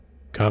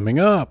Coming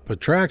up,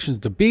 attractions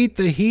to beat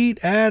the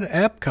heat at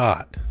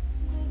EPCOT.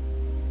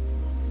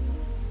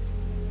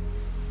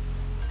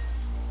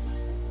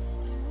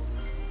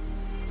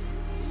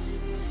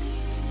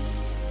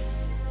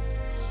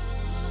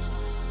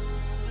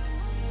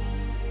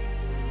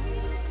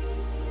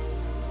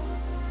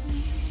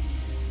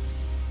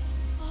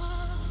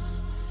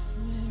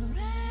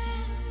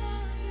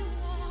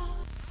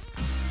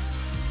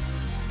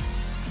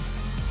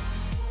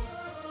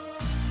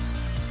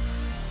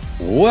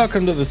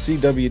 Welcome to the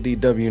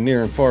CWDW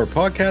Near and Far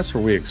podcast,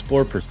 where we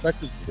explore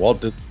perspectives of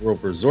Walt Disney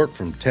World Resort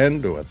from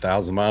 10 to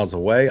 1,000 miles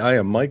away. I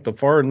am Mike the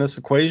Far in this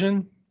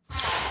equation.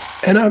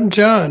 And I'm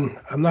John.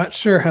 I'm not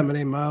sure how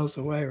many miles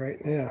away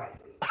right now.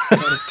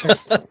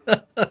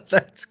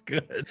 That's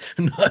good.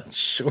 Not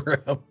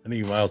sure how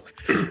many miles.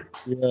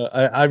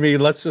 Yeah, I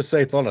mean, let's just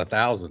say it's on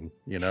 1,000.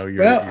 You know,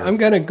 I'm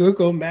going to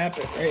Google map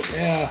it right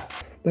now.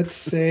 Let's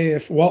see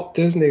if Walt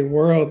Disney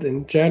World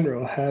in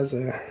general has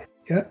a...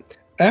 Yep.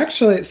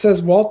 Actually, it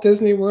says Walt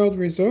Disney World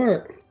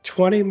Resort,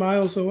 20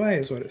 miles away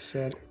is what it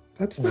said.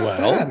 That's not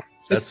bad.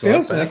 It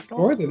feels like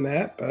more than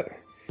that, but...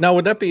 Now,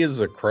 would that be as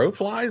the crow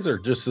flies, or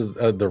just as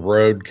the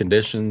road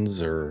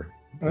conditions, or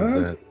is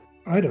that...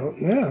 I don't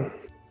know.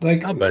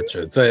 I'll bet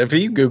you. If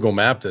you Google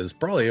Mapped it, it's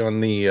probably on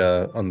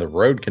the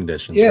road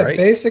conditions, yeah, right?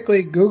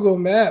 Basically Google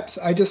Maps.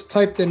 I just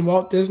typed in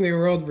Walt Disney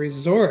World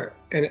Resort,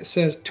 and it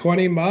says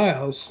 20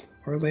 miles,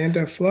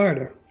 Orlando,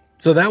 Florida.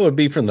 So that would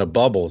be from the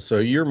bubble. So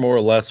you're more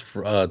or less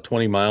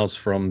 20 miles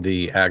from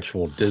the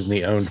actual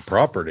Disney-owned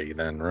property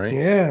then,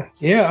 right?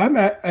 Yeah. I'm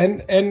at,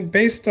 and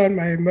based on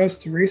my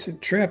most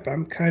recent trip,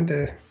 I'm kind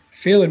of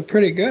feeling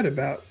pretty good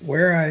about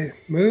where I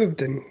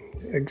moved and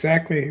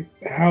exactly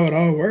how it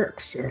all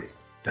works. So.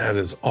 That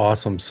is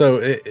awesome.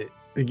 So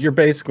you're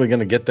basically going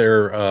to get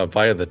there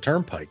via the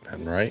turnpike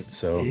then, right?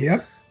 So.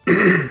 Yep.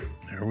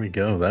 There we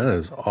go. That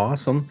is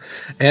awesome.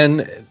 And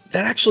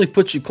that actually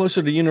puts you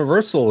closer to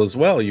Universal as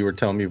well. You were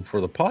telling me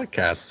before the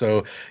podcast.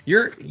 So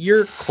you're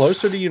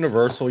closer to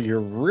Universal. You're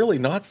really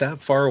not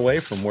that far away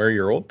from where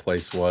your old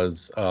place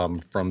was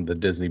from the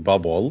Disney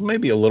bubble.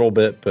 Maybe a little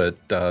bit, but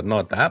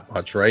not that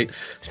much, right?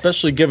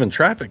 Especially given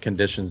traffic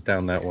conditions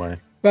down that way.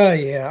 Well,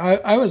 yeah,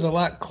 I was a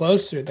lot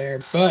closer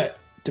there, but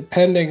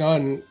depending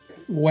on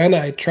when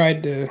I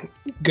tried to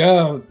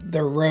go,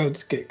 the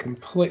roads get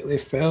completely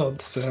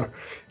filled. So,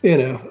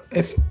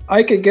 if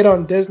I could get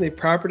on Disney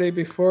property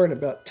before in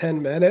about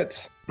 10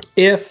 minutes,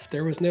 if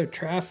there was no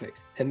traffic.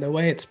 And the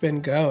way it's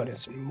been going,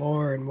 it's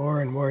more and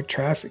more and more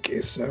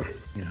trafficy. So,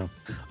 yeah.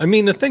 I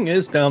mean, the thing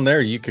is, down there,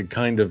 you could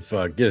kind of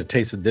get a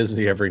taste of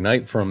Disney every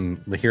night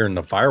from hearing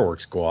the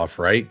fireworks go off,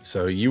 right?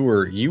 So you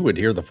would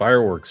hear the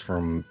fireworks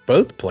from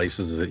both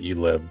places that you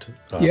lived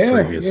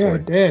previously. Yeah, I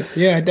did.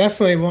 Yeah, I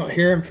definitely won't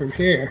hear them from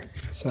here.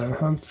 So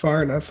I'm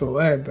far enough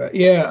away. But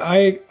yeah,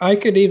 I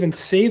could even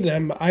see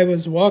them. I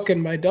was walking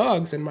my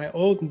dogs in my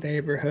old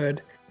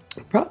neighborhood,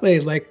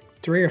 probably like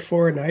 3 or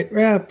 4 nights,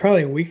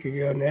 probably a week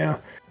ago now.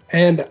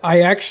 And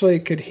I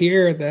actually could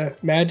hear the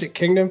Magic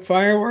Kingdom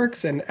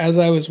fireworks. And as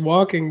I was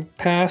walking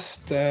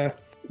past the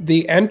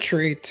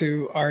entry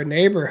to our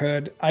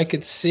neighborhood, I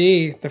could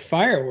see the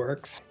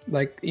fireworks.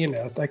 I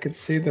could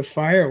see the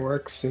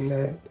fireworks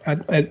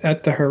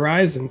at the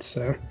horizon.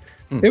 So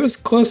it was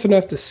close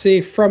enough to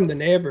see from the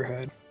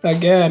neighborhood.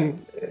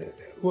 Again,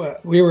 we'll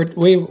have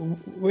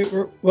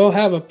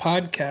a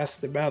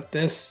podcast about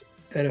this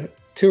in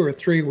 2 or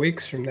 3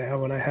 weeks from now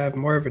when I have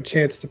more of a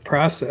chance to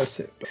process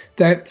it.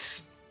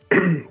 But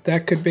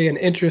that could be an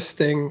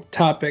interesting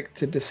topic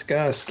to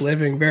discuss,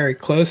 living very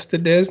close to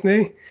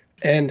Disney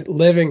and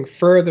living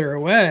further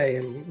away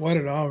and what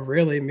it all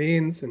really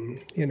means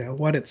and,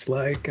 what it's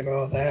like and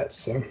all that.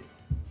 So,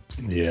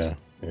 yeah.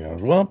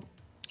 Well,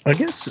 I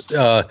guess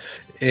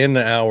in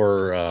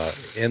our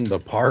in the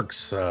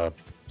parks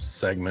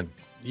segment,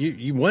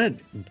 you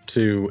went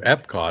to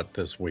EPCOT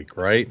this week,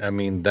 right? I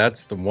mean,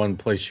 that's the one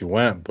place you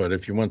went. But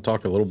if you want to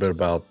talk a little bit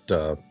about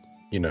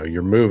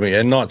you're moving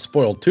and not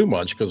spoil too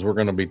much because we're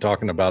going to be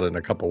talking about it in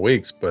a couple of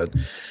weeks. But,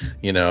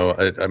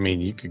 I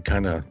mean, you could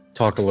kind of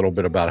talk a little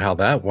bit about how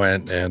that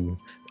went and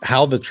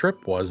how the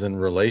trip was in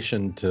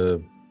relation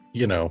to,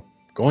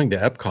 going to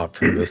EPCOT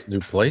from this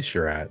new place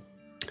you're at.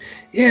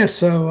 Yeah.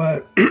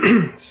 So,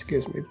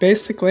 excuse me.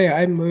 Basically,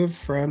 I moved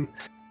from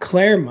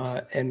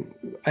Claremont, and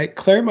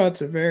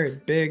Claremont's a very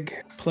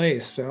big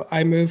place. So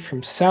I moved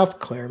from South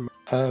Claremont.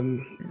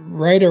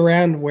 Right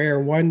around where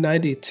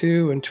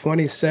 192 and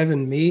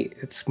 27 meet.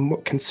 It's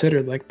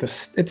considered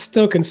it's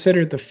still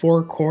considered the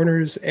Four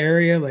Corners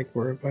area, like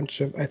where a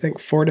bunch of, I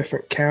think 4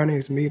 different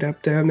counties meet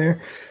up down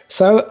there.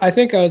 So I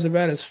think I was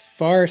about as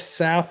far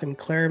south in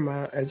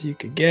Claremont as you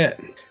could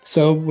get.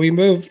 So we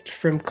moved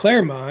from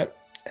Claremont,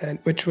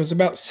 which was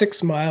about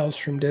 6 miles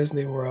from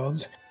Disney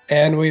World,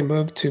 and we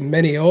moved to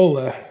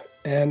Mineola,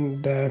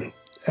 and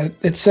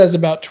it says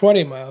about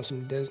 20 miles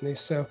from Disney.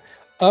 So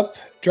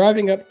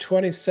driving up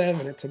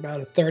 27, it's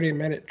about a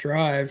 30-minute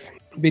drive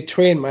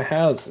between my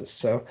houses.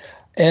 So,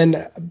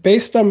 and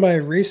based on my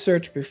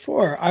research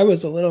before, I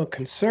was a little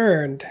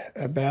concerned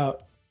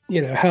about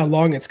how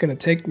long it's going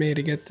to take me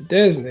to get to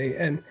Disney.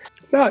 And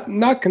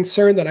not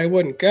concerned that I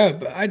wouldn't go,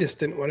 but I just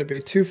didn't want to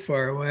be too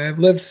far away. I've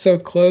lived so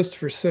close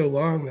for so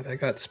long that I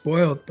got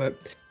spoiled. But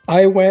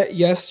I went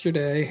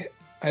yesterday.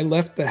 I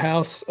left the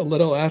house a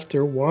little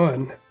after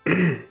 1,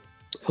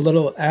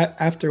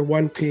 after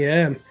 1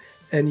 p.m.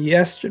 And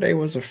yesterday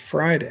was a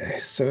Friday.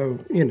 So,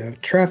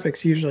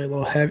 traffic's usually a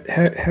little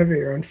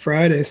heavier on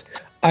Fridays.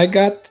 I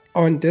got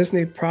on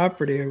Disney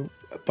property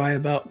by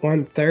about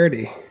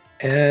 1:30.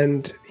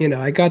 And,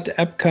 I got to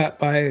EPCOT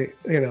by,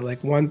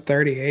 like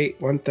 1:38,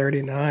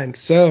 1:39.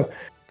 So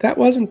that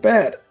wasn't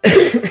bad.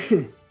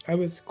 I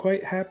was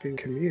quite happy to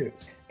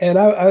commute. And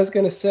I was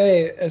going to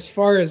say, as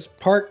far as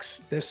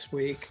parks this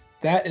week,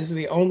 that is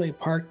the only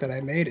park that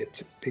I made it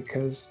to,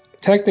 because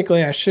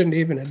technically I shouldn't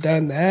even have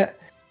done that.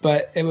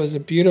 But it was a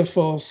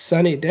beautiful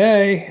sunny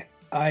day.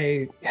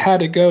 I had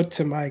to go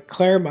to my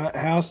Claremont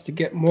house to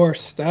get more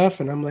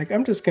stuff, and I'm like,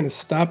 I'm just going to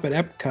stop at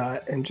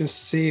EPCOT and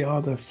just see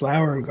all the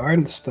flower and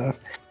garden stuff.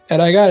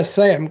 And I got to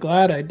say, I'm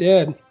glad I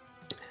did.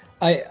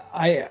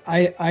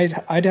 I'd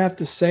have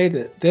to say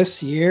that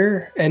this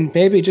year, and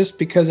maybe just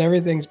because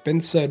everything's been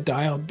so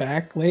dialed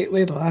back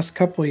lately, the last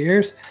couple of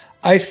years,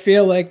 I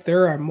feel like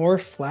there are more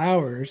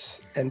flowers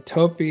and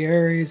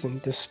topiaries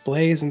and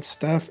displays and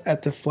stuff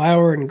at the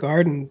flower and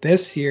garden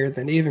this year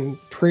than even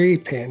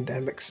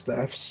pre-pandemic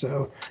stuff.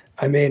 So,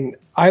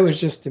 I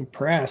was just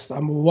impressed.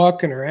 I'm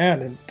walking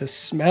around and the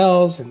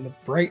smells and the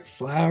bright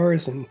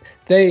flowers, and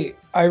I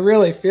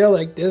really feel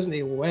like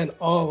Disney went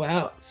all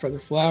out for the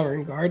Flower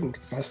and Garden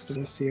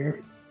Festival this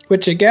year,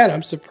 which again,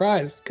 I'm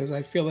surprised because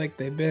I feel like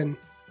they've been,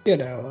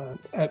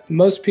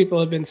 most people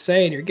have been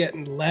saying you're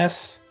getting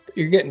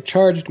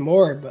charged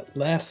more, but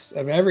less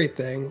of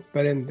everything.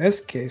 But in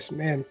this case,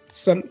 man,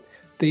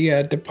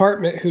 the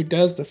department who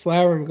does the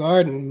flower and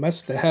garden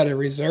must have had a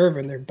reserve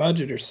in their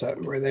budget or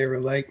something where they were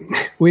like,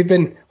 we've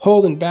been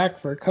holding back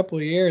for a couple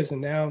of years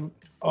and now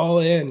all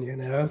in,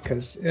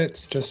 because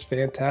it's just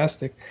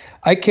fantastic.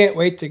 I can't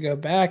wait to go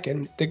back.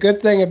 And the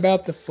good thing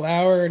about the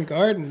flower and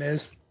garden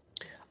is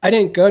I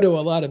didn't go to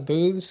a lot of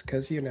booths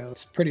because,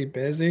 it's pretty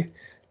busy.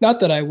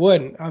 Not that I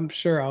wouldn't. I'm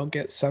sure I'll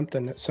get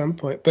something at some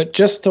point. But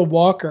just to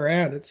walk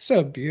around, it's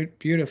so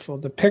beautiful.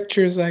 The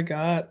pictures I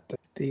got,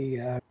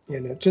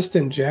 just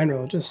in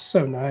general, just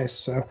so nice.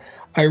 So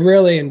I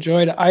really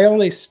enjoyed it.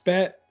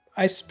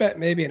 I spent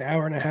maybe an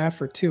hour and a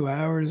half or 2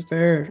 hours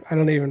there. I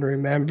don't even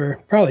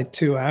remember. Probably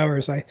 2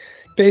 hours. I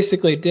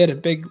basically did a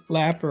big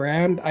lap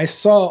around. I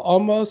saw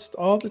almost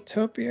all the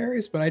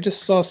topiaries, but I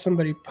just saw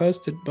somebody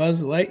posted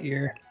Buzz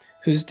Lightyear,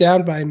 who's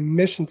down by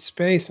Mission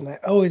Space, and I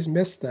always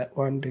miss that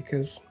one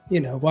because,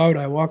 why would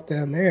I walk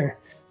down there?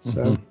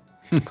 So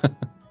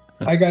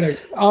I gotta.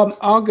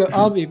 I'll go.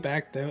 I'll be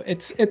back though.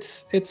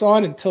 It's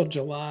on until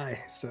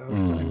July, so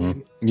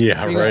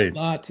yeah, we right.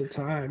 got lots of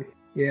time.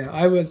 Yeah,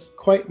 I was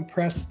quite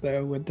impressed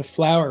though with the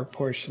flower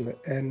portion,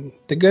 and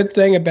the good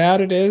thing about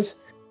it is,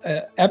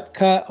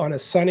 Epcot on a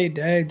sunny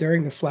day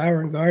during the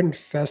Flower and Garden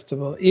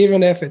Festival,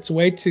 even if it's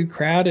way too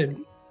crowded,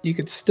 you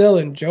could still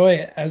enjoy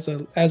it as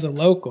a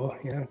local,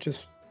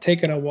 just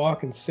taking a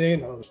walk and seeing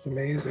it. It's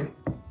amazing.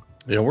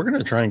 Yeah, we're going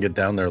to try and get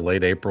down there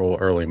late April,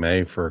 early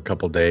May for a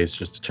couple of days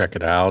just to check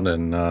it out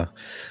and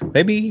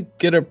maybe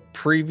get a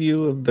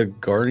preview of the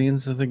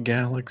Guardians of the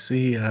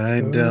Galaxy.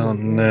 I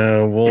don't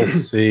know. We'll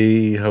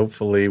see.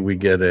 Hopefully we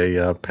get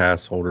a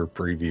pass holder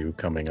preview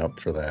coming up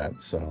for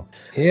that. So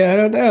yeah, I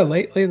don't know.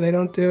 Lately they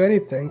don't do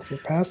anything for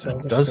pass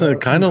holders. Doesn't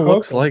it kind of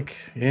looks like,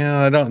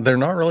 they're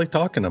not really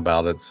talking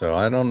about it. So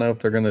I don't know if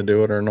they're going to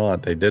do it or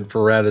not. They did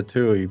for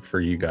Ratatouille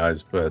for you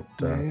guys, but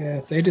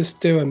yeah, they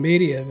just do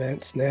media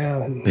events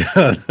now and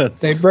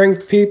they bring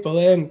people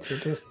in to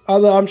just,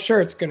 although I'm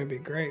sure it's going to be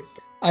great.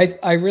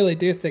 I really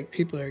do think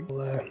people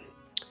are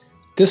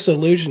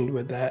disillusioned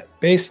with that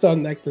based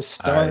on like the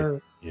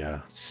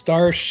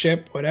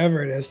Starship,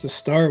 whatever it is, the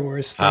Star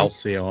Wars thing.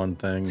 Halcyon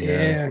thing.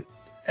 Yeah.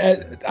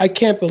 I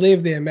can't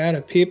believe the amount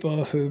of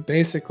people who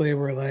basically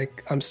were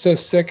like, I'm so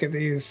sick of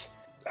these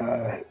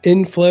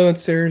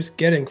influencers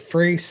getting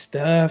free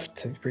stuff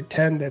to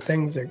pretend that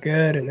things are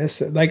good. And this,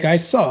 like, I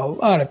saw a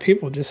lot of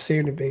people just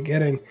seem to be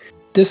getting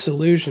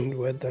disillusioned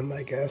with them,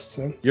 I guess.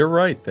 So. You're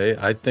right.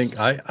 I think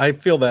I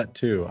feel that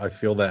too. I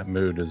feel that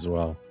mood as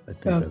well. I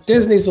think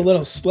Disney's a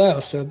little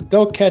slow, so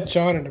they'll catch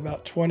on in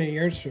about 20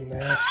 years from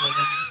now.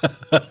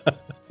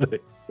 They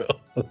will.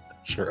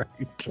 That's right.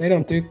 They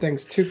don't do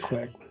things too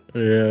quick.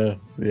 Yeah.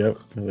 Yep.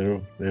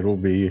 It'll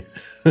be.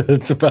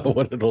 It's about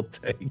what it'll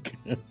take.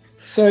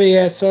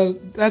 So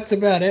that's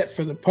about it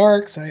for the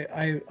parks.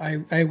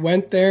 I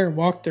went there,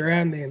 walked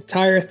around the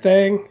entire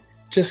thing,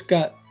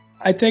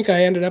 I think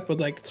I ended up with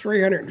like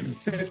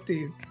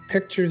 350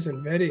 pictures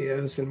and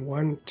videos in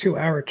 1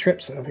 2-hour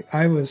trip. So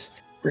I was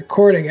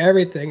recording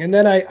everything. And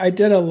then I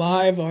did a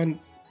live on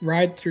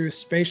Ride Through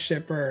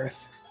Spaceship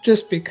Earth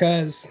just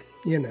because,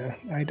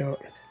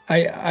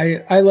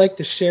 I like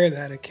to share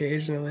that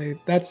occasionally.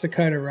 That's the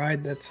kind of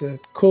ride that's a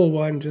cool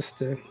one just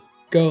to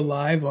go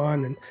live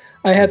on. And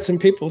I had some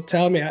people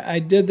tell me I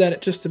did that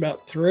at just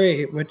about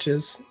 3, which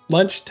is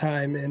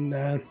lunchtime in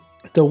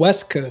the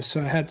West Coast.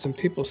 So I had some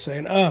people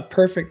saying, "Oh,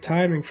 perfect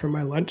timing for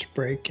my lunch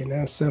break,"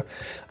 So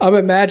I'm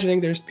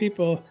imagining there's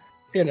people,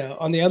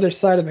 on the other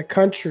side of the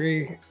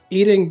country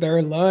eating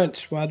their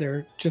lunch while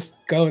they're just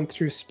going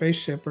through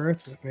Spaceship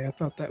Earth with me. I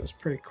thought that was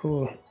pretty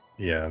cool.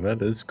 Yeah,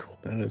 that is cool.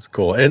 That is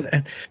cool.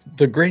 And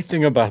the great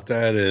thing about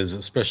that is,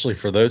 especially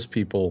for those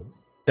people,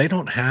 they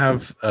don't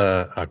have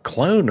a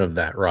clone of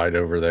that ride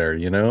over there,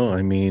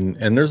 I mean,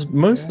 and there's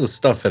most of the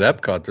stuff at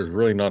Epcot, there's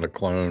really not a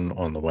clone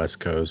on the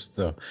West Coast.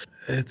 So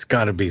it's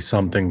got to be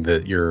something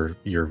that your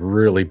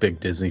really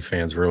big Disney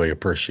fans really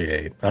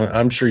appreciate.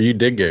 I'm sure you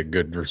did get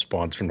good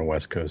response from the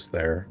West Coast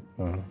there.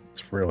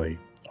 It's really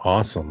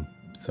awesome.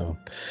 So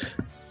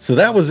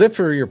that was it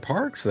for your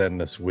parks then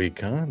this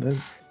week, huh?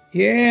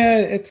 Yeah,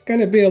 it's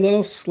going to be a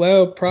little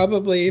slow,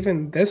 probably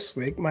even this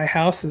week. My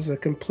house is a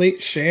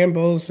complete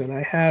shambles, and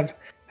I have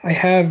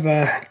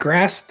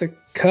grass to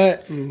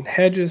cut and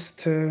hedges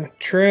to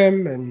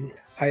trim, and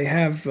I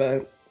have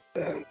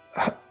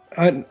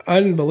an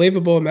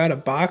unbelievable amount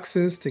of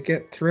boxes to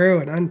get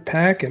through and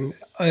unpack. And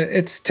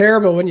it's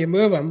terrible when you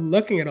move. I'm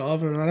looking at all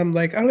of them, and I'm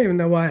like, I don't even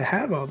know why I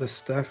have all this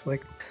stuff.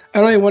 Like,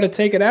 I don't even want to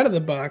take it out of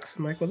the box.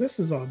 I'm like, well, this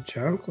is all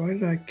junk. Why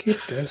did I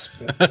keep this?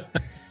 But,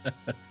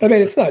 I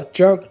mean, it's not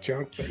junk,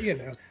 but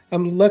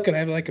I'm looking. I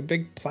have like a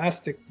big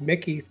plastic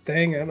Mickey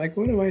thing. I'm like,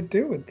 what do I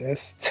do with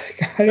this?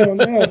 I don't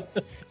know.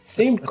 It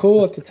seemed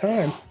cool at the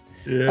time.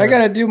 Yeah. I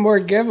got to do more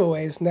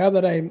giveaways now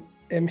that I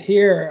am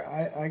here.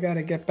 I got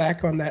to get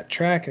back on that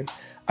track, and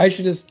I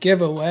should just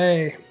give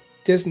away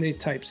Disney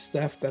type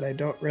stuff that I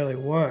don't really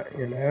want.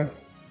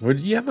 Well,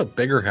 you have a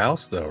bigger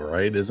house though,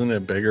 right? Isn't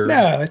it bigger?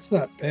 No, it's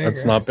not bigger.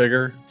 It's not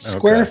bigger?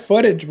 Square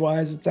footage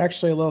wise, it's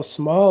actually a little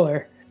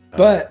smaller,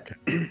 but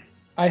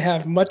I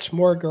have much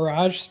more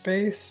garage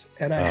space,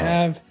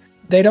 and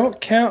they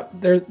don't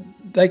count. They're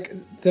like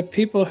the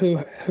people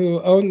who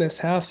own this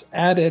house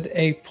added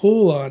a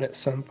pool on at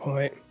some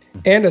point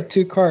and a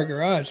 2-car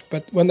garage.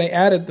 But when they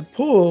added the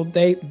pool,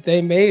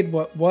 they made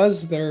what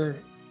was their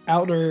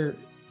outer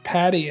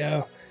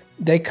patio,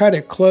 they kind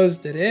of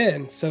closed it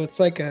in. So it's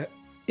like a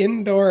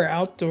indoor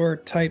outdoor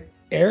type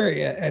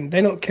area, and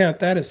they don't count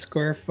that as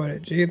square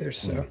footage either.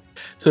 So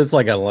it's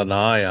like a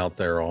lanai out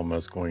there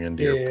almost going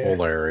into your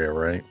pool area,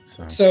 right?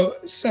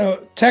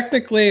 So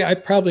technically I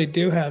probably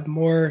do have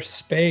more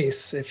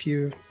space if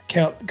you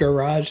count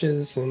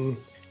garages and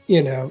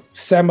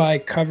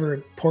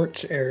semi-covered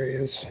porch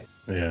areas.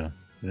 Yeah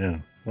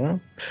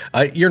Well,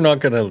 you're not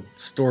going to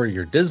store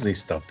your Disney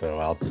stuff, though,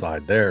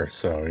 outside there.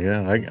 So,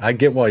 yeah, I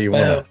get why you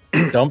want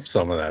to dump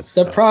some of that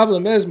stuff. The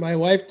problem is my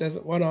wife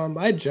doesn't want all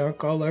my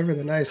junk all over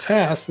the nice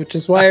house, which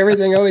is why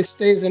everything always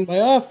stays in my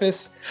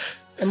office.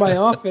 And my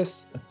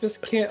office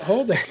just can't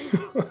hold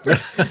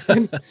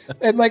it.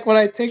 and like when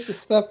I take the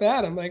stuff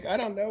out, I'm like, I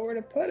don't know where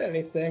to put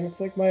anything. It's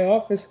like my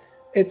office,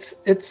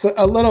 it's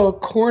a little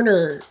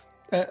corner.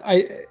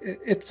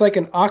 It's like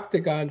an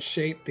octagon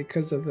shape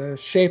because of the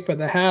shape of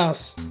the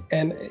house,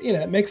 and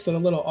it makes it a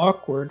little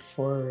awkward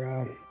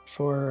for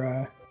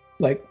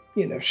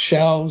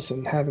shelves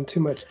and having too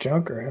much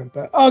junk around.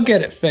 But I'll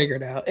get it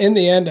figured out. In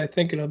the end, I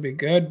think it'll be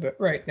good. But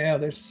right now,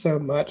 there's so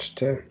much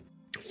to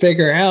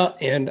figure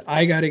out, and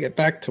I got to get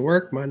back to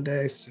work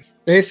Monday. So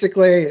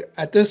basically,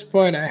 at this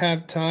point, I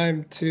have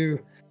time to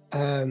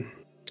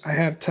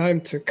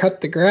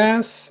cut the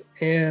grass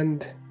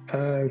and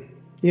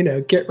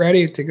get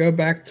ready to go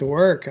back to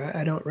work.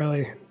 I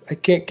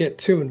can't get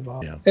too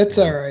involved. Yeah, it's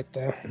all right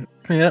though.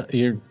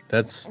 Yeah,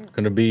 that's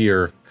going to be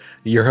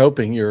you're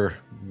hoping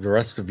the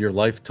rest of your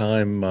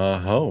lifetime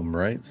home,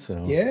 right?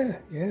 So yeah,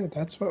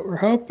 that's what we're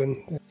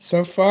hoping.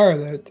 So far,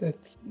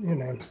 that's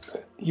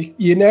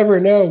you never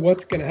know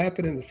what's going to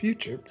happen in the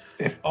future.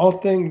 If all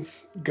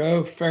things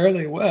go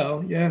fairly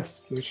well,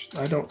 yes,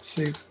 I don't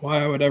see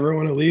why I would ever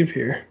want to leave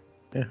here.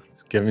 Yeah,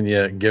 it's giving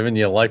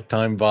you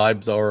lifetime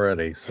vibes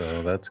already.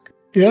 So that's good.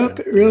 Yep,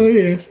 it really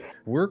is.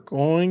 We're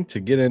going to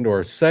get into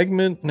our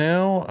segment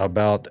now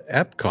about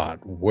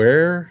Epcot.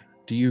 Where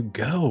do you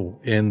go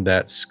in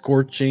that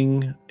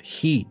scorching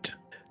heat,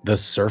 the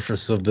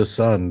surface of the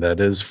sun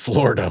that is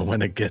Florida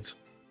when it gets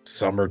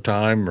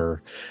summertime?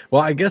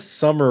 I guess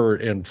summer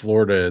in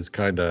Florida is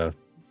kind of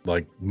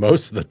like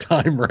most of the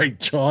time, right,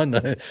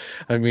 John?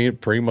 I mean,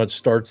 it pretty much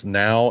starts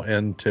now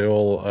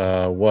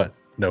until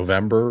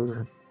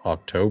November,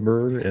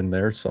 October, in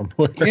there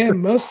somewhere. Yeah,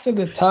 most of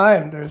the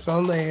time there's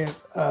only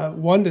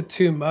 1 to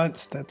 2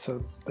 months that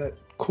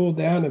cool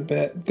down a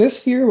bit.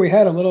 This year we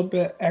had a little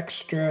bit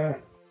extra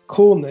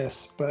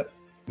coolness, but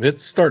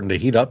it's starting to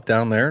heat up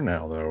down there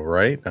now, though,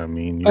 right? I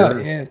mean,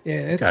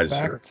 it's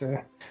back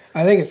to.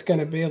 I think it's going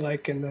to be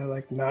like in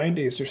the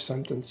 90s or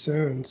something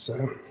soon.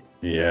 So.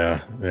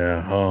 Yeah.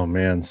 Oh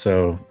man,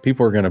 so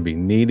people are going to be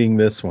needing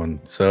this one.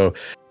 So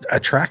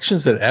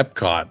attractions at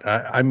Epcot.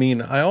 I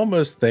mean, I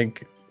almost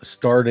think,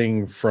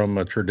 starting from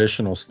a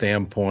traditional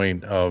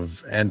standpoint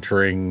of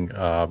entering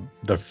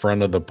the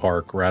front of the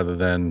park rather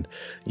than,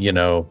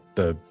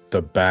 the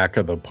back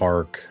of the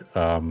park.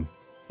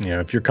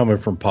 If you're coming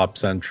from Pop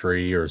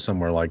Century or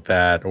somewhere like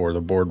that, or the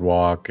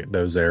boardwalk,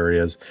 those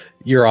areas,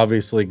 you're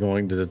obviously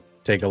going to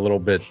take a little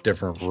bit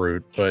different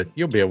route, but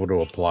you'll be able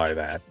to apply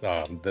that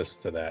this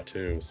to that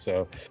too.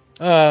 So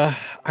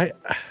I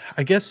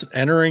guess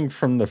entering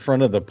from the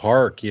front of the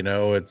park,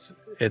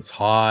 it's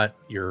hot.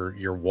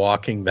 You're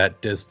walking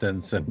that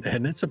distance,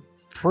 and it's a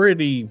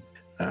pretty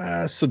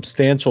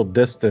substantial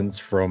distance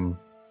from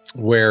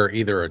where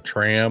either a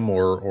tram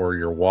or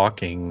you're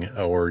walking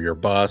or your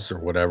bus or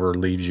whatever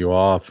leaves you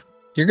off.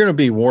 You're going to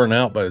be worn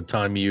out by the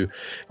time you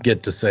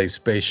get to, say,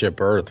 Spaceship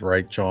Earth,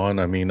 right, John?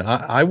 I mean,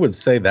 I would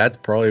say that's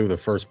probably the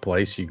first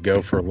place you'd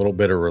go for a little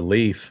bit of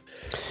relief.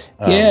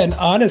 Yeah, and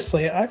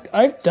honestly,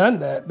 I've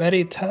done that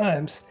many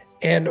times.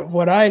 And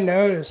what I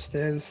noticed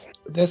is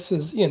this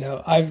is,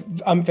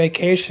 I'm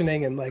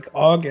vacationing in like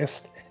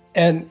August.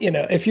 And,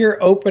 if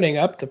you're opening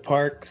up the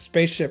park,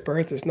 Spaceship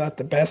Earth is not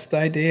the best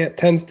idea. It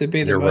tends to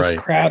be the most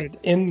crowded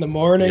in the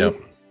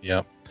morning.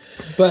 Yep.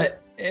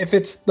 But if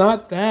it's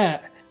not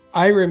that,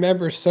 I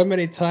remember so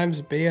many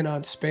times being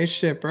on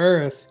Spaceship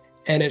Earth,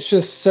 and it's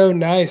just so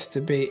nice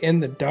to be in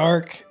the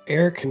dark,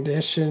 air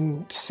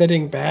conditioned,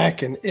 sitting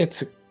back, and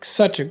it's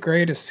such a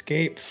great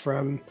escape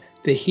from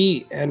the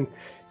heat. And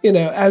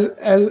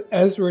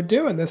as we're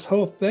doing this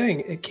whole thing,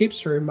 it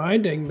keeps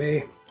reminding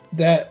me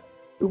that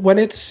when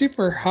it's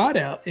super hot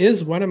out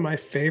is one of my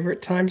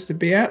favorite times to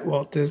be at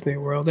Walt Disney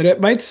World. And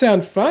it might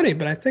sound funny,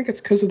 but I think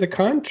it's because of the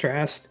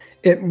contrast.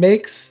 It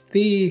makes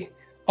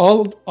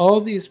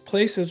all these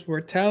places we're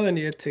telling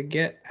you to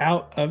get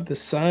out of the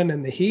sun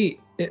and the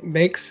heat, it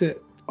makes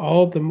it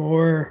all the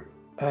more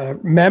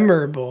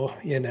memorable,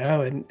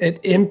 and it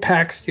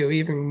impacts you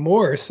even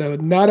more. So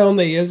not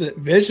only is it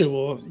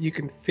visual, you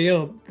can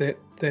feel that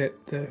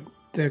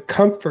the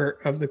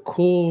comfort of the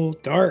cool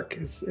dark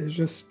is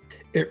just,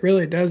 it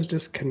really does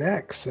just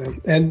connect. So,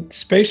 and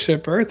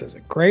Spaceship Earth is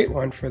a great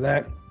one for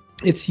that.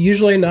 It's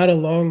usually not a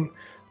long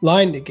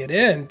line to get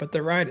in, but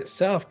the ride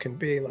itself can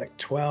be like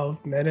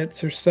 12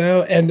 minutes or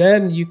so, and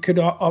then you could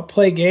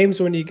play games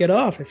when you get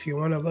off if you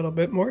want a little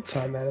bit more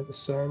time out of the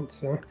sun.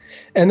 So,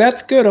 and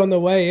that's good on the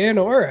way in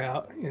or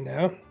out,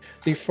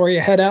 before you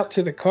head out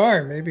to the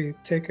car. Maybe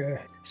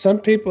some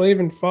people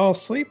even fall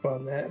asleep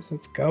on that as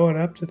it's going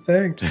up the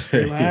thing. Just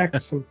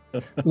relax and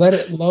let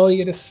it lull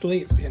you to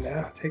sleep,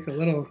 take a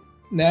little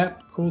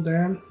nap, cool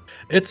down.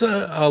 It's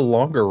a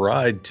longer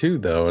ride too,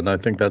 though, and I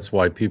think that's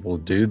why people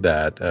do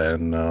that.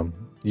 And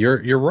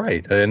you're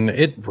right, and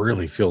it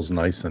really feels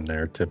nice in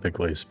there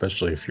typically,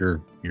 especially if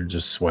you're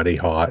just sweaty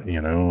hot,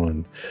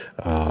 and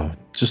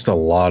just a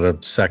lot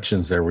of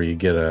sections there where you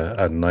get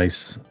a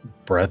nice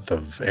breath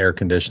of air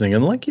conditioning.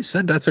 And like you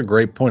said, that's a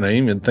great point. I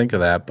didn't even think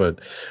of that, but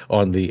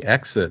on the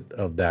exit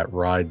of that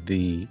ride,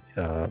 the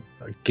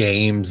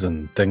games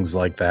and things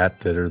like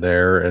that are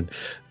there, and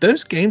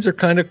those games are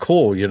kind of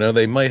cool.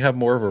 They might have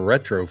more of a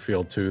retro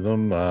feel to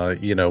them,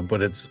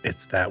 but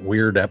it's that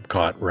weird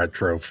EPCOT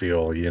retro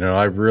feel.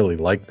 I really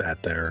like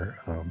that there.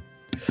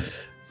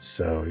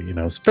 So,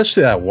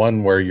 especially that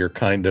one where you're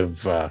kind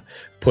of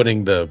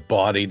putting the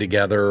body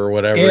together or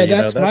whatever. Yeah,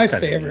 that's my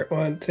favorite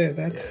one too.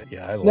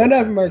 I love none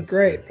of them are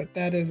great, but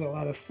that is a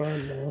lot of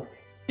fun though.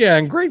 Yeah,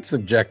 and great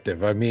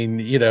subjective. I mean,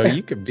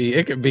 it could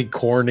be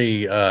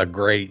corny,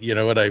 great, you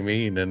know what I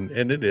mean? And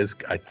it is,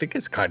 I think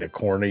it's kind of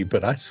corny,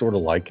 but I sort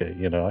of like it,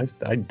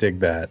 I dig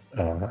that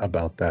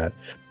about that.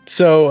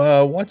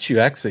 So once you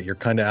exit, you're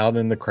kind of out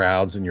in the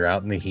crowds and you're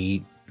out in the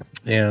heat,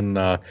 and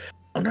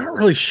I'm not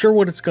really sure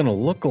what it's going to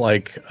look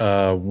like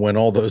when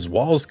all those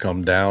walls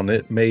come down.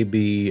 It may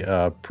be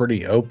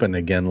pretty open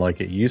again like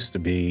it used to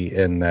be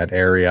in that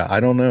area. I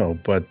don't know,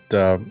 but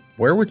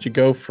where would you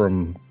go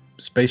from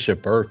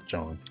Spaceship Earth,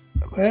 John?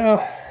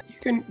 Well,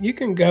 you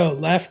can go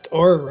left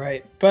or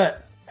right,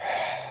 but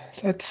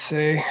let's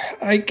see.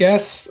 I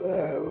guess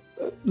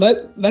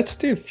let's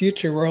do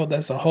Future World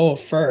as a whole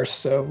first.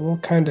 So we'll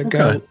kind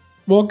of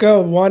we'll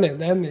go one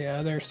and then the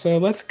other. So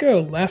let's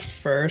go left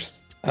first.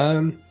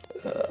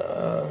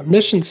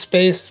 Mission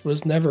Space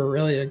was never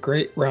really a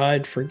great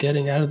ride for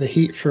getting out of the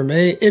heat for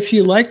me. If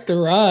you like the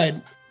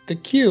ride, the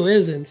queue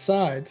is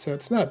inside, so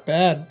it's not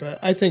bad, but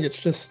I think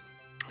it's just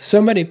so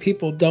many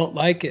people don't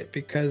like it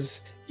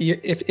because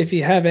if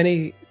you have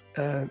any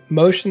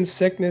motion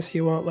sickness,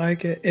 you won't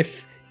like it.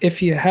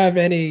 If you have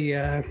any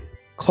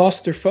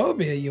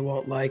claustrophobia, you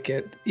won't like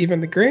it,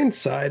 even the green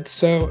side.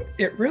 So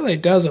it really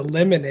does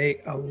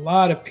eliminate a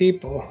lot of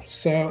people.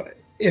 So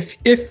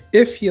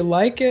if you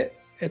like it,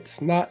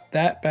 it's not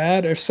that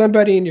bad. Or if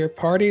somebody in your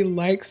party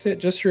likes it,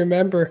 just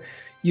remember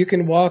you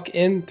can walk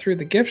in through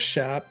the gift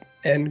shop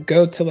and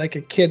go to like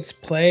a kids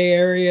play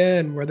area,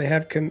 and where they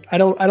have I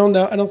don't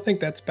know, I don't think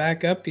that's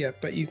back up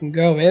yet, but you can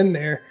go in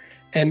there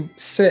and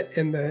sit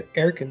in the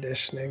air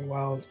conditioning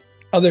while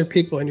other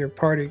people in your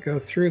party go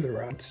through the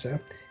ride. So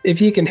if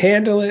you can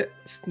handle it,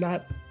 it's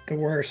not the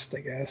worst,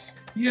 I guess.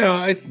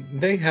 Yeah,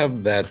 they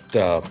have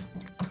that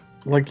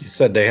like you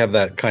said, they have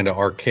that kind of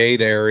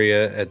arcade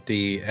area at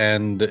the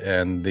end,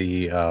 and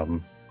the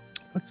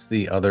what's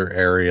the other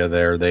area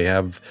there? They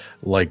have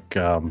like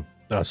a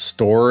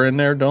store in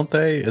there, don't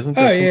they? Isn't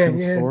there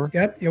some store?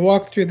 Yep. You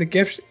walk through the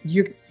gift.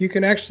 You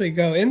can actually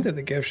go into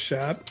the gift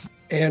shop,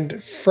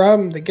 and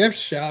from the gift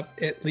shop,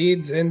 it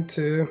leads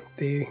into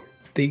the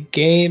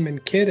game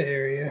and kid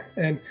area.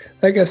 And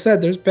like I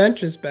said, there's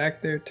benches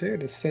back there too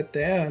to sit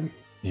down.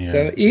 Yeah.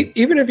 So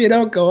even if you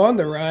don't go on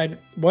the ride,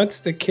 once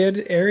the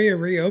kid area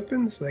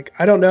reopens, like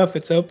I don't know if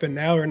it's open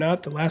now or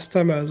not. The last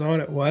time I was on,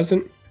 it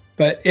wasn't.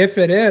 But if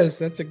it is,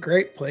 that's a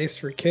great place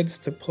for kids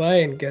to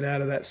play and get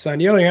out of that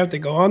sun. You don't even have to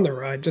go on the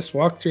ride. Just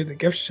walk through the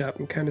gift shop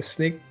and kind of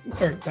sneak,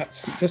 or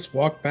not, just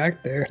walk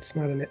back there. It's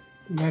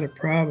not a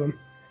problem.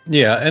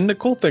 Yeah, and the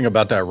cool thing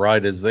about that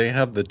ride is they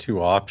have the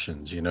two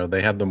options. You know,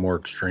 they have the more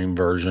extreme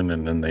version,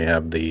 and then they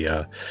have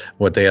the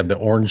the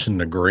orange and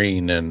the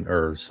green, and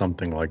or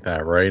something like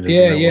that, right?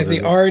 Yeah.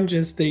 The orange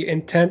is the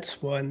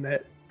intense one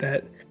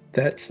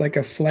that's like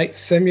a flight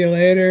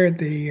simulator.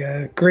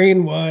 The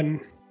green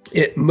one,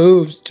 it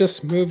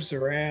just moves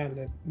around,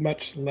 and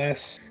much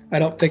less. I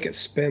don't think it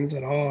spins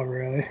at all,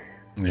 really.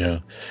 Yeah.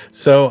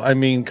 So, I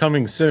mean,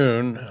 coming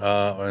soon,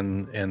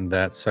 in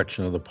that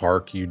section of the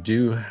park, you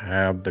do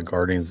have the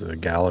Guardians of the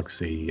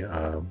Galaxy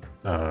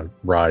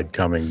ride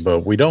coming,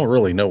 but we don't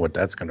really know what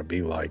that's going to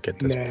be like at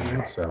this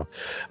point. So,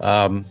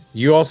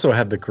 you also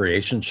have the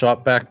Creation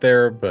Shop back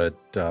there, but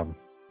and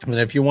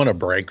if you want to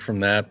break from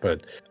that,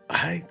 but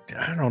I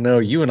don't know.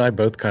 You and I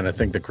both kind of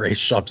think the Creation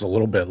Shop's a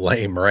little bit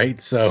lame, right?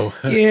 So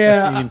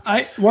yeah,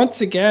 I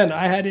once again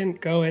I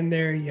didn't go in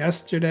there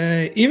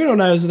yesterday. Even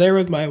when I was there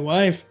with my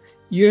wife.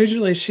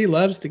 Usually she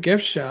loves the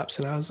gift shops,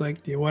 and I was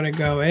like, "Do you want to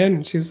go in?"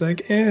 And she's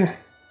like,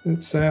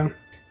 It's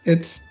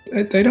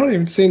they don't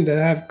even seem to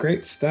have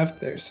great stuff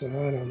there, so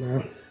I don't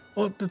know."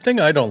 Well, the thing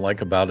I don't like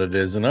about it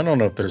is, and I don't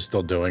know if they're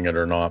still doing it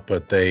or not,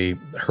 but they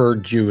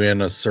herd you in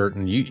a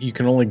certain. You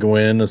can only go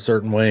in a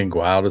certain way and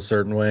go out a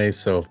certain way.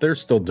 So if they're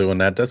still doing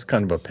that, that's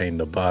kind of a pain in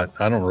the butt.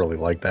 I don't really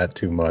like that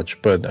too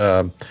much. But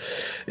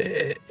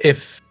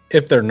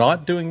if they're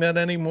not doing that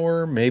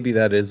anymore, maybe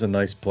that is a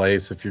nice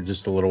place. If you're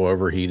just a little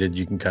overheated,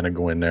 you can kind of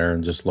go in there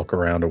and just look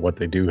around at what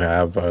they do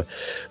have.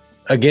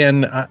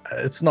 Again,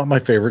 it's not my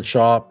favorite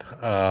shop.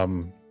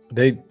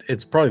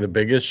 It's probably the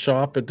biggest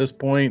shop at this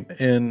point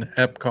in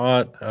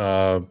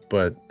Epcot.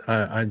 But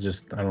I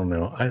don't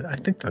know. I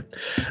think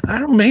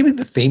maybe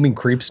the theming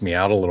creeps me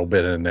out a little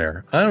bit in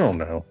there. I don't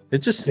know.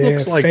 It just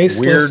looks like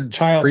weird,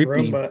 child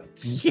creepy,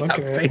 robots.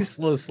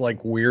 Faceless,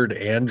 like weird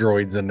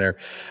androids in there.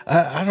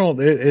 I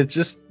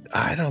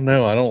don't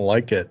know. I don't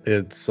like it.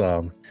 It's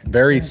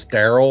very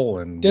sterile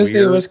and Disney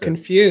weird. was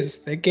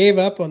confused. They gave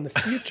up on the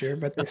future,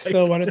 but they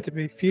still want it to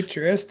be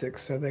futuristic,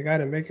 so they got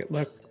to make it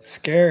look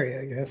scary,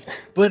 I guess.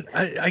 But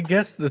I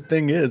guess the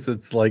thing is,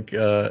 it's like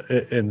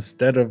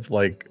instead of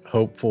like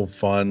hopeful,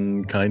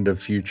 fun kind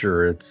of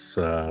future, it's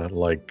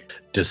like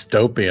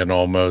dystopian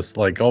almost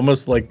like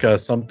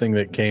something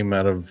that came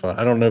out of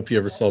I don't know if you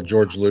ever saw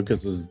George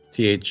Lucas's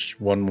THX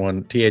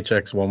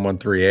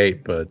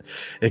 1138, but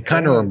it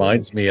kind of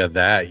reminds me of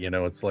that. You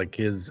know, it's like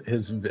his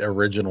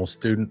original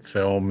student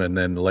film, and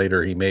then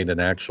later he made an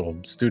actual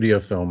studio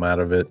film out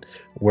of it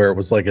where it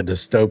was like a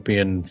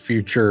dystopian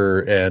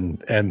future,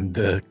 and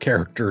the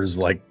characters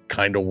like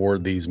kind of wore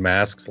these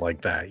masks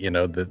like that, you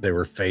know, that they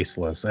were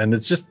faceless, and it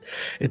just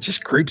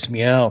creeps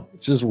me out.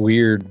 It's just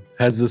weird,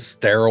 has this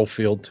sterile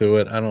feel to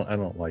it. I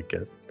don't like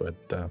it, but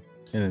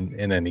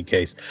in any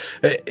case,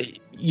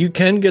 you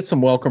can get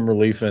some welcome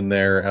relief in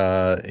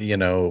there. You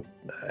know,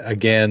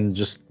 again,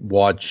 just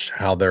watch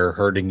how they're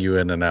herding you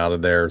in and out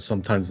of there.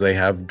 Sometimes they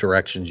have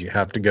directions you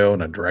have to go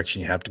and a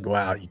direction you have to go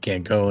out. You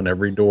can't go in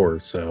every door.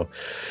 So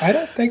I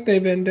don't think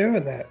they've been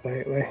doing that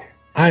lately.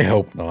 I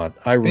hope not.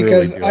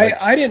 Because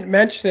I didn't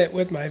mention it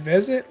with my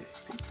visit,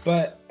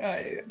 but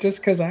just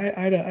because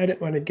I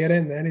didn't want to get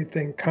into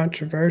anything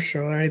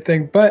controversial or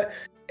anything. But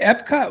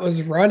Epcot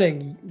was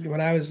running when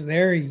I was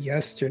there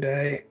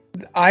yesterday.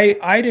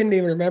 I didn't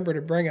even remember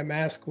to bring a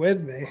mask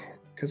with me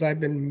because I've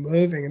been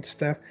moving and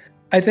stuff.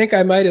 I think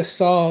I might have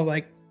saw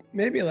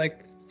maybe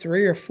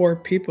 3 or 4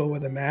 people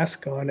with a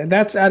mask on, and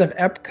that's out of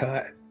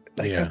Epcot.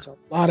 That's a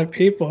lot of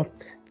people.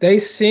 They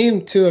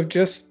seem to have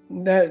just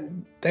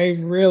they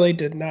really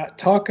did not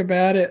talk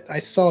about it. I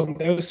saw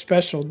no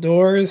special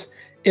doors.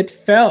 It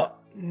felt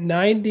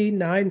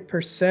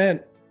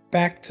 99%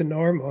 back to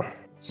normal.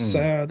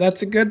 So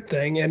that's a good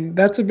thing. And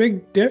that's a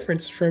big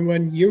difference from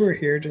when you were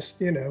here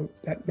just,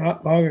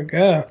 not long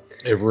ago.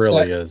 It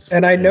really is.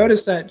 And I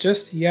noticed that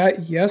just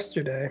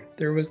yesterday.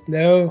 There was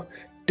no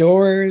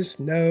doors,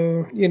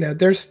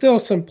 there's still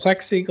some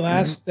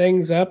plexiglass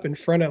things up in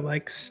front of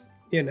like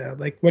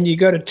when you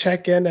go to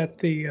check in at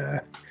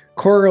the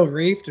Coral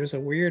Reef, there's a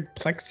weird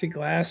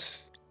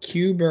plexiglass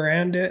cube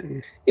around it,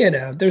 and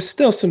there's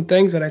still some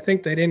things that I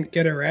think they didn't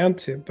get around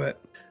to,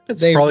 but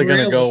it's probably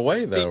going to go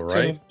away though,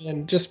 right?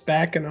 And just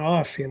backing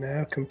off,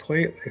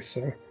 completely.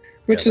 So,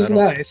 which is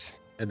nice.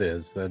 It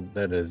is.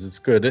 That is. It's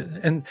good.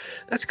 And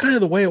that's kind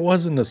of the way it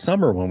was in the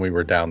summer when we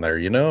were down there.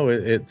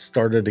 It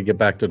started to get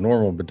back to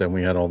normal, but then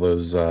we had all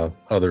those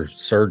other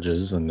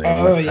surges, and they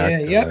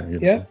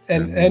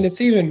and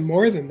it's even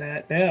more than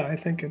that now. I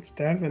think it's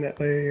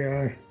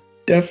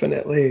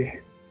definitely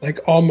like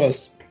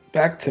almost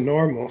back to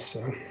normal.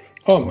 So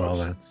Well,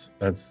 Almost.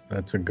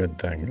 that's a good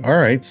thing. All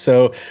right,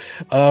 so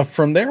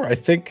from there, I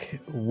think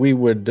we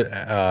would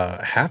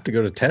have to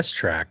go to test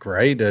track,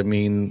 right? I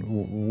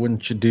mean,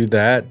 wouldn't you do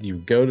that? You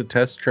go to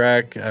test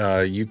track.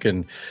 You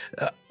can.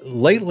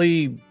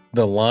 Lately,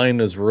 the line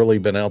has really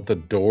been out the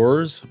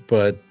doors,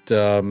 but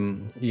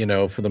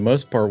for the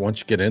most part, once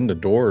you get in the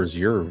doors,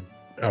 you're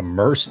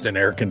immersed in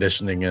air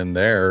conditioning in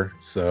there.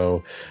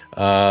 So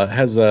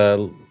has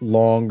a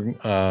long,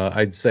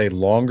 I'd say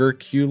longer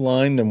queue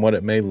line than what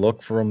it may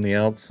look from the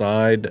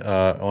outside.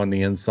 On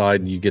the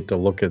inside, you get to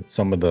look at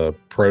some of the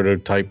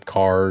prototype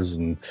cars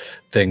and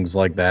things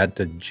like that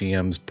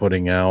GM's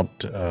putting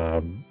out.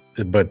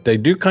 But they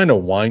do kind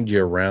of wind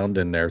you around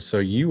in there. So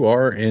you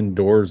are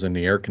indoors in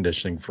the air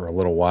conditioning for a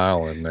little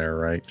while in there,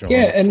 right, John?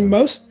 Yeah, and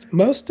So,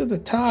 most of the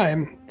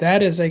time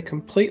that is a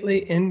completely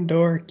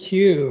indoor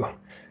queue.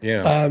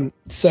 yeah.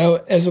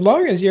 So as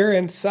long as you're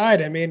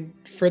inside, I mean,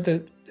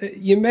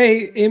 you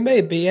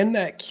may be in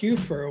that queue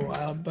for a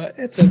while, but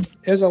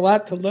there's a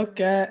lot to look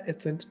at.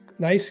 It's a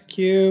nice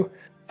queue.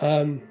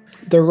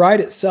 The ride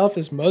itself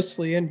is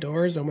mostly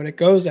indoors, and when it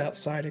goes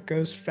outside, it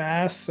goes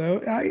fast.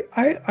 So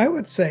I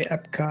would say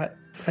Epcot,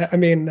 I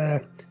mean,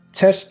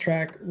 Test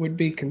Track would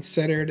be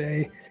considered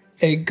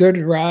a good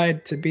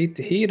ride to beat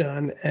the heat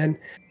on. And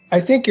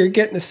I think you're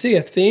getting to see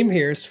a theme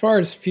here. As far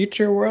as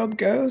Future World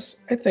goes,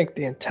 I think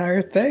the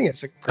entire thing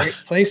is a great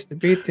place to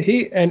beat the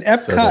heat. And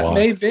So do Epcot I.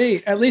 may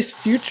be, at least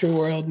Future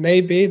World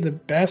may be the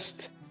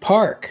best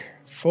park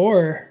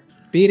for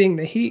beating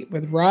the heat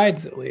with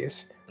rides, at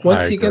least. I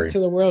Once you get agree. to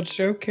the World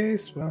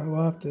Showcase, well,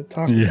 we'll have to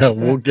talk Yeah, about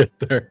we'll that. get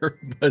there.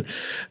 But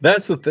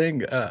that's the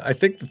thing. I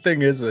think the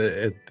thing is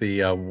at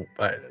the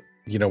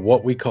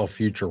what we call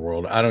future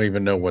world. I don't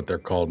even know what they're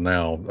called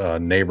now,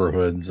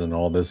 neighborhoods and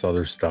all this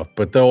other stuff.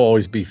 But they'll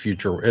always be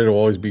future. It'll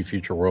always be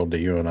future world to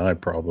you and I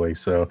probably.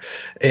 So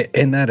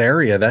in that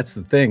area, that's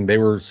the thing. They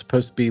were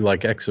supposed to be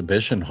like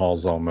exhibition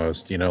halls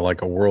almost.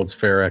 Like a World's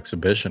Fair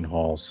exhibition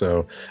hall.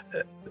 So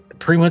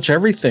pretty much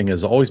everything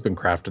has always been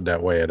crafted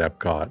that way at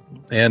Epcot.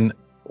 And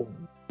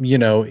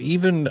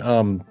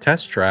even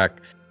Test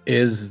Track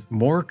is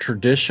more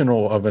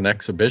traditional of an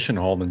exhibition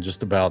hall than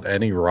just about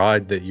any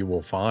ride that you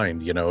will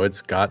find.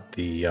 It's got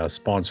the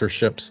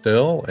sponsorship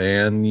still,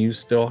 and you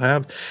still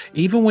have,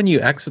 even when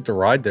you exit the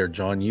ride there,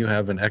 John, you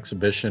have an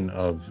exhibition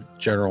of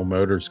General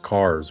Motors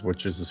cars,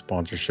 which is a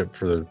sponsorship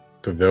for the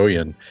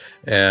pavilion.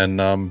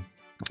 And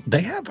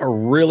they have a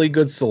really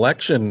good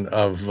selection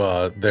of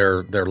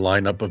their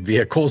lineup of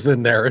vehicles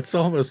in there. It's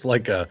almost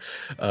like a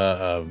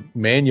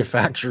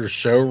manufacturer's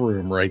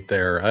showroom right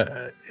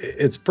there.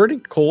 It's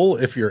pretty cool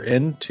if you're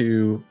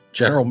into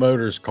General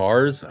Motors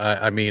cars.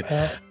 I mean,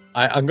 Well,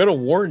 I'm going to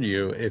warn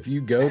you, if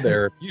you go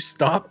there, if you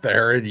stop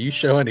there and you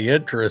show any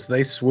interest,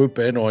 they swoop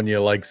in on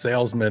you like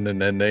salesmen, and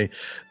then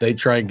they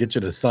try and get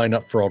you to sign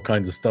up for all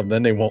kinds of stuff.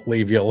 Then they won't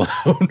leave you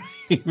alone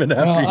even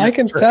after well, I your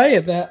can trip. tell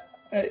you that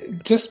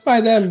just by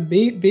them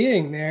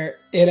being there,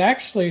 it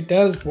actually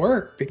does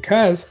work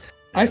because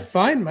I Yeah.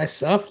 find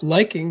myself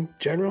liking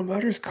General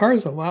Motors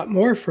cars a lot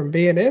more from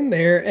being in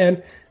there.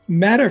 And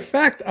matter of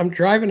fact, I'm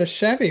driving a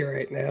Chevy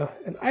right now,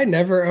 and I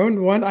never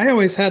owned one. I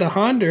always had a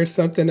Honda or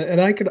something,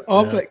 and I could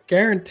all Yeah. but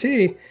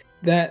guarantee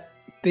that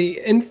the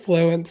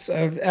influence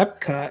of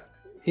Epcot,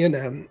 you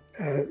know,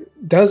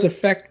 does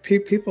affect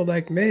people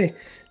like me.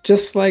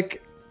 Just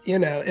like,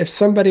 if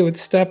somebody would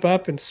step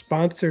up and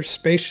sponsor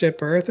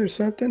Spaceship Earth or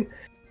something,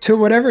 to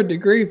whatever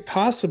degree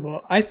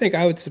possible, I think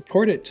I would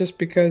support it just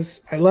because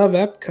I love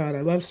Epcot.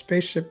 I love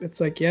Spaceship. It's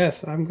like,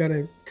 yes, I'm going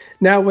to.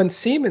 Now, when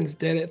Siemens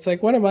did it, it's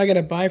like, what am I going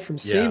to buy from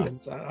Yeah.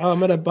 Siemens? Oh, I'm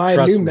going to buy new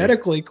Trust me.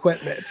 medical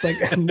equipment. It's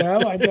like,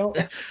 no, I don't.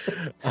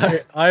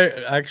 I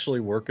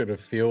actually work at a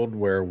field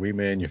where we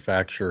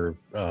manufacture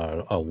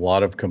a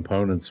lot of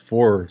components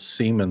for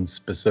Siemens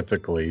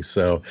specifically.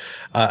 So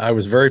I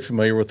was very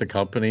familiar with the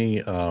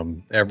company.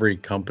 Every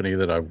company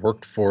that I've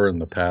worked for in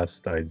the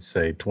past, I'd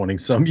say 20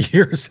 some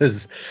years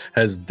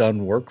has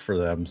done work for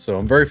them. So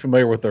I'm very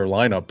familiar with their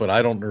lineup, but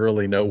I don't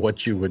really know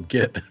what you would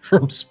get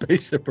from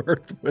Spaceship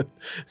Earth with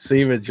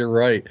Siemens. You're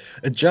right.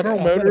 And General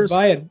I'm going to Motors.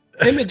 buy an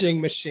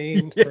imaging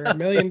machine for $1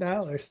 million.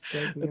 It's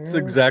like, That's no.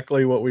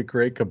 exactly what we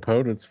create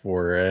components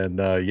for. And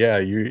yeah,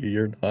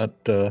 you're not.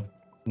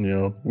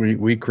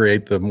 We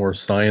create the more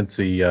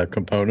sciencey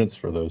components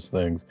for those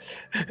things,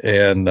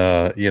 and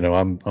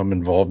I'm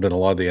involved in a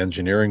lot of the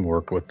engineering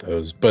work with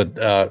those. But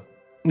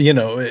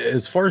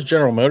as far as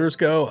General Motors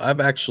go,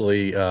 I've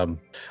actually,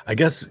 I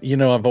guess,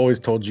 I've always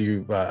told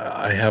you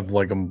I have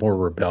like a more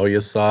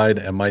rebellious side,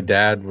 and my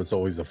dad was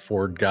always a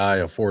Ford guy,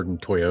 a Ford and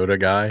Toyota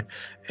guy,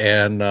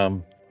 and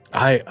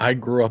I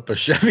grew up a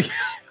Chevy.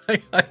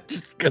 I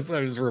just because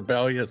I was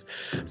rebellious,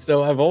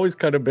 so I've always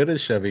kind of been a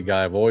Chevy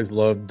guy. I've always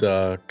loved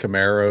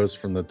Camaros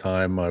from the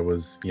time I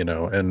was,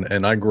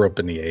 and I grew up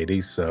in the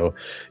 '80s, so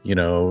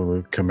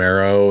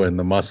Camaro and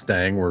the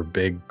Mustang were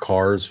big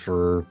cars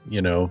for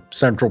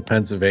central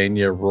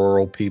Pennsylvania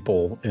rural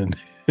people in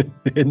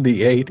in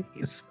the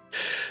 '80s.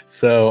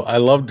 So I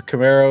loved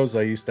Camaros.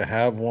 I used to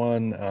have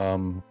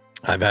one.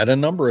 I've had a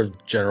number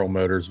of General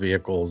Motors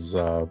vehicles.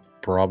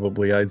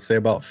 probably, I'd say,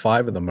 about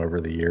 5 of them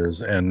over the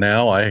years. And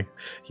now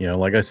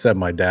like I said,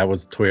 my dad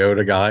was a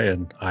Toyota guy,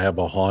 and I have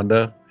a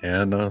Honda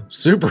and a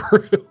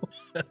Subaru.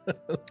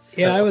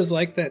 So, Yeah, I was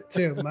like that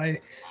too.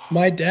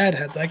 My dad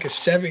had like a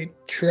Chevy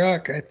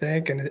truck, I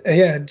think, and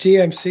a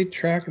GMC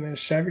truck and then a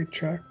Chevy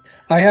truck.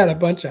 I had a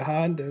bunch of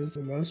Hondas for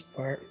the most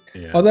part.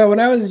 yeah. Although when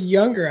I was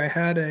younger, I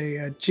had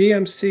a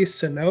GMC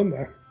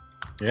Sonoma.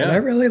 Yeah. And I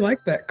really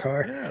liked that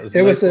car. Yeah,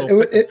 it was truck.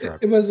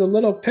 it was a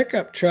little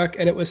pickup truck,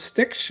 and it was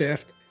stick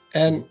shift,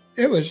 and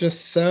it was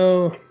just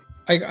so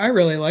I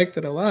really liked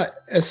it a lot.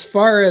 As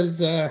far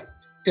as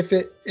if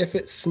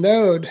it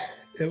snowed,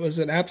 it was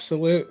an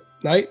absolute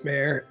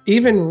nightmare.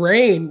 Even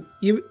rain,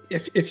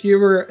 if you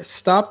were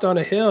stopped on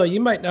a hill, you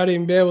might not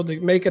even be able to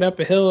make it up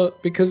a hill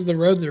because the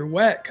roads are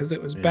wet because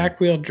it was back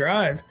wheel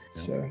drive.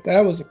 Yeah. So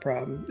that was a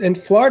problem. In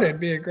Florida, it'd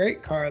be a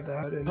great car,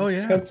 though. In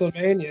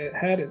Pennsylvania, it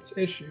had its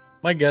issue.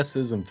 My guess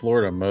is in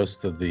Florida,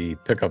 most of the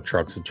pickup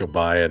trucks that you'll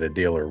buy at a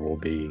dealer will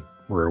be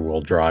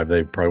rear-wheel drive.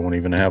 They probably won't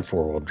even have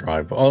four-wheel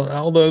drive.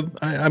 Although,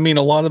 I mean,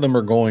 a lot of them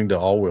are going to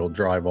all-wheel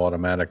drive,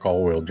 automatic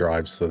all-wheel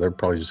drive, so they're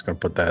probably just going to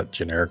put that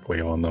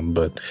generically on them.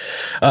 But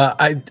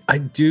I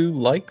do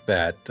like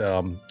that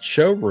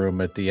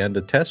showroom at the end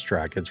of Test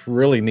Track. It's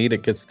really neat.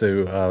 It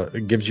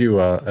gives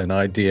you an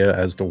idea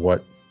as to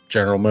what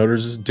General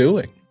Motors is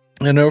doing.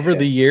 And over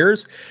the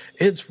years,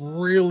 it's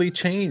really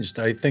changed.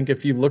 I think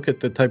if you look at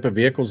the type of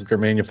vehicles that they're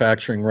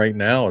manufacturing right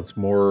now, it's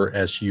more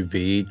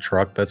SUV,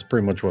 truck. That's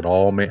pretty much what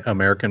all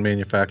American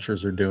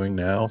manufacturers are doing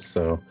now.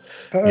 So,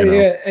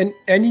 yeah,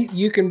 and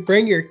you can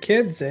bring your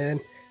kids in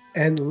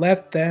and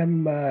let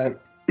them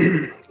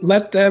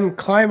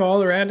climb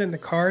all around in the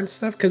car and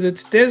stuff because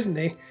it's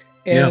Disney.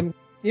 And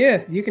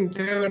yeah, you can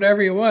do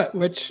whatever you want,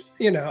 which,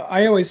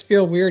 I always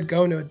feel weird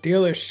going to a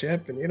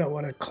dealership and you don't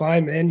want to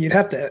climb in. You'd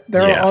have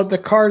to, all the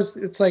cars,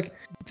 it's like,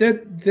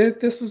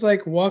 this is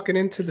like walking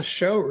into the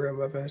showroom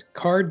of a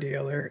car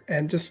dealer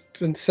and just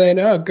been saying,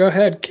 oh, go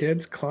ahead,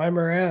 kids, climb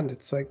around.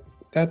 It's like,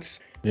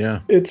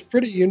 it's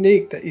pretty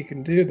unique that you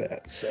can do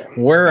that. So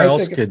where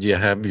else could you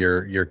have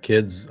your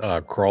kids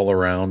crawl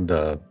around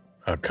a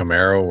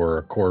Camaro or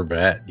a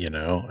Corvette,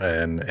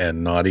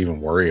 and not even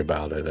worry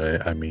about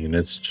it? I mean,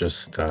 it's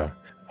just,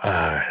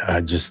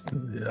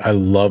 I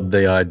love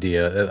the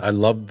idea. I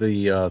love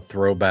the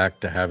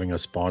throwback to having a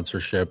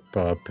sponsorship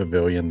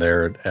pavilion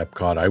there at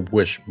EPCOT. I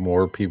wish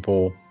more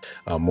people,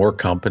 more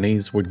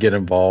companies would get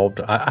involved.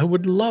 I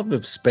would love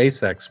if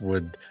SpaceX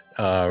would,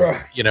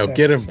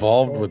 get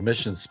involved with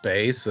Mission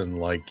Space and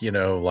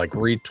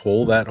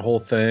retool that whole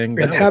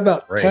thing. And how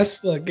about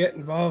Tesla get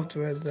involved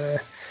with?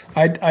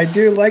 I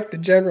do like the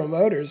General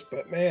Motors,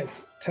 but man,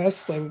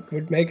 Tesla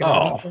would make it a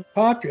lot more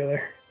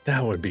popular.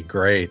 That would be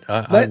great.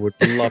 I would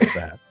love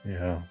that.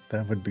 Yeah,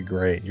 that would be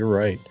great. You're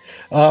right.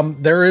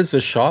 There is a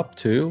shop,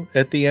 too,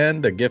 at the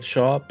end, a gift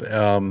shop.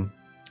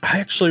 I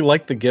actually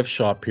like the gift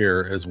shop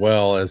here as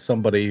well as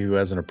somebody who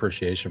has an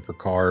appreciation for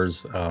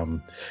cars.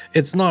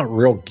 It's not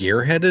real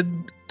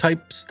gearheaded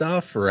type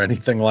stuff or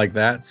anything like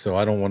that, so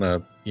I don't want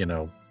to,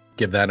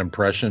 give that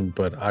impression,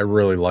 but I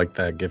really like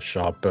that gift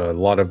shop. A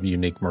lot of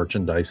unique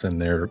merchandise in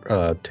there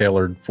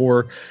tailored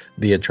for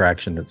the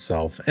attraction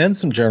itself and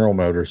some General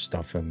Motors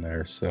stuff in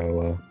there.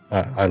 So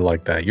I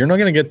like that. You're not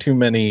going to get too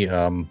many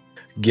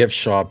gift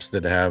shops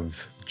that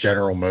have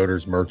General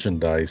Motors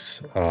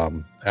merchandise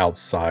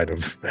outside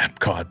of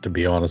EPCOT, to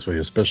be honest with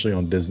you, especially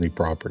on Disney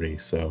property.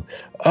 So,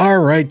 all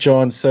right,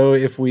 John. So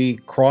if we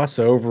cross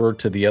over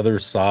to the other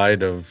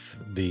side of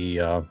the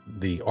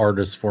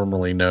artist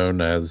formerly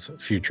known as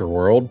Future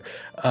World,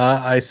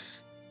 I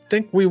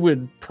think we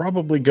would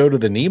probably go to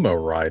the Nemo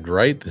ride,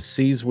 right? The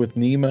Seas with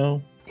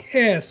Nemo.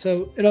 Yeah,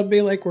 so it'll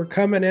be like we're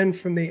coming in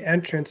from the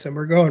entrance and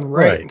we're going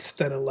right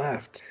instead of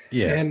left.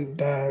 Yeah.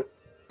 And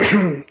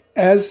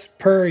as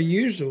per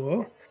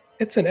usual,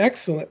 it's an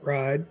excellent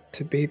ride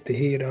to beat the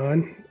heat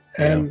on,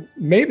 and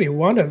maybe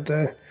one of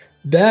the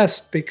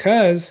best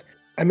because,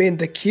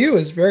 the queue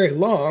is very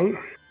long.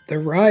 The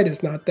ride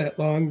is not that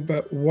long,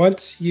 but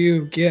once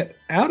you get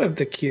out of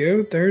the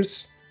queue,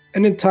 there's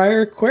an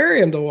entire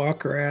aquarium to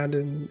walk around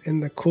in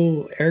the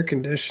cool air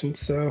condition.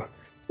 So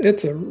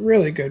it's a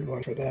really good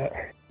one for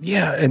that.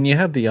 Yeah, and you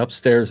have the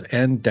upstairs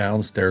and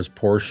downstairs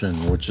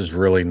portion, which is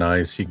really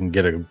nice. You can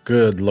get a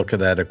good look at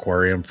that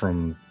aquarium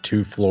from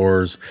 2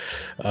 floors.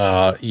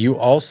 You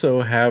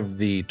also have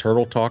the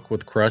Turtle Talk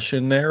with Crush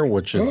in there,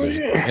 which is an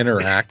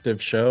interactive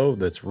show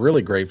that's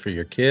really great for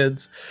your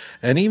kids.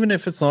 And even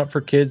if it's not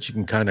for kids, you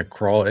can kind of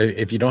crawl.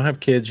 If you don't have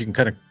kids, you can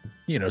kind of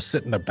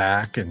sit in the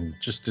back and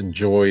just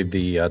enjoy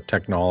the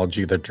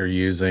technology that they're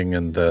using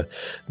and the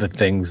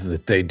things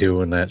that they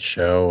do in that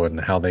show and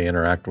how they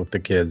interact with the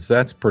kids.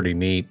 That's pretty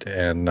neat.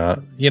 And,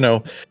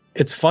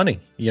 it's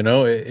funny,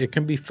 it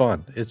can be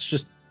fun. It's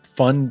just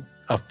fun,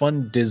 a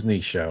fun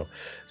Disney show.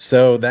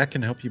 So that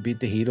can help you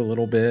beat the heat a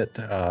little bit.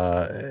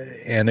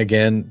 And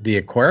again, the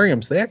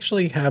aquariums, they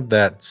actually have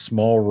that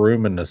small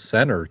room in the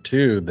center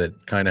too,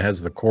 that kind of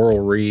has the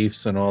coral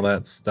reefs and all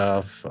that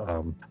stuff.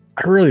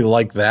 I really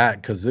like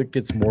that because it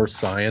gets more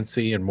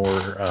sciencey and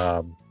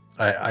more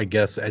I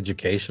guess,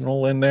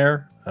 educational in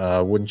there.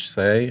 Wouldn't you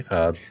say?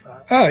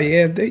 Oh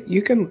yeah,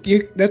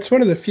 that's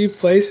one of the few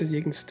places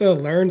you can still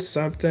learn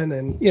something,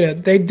 and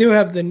they do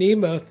have the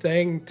Nemo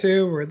thing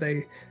too, where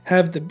they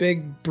have the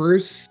big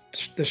Bruce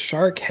the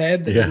shark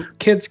head that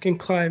kids can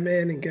climb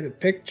in and get a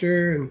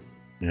picture.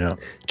 And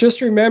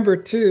just remember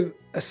too,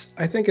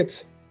 I think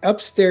it's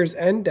upstairs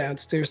and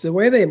downstairs, the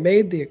way they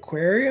made the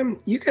aquarium,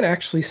 you can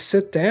actually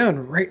sit down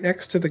right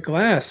next to the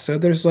glass. So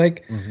there's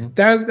like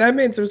that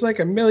means there's like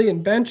a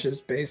million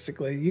benches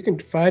basically. You can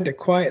find a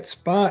quiet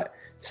spot,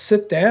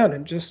 sit down,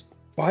 and just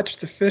watch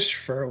the fish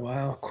for a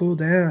while, cool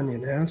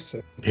down,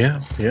 so yeah.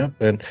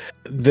 And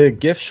the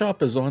gift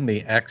shop is on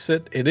the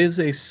exit. It is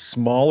a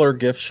smaller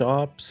gift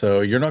shop, so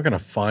you're not going to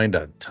find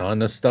a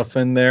ton of stuff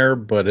in there,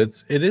 but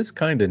it is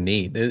kind of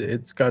neat.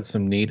 It's got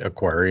some neat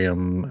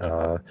aquarium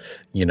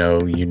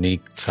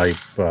unique type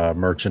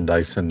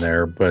merchandise in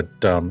there, but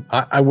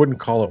I wouldn't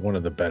call it one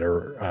of the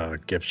better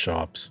gift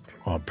shops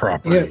on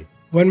property.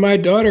 When my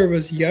daughter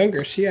was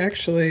younger, she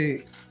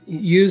actually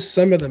used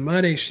some of the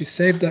money she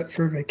saved up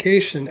for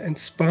vacation and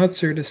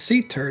sponsored a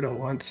sea turtle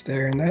once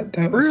there, and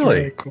that was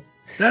really cool.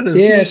 That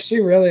is neat. She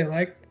really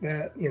liked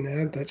that,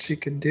 that she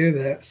could do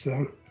that.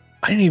 So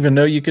I didn't even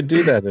know you could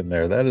do that in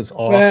there. That is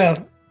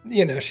awesome.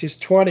 Well, she's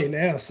 20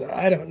 now, so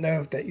I don't know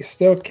if that you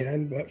still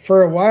can, but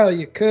for a while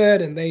you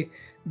could, and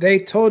they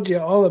told you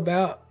all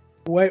about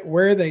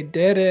where they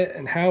did it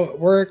and how it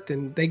worked,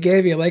 and they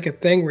gave you like a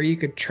thing where you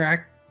could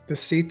track the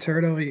sea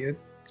turtle you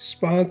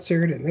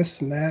sponsored and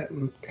this and that,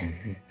 and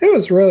it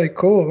was really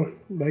cool.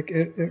 Like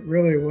it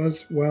really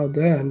was well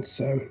done.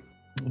 So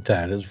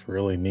that is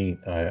really neat.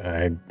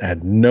 I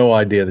had no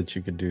idea that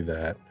you could do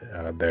that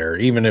there,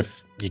 even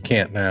if you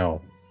can't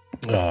now.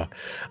 I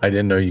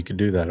didn't know you could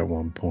do that at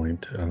one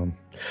point.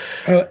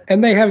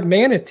 And they have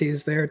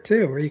manatees there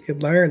too, where you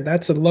could learn.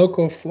 That's a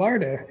local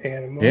Florida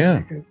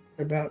animal.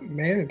 About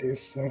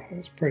manatees, so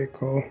that's pretty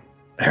cool.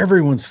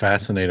 Everyone's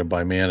fascinated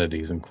by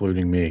manatees,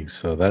 including me.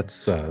 So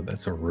that's a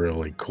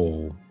really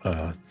cool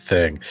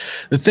thing.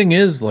 The thing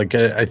is, like,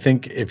 I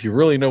think if you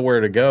really know where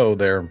to go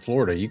there in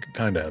Florida, you could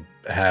kind of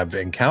have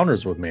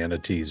encounters with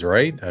manatees,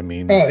 right? I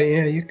mean,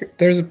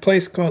 there's a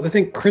place called, I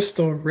think,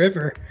 Crystal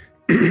River.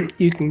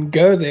 You can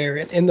go there,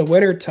 and in the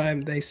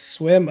wintertime, they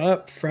swim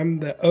up from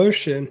the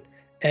ocean,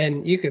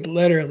 and you could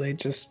literally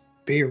just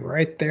be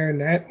right there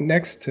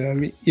next to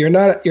them.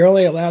 You're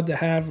only allowed to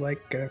have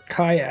like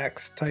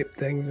kayaks type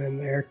things in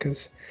there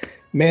because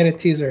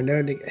manatees are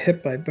known to get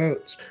hit by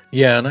boats.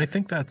 Yeah, and I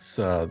think that's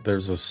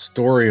there's a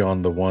story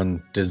on the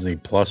one Disney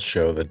Plus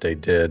show that they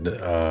did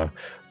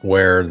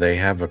where they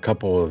have a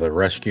couple of the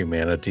rescue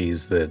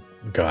manatees that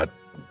got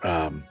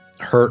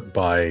hurt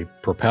by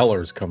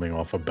propellers coming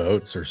off of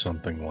boats or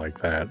something like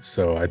that.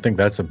 So I think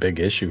that's a big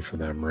issue for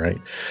them,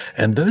 right?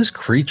 And those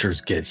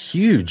creatures get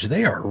huge.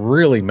 They are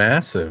really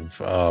massive.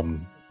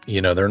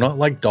 They're not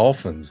like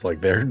dolphins. Like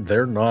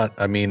they're not.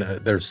 I mean,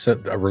 they're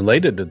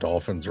related to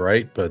dolphins,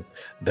 right? But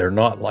they're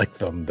not like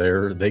them.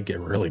 They get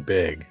really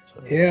big.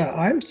 So. Yeah,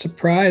 I'm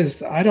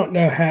surprised. I don't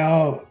know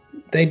how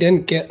they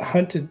didn't get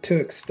hunted to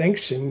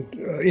extinction,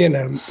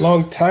 a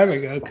long time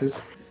ago, because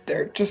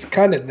they're just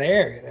kind of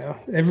there,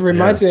 It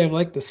reminds me of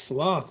like the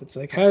sloth. It's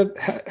like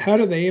how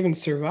do they even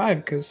survive?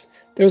 Because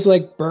there's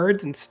like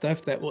birds and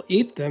stuff that will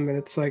eat them, and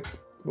it's like,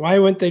 why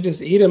wouldn't they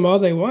just eat them all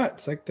they want?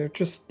 It's like they're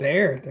just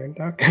there. They're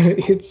not gonna.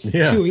 It's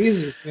too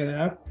easy,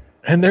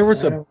 And there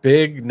was a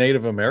big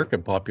Native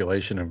American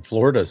population in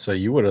Florida, so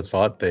you would have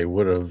thought they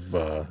would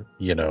have,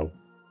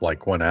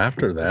 like went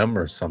after them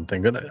or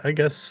something. But I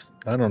guess,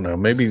 I don't know.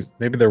 Maybe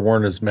there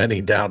weren't as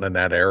many down in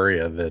that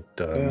area that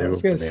knew. I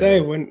was going to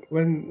say when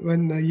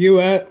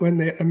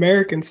the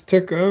Americans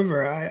took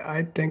over,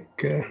 I think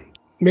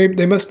maybe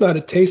they must not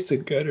have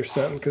tasted good or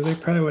something, because they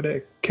probably would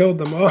have killed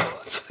them all.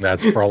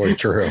 That's probably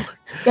true.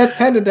 That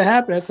tended to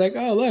happen. It's like,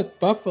 oh look,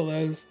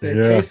 buffaloes, they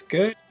taste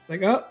good. It's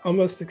like, oh,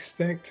 almost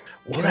extinct.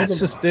 Well, that's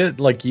just it.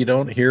 Like, you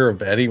don't hear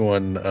of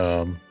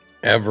anyone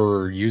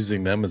ever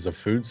using them as a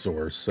food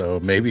source. So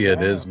maybe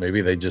it is.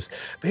 Maybe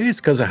it's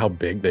because of how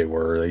big they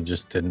were. They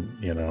just didn't,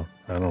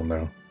 I don't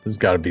know. There's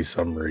got to be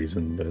some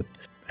reason. But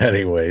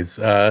anyways,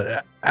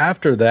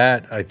 after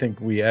that, I think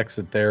we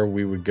exit there.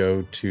 We would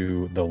go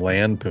to the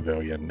land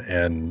pavilion.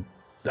 And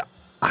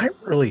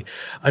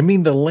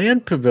the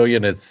land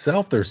pavilion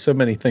itself, there's so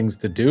many things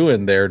to do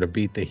in there to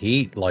beat the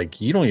heat. Like,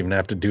 you don't even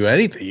have to do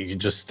anything. You can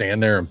just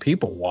stand there and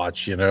people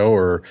watch,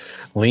 or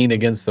lean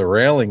against the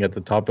railing at the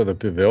top of the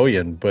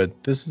pavilion.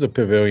 But this is a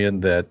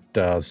pavilion that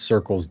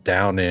circles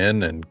down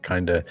in and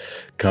kind of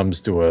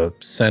comes to a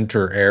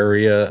center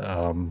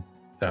area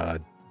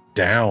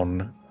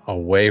down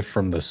away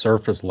from the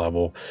surface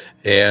level,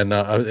 and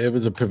it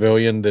was a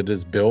pavilion that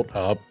is built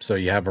up, so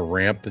you have a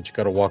ramp that you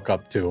got to walk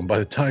up to, and by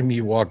the time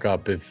you walk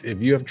up, if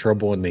you have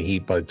trouble in the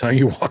heat, by the time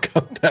you walk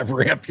up that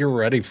ramp, you're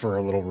ready for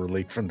a little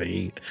relief from the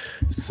heat.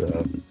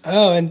 So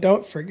and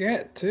don't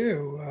forget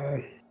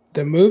too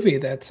the movie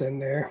that's in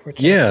there,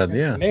 which I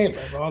the name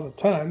of all the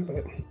time,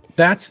 but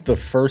that's the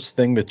first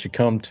thing that you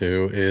come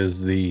to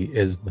is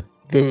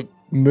the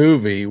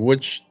movie,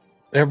 which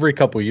every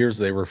couple of years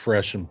they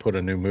refresh and put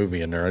a new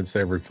movie in there. I'd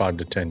say every 5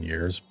 to 10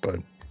 years, but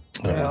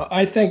well,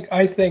 I think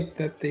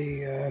that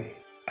the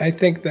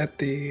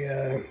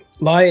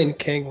Lion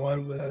King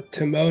one with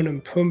Timon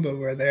and Pumbaa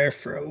were there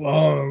for a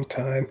long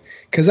time,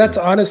 because that's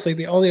honestly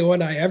the only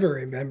one I ever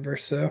remember.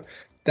 So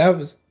that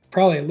was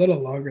probably a little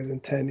longer than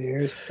 10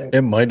 years. But,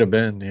 it might have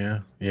been, yeah.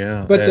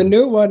 But the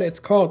new one, it's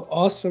called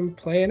Awesome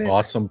Planet.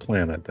 Awesome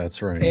Planet,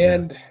 that's right.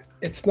 And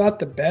it's not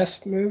the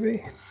best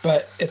movie,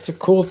 but it's a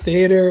cool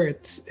theater.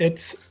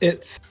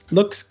 It's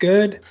looks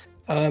good.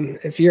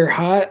 If you're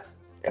hot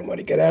and want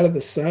to get out of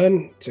the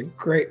sun, it's a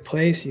great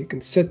place. You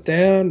can sit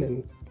down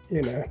and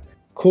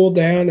cool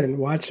down and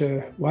watch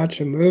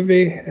a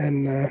movie.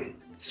 And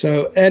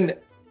and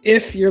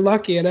if you're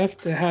lucky enough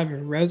to have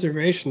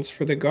reservations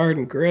for the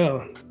Garden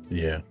Grill,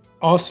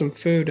 awesome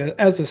food.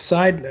 As a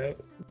side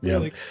note,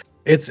 really.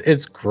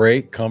 It's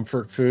great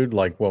comfort food,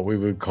 like what we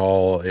would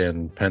call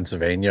in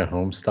Pennsylvania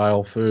home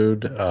style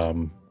food.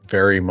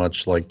 Very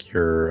much like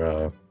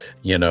your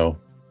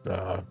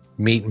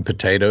meat and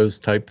potatoes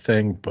type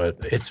thing, but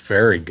it's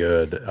very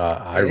good.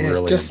 I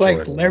really just enjoy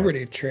like it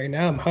Liberty Tree.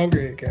 Now I'm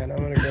hungry again. I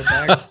want to go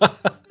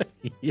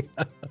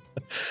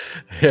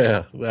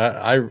back.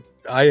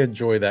 I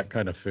enjoy that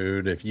kind of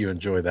food. If you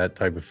enjoy that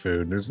type of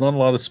food, there's not a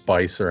lot of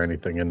spice or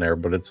anything in there,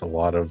 but it's a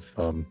lot of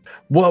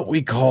what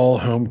we call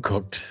home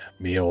cooked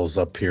meals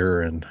up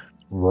here in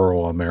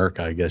rural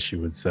America, I guess you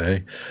would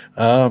say.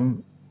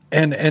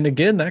 And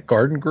again, that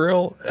Garden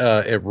Grill,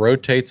 it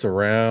rotates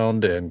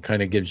around and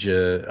kind of gives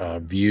you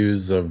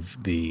views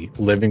of the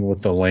Living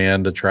with the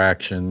Land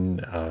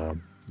attraction.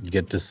 You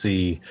get to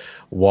see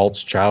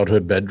Walt's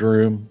childhood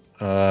bedroom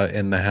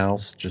in the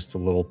house. Just a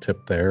little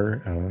tip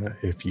there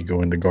if you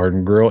go into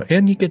Garden Grill,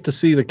 and you get to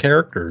see the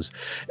characters.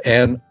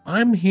 And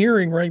I'm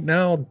hearing right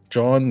now,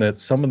 John, that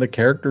some of the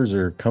characters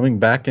are coming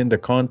back into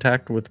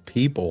contact with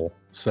people.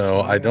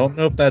 So I don't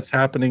know if that's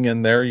happening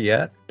in there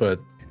yet, but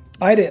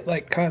I didn't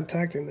like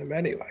contacting them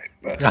anyway.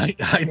 But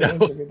I know.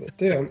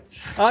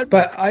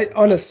 But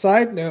on a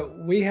side note,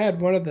 we had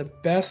one of the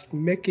best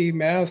Mickey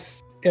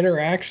Mouse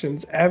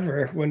interactions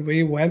ever when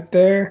we went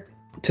there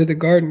to the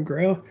Garden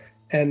Grill,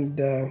 and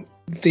the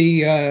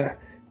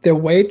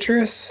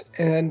waitress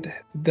and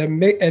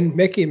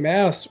Mickey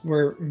Mouse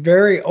were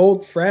very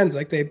old friends.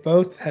 Like, they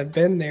both have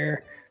been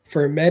there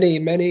for many,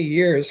 many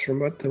years, from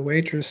what the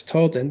waitress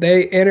told, and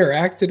they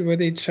interacted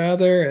with each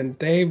other, and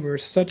they were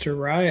such a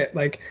riot.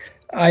 Like,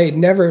 I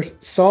never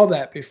saw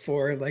that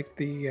before, like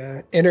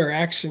the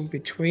interaction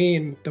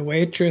between the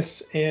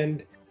waitress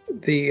and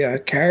the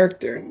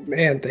character.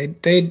 Man,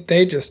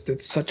 they just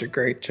did such a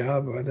great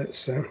job with it.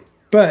 So,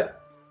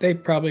 but they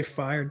probably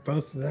fired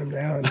both of them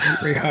now and didn't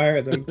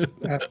rehire them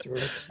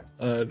afterwards.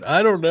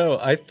 I don't know.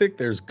 I think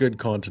there's good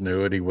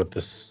continuity with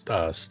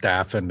the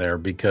staff in there,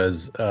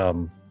 because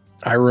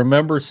I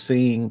remember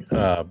seeing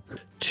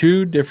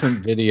 2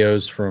 different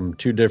videos from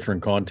 2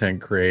 different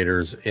content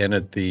creators in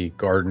at the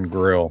Garden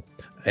Grill.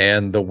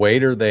 And the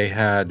waiter they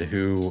had,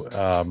 who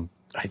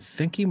I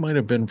think he might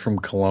have been from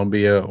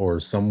Colombia or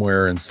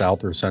somewhere in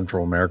South or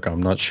Central America.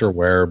 I'm not sure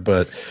where,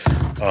 but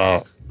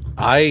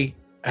I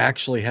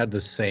actually had the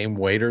same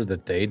waiter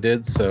that they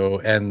did. So,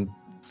 and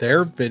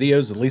their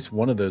videos, at least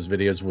one of those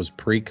videos was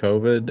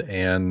pre-COVID,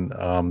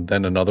 and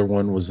then another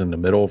one was in the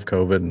middle of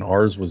COVID, and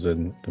ours was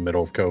in the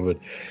middle of COVID.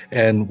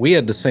 And we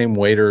had the same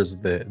waiters,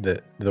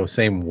 the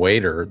same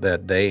waiter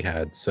that they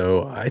had.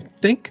 So I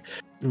think,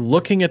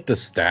 looking at the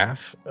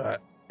staff,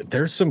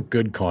 there's some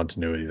good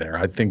continuity there.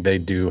 I think they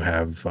do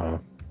have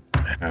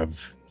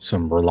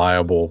some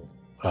reliable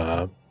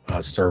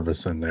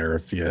service in there,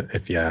 if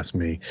you ask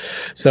me.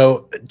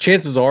 So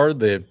chances are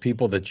the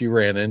people that you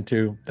ran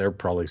into, they're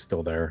probably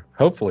still there.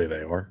 Hopefully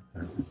they are.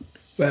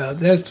 Well,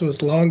 this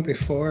was long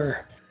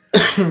before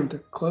the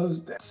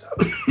close down. So.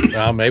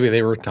 Maybe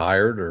they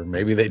retired, or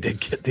maybe they did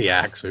get the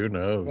axe. Who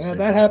knows? Well,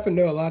 that happened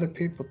to a lot of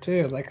people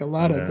too. Like, a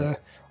lot of the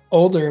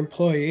older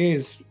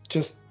employees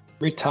just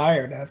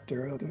retired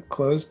after the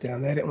close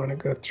down. They didn't want to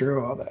go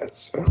through all that.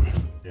 So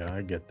yeah,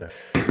 I get that.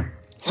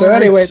 So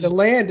anyway, the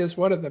Land is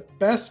one of the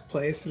best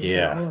places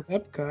in all of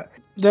Epcot.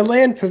 The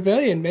Land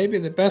Pavilion may be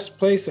the best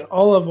place in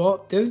all of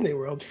Walt Disney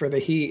World for the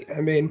heat.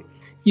 I mean,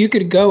 you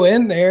could go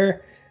in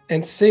there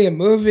and see a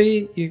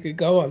movie. You could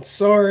go on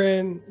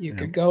Soarin'. You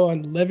could go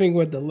on Living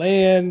with the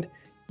Land.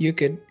 You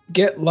could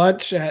get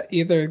lunch at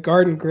either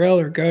Garden Grill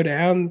or go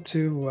down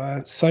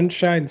to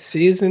Sunshine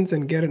Seasons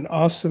and get an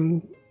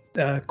awesome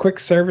quick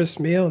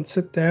service meal and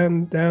sit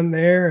down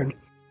there. And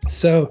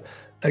so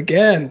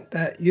again,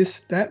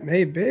 that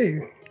may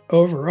be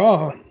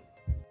overall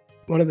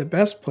one of the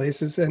best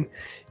places. And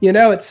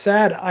it's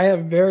sad, I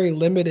have very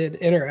limited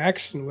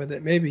interaction with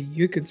it. Maybe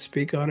you could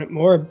speak on it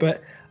more,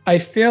 but I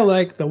feel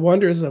like the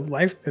Wonders of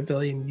Life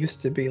Pavilion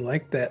used to be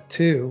like that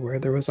too, where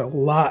there was a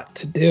lot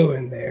to do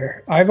in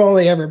there. I've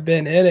only ever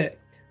been in it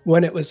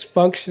when it was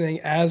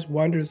functioning as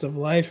Wonders of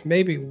Life,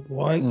 maybe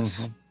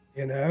once.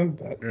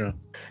 But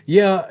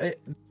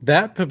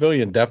that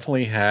pavilion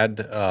definitely had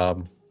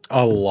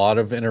a lot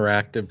of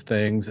interactive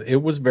things. It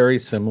was very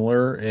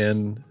similar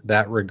in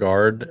that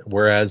regard,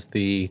 whereas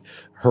the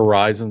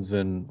Horizons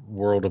and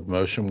World of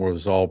Motion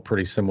was all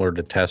pretty similar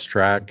to Test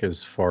Track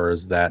as far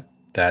as that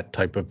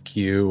type of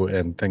queue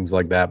and things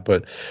like that.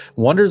 But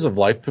Wonders of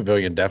Life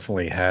Pavilion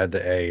definitely had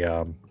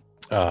a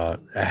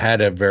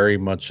very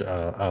much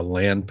a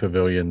land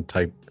pavilion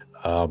type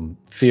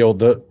feel.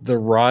 The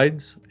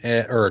rides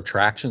or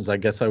attractions, I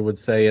guess I would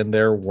say, in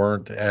there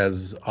weren't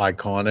as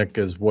iconic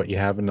as what you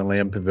have in the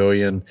land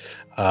pavilion.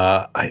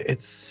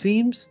 It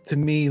seems to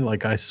me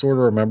like I sort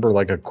of remember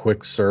like a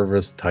quick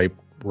service type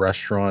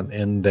restaurant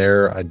in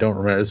there. I don't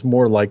remember. It's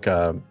more like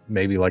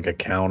maybe like a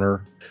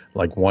counter,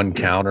 like one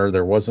counter.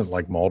 There wasn't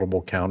like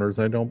multiple counters,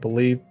 I don't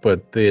believe,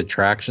 but the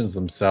attractions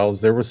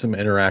themselves, there was some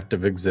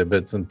interactive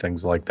exhibits and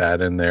things like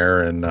that in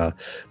there. And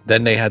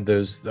then they had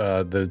those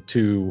the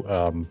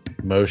two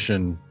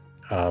motion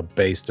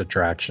based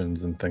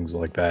attractions and things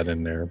like that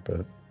in there.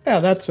 But yeah,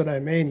 that's what I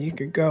mean. You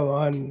could go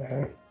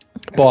on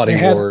Body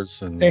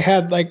Wars, and they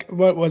had like,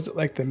 what was it,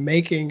 like The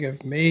Making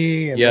of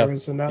Me, and Yep, there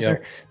was another.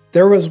 yep.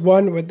 There was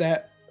one with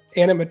that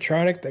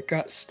animatronic that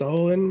got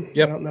stolen.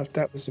 Yep. I don't know if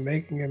that was The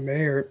Making of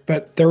Me,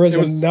 but there was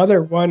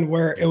another one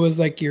where it was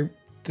like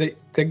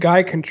the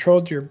guy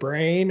controlled your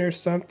brain or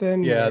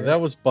something. Yeah, that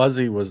was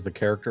Buzzy was the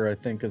character, I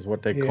think is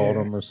what they called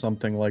him, or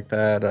something like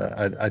that.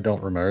 I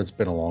don't remember. It's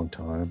been a long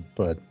time,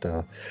 but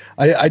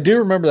I do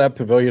remember that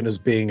pavilion as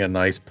being a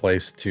nice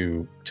place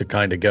to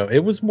kind of go. It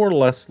was more or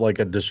less like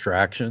a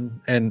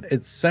distraction, and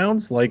it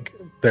sounds like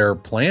there are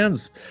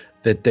plans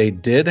that they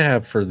did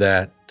have for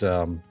that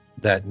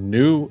that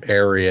new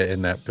area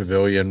in that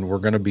pavilion were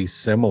going to be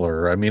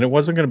similar. I mean, it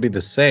wasn't going to be the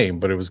same,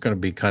 but it was going to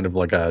be kind of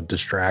like a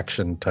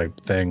distraction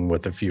type thing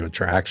with a few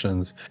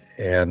attractions.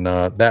 And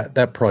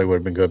that probably would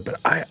have been good.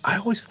 But I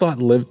always thought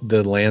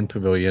the land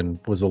pavilion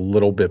was a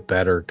little bit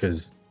better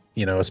because,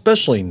 you know,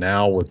 especially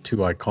now with two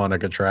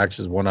iconic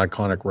attractions, one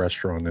iconic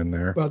restaurant in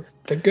there. Well,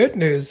 the good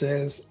news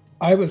is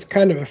I was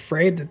kind of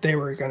afraid that they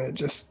were going to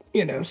just,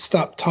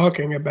 stop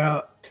talking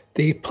about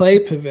the play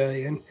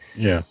pavilion.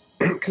 Yeah.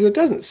 Because it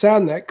doesn't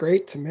sound that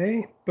great to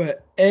me,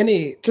 but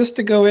just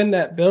to go in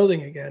that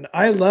building again,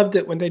 I loved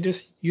it when they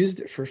just used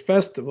it for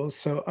festivals.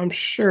 So I'm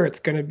sure it's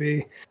going to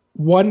be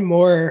one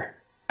more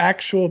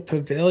actual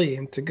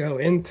pavilion to go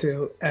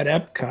into at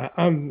EPCOT.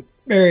 I'm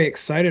very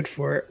excited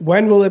for it.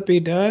 When will it be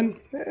done?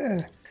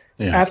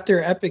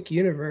 After Epic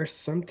Universe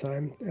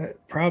sometime,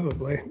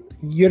 probably.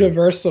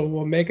 Universal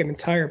will make an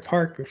entire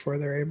park before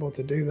they're able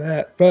to do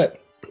that.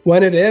 But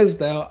when it is,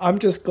 though, I'm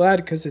just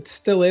glad because it's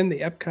still in the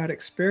EPCOT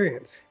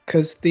experience.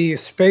 Because the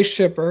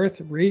Spaceship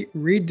Earth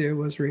redo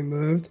was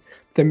removed,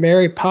 the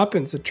Mary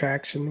Poppins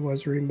attraction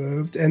was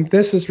removed, and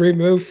this is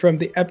removed from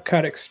the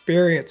EPCOT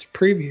Experience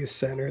Preview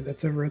Center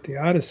that's over at the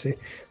Odyssey.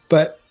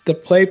 But the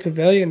Play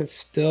Pavilion is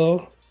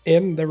still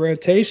in the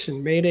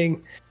rotation,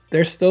 meaning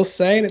they're still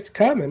saying it's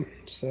coming.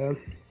 So,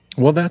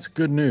 well, that's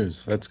good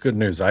news. That's good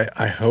news.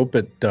 I hope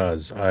it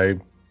does. I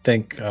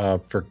think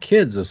for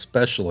kids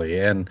especially,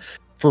 and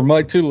for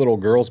my two little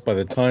girls, by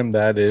the time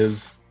that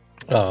is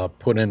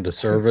put into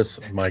service,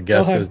 my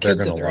guess is they're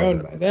going to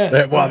love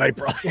it. Well, they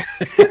probably.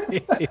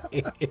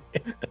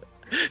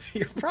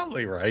 You're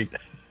probably right.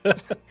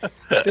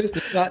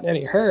 It's not in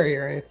any hurry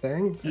or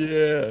anything.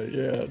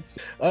 Yeah.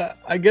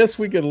 I guess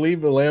we could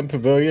leave the Land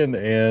Pavilion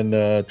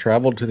and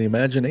travel to the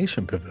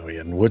Imagination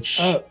Pavilion,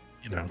 which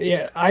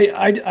Yeah,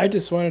 I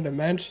just wanted to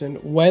mention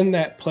when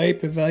that Play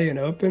Pavilion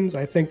opens,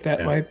 I think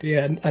that might be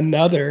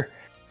another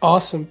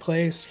awesome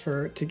place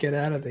to get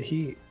out of the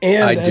heat.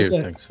 And I do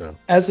think so.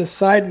 As a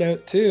side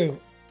note too,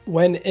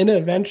 when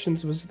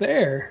Innoventions was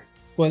there,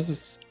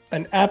 was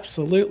an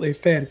absolutely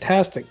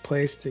fantastic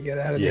place to get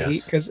out of the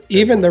heat, because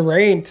even the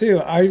rain too.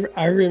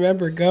 I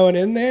remember going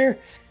in there,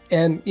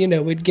 and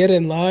we'd get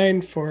in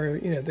line for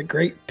the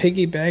Great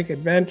Piggy Bank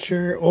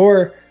Adventure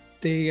or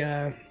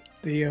the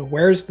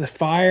Where's the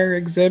Fire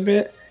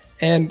exhibit,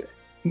 and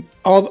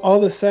all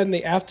of a sudden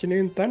the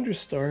afternoon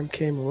thunderstorm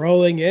came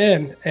rolling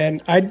in,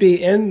 and I'd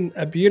be in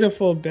a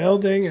beautiful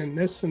building and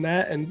this and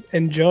that and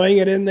enjoying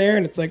it in there,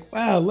 and it's like,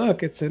 wow,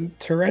 look, it's a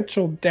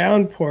torrential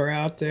downpour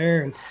out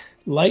there, and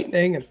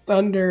lightning and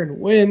thunder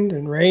and wind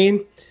and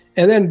rain.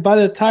 And then by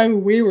the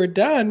time we were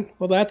done,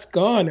 well, that's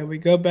gone, and we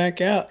go back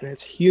out and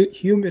it's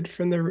humid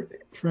from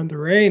the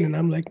rain. And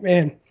I'm like,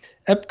 man,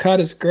 EPCOT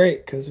is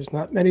great because there's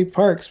not many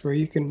parks where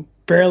you can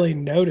barely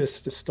notice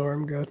the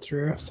storm go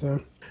through.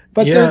 So,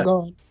 but they're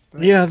gone.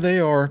 Yeah, they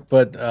are.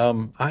 But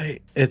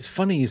it's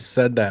funny you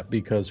said that,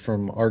 because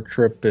from our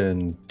trip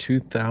in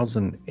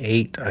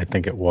 2008, I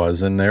think it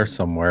was, in there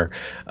somewhere,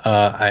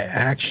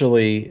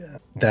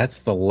 that's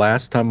the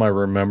last time I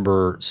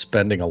remember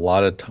spending a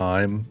lot of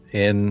time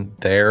in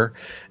there.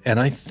 And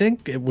I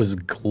think it was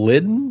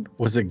Glidden.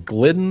 Was it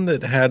Glidden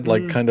that had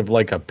kind of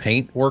like a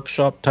paint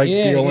workshop type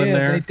deal in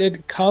there? They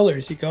did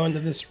colors. You go into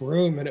this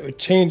room and it would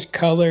change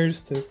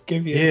colors to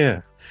give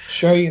you,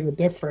 show you the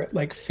different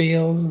like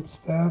feels and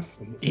stuff.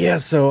 Yeah,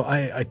 so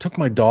I took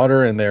my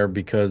daughter in there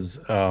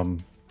because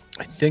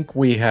I think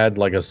we had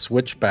like a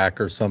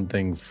switchback or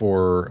something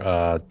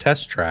for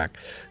test track.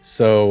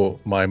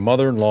 So my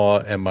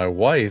mother-in-law and my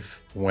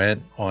wife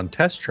went on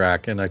test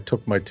track, and I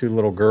took my two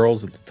little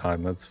girls at the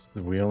time.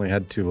 We only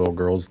had two little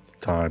girls at the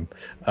time.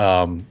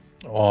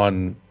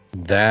 On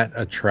that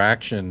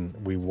attraction,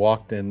 we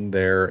walked in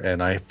there,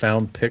 and I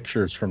found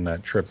pictures from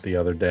that trip the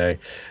other day,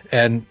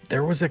 and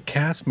there was a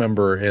cast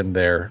member in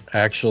there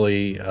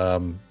actually.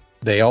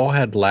 They all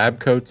had lab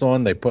coats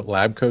on. They put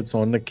lab coats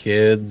on the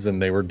kids,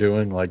 and they were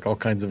doing like all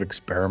kinds of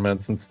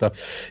experiments and stuff.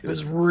 It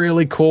was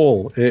really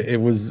cool.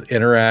 It was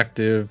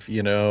interactive,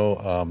 you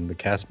know. The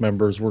cast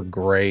members were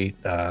great,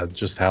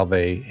 just how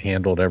they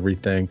handled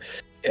everything.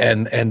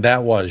 And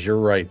you're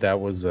right, that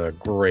was a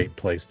great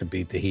place to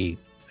beat the heat.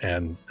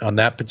 And on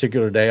that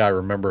particular day, I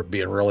remember it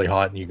being really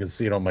hot, and you can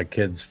see it on my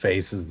kids'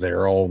 faces.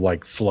 They're all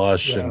like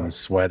flush and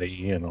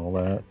sweaty and all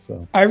that.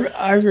 So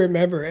I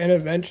remember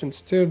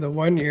Interventions too. The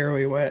one year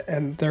we went,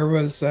 and there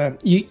was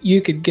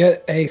you could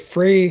get a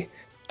free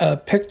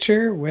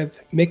picture with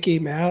Mickey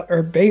Mouse,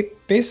 or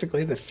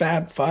basically the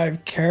Fab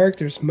Five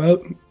characters.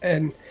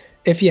 And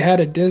if you had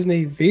a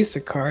Disney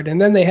Visa card,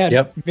 and then they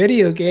had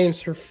video games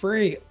for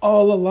free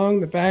all along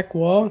the back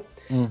wall,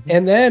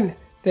 and then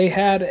they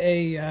had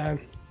a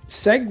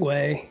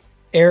Segway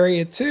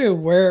area too,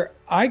 where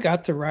I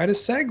got to ride a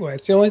Segway.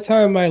 It's the only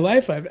time in my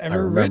life I've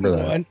ever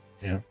ridden one.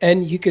 Yeah.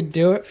 And you could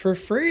do it for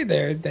free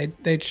there.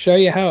 They'd show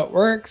you how it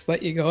works,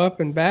 let you go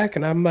up and back.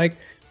 And I'm like,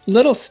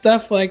 little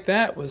stuff like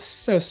that was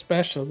so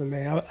special to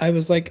me. I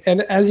was like,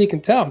 and as you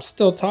can tell, I'm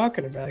still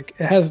talking about it.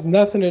 It has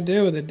nothing to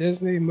do with a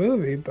Disney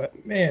movie,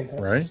 but man,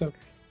 right? So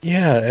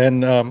yeah,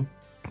 and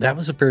that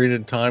was a period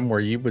of time where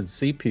you would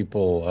see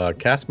people,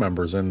 cast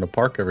members in the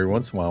park every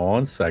once in a while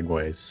on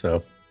Segways.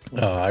 So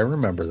I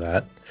remember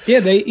that. Yeah,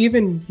 they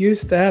even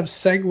used to have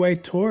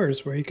Segway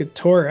tours where you could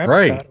tour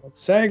Epcot on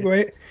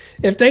Segway.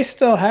 If they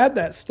still had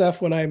that stuff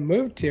when I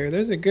moved here,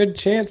 there's a good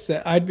chance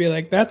that I'd be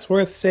like, that's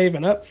worth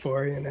saving up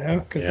for, you know,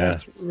 because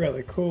that's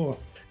really cool.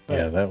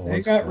 But that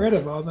was. They got rid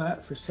of all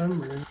that for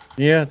some reason.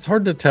 Yeah, it's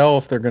hard to tell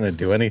if they're going to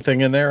do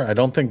anything in there. I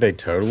don't think they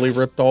totally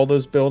ripped all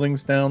those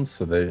buildings down.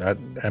 So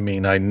I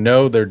mean, I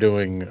know they're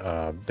doing.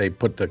 They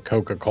put the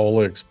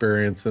Coca-Cola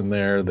experience in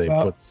there. They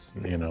put,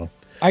 you know.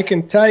 I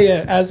can tell you,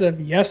 as of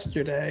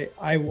yesterday,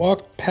 I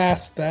walked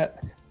past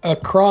that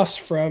across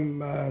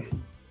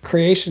from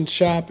Creation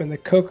Shop and the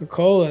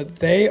Coca-Cola.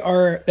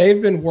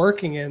 They've been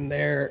working in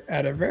there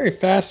at a very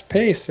fast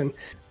pace, and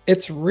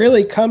it's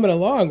really coming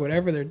along,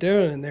 whatever they're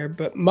doing in there.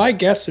 But my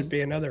guess would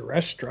be another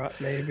restaurant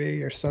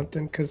maybe or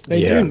something, because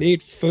they do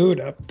need food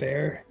up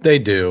there. They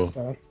do.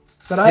 So.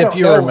 But I don't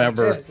know what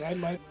it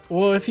is.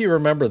 Well, if you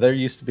remember, there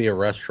used to be a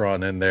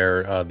restaurant in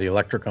there, the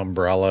Electric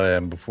Umbrella,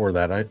 and before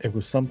that, it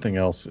was something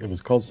else. It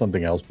was called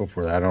something else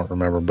before that. I don't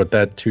remember, but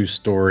that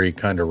 2-story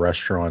kind of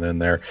restaurant in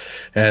there.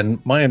 And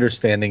my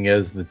understanding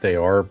is that they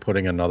are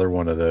putting another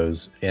one of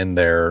those in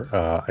there.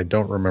 I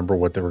don't remember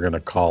what they were going to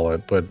call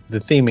it, but the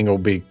theming will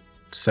be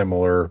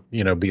similar,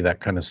 you know, be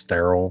that kind of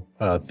sterile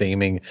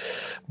theming.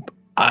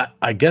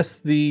 I guess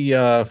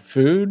the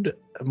food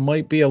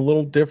might be a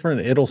little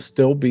different. It'll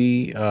still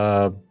be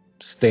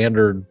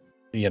standard,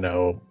 you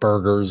know,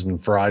 burgers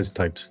and fries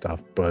type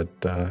stuff, but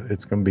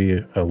it's going to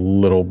be a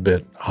little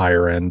bit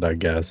higher end, I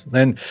guess.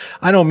 And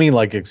I don't mean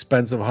like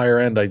expensive higher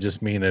end. I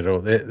just mean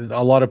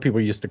a lot of people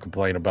used to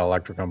complain about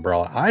Electric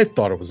Umbrella. I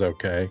thought it was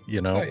okay,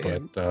 you know,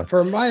 but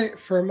for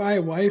my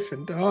wife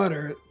and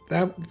daughter,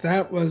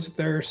 that was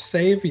their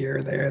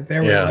savior there.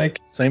 They were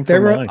like, same for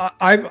mine.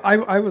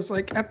 I was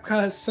like, Epcot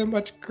has so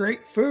much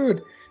great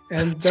food.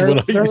 And they're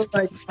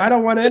like, I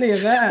don't want any of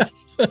that.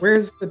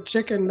 Where's the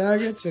chicken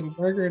nuggets and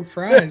burger and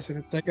fries?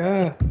 And it's like,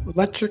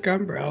 Electric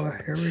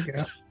Umbrella. Here we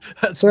go.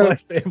 That's my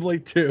family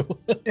too.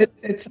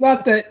 It's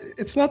not that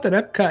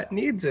Epcot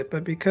needs it,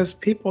 but because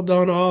people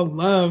don't all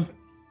love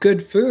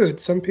good food,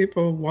 some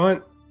people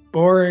want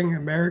boring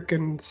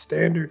American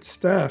standard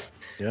stuff.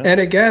 Yeah. And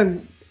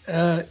again,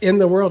 in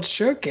the World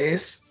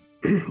Showcase,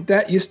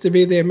 that used to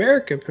be the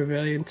America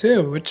Pavilion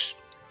too, which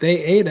they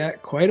ate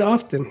at quite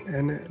often,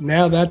 and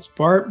now that's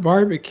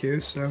barbecue.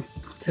 So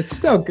it's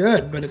still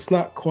good, but it's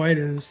not quite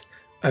as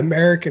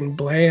American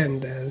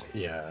bland as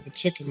the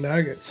chicken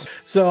nuggets.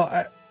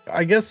 So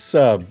I guess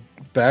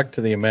back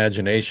to the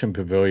Imagination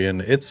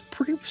Pavilion, it's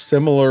pretty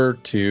similar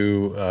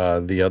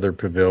to the other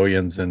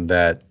pavilions in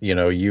that, you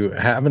know, you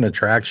have an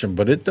attraction,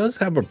 but it does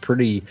have a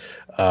pretty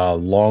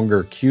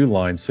longer queue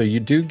line. So you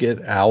do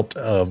get out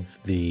of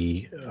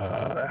the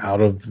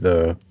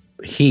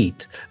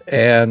heat,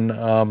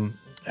 and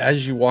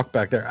as you walk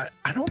back there,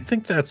 I don't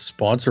think that's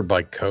sponsored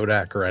by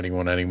Kodak or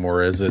anyone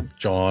anymore, is it,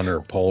 John, or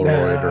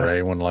Polaroid or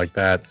anyone like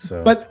that?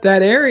 So, but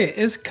that area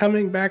is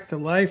coming back to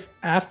life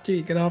after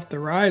you get off the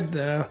ride,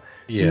 though.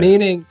 Yeah.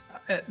 Meaning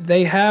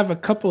they have a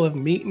couple of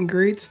meet and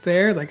greets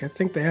there. Like I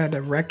think they had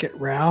a Wreck-It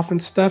Ralph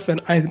and stuff, and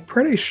I'm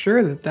pretty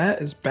sure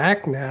that is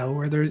back now,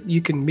 where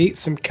you can meet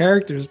some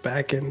characters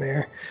back in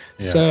there.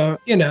 Yeah. So,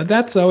 you know,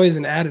 that's always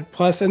an added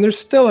plus. And there's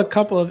still a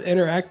couple of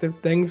interactive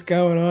things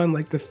going on,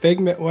 like the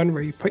Figment one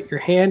where you put your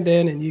hand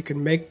in and you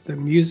can make the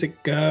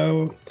music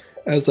go.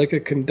 as like a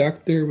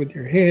conductor with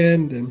your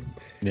hand, and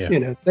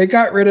Yeah. they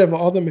got rid of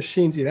all the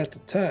machines you'd have to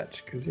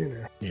touch because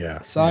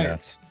Yeah.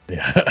 science.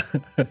 Yeah.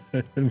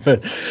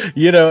 But,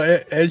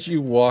 as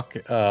you walk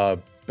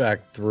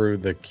back through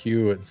the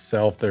queue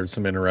itself, there's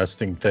some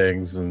interesting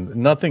things and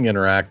nothing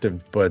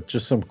interactive, but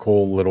just some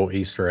cool little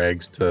Easter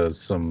eggs to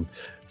some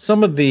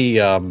of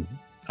the,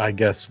 I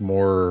guess,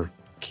 more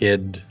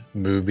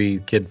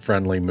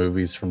kid-friendly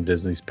movies from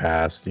Disney's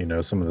past,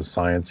 some of the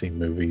sciencey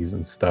movies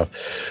and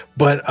stuff.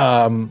 But,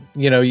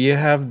 you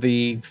have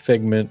the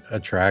Figment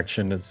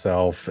attraction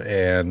itself.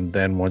 And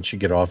then once you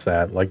get off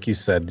that, like you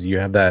said, you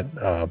have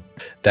that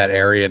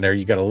area in there.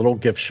 You got a little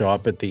gift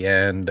shop at the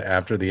end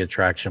after the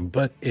attraction.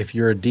 But if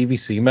you're a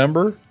DVC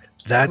member,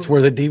 that's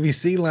where the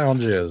DVC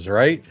lounge is,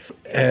 right?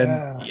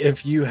 And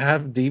if you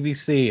have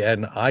DVC,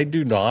 and I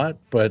do not,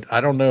 but I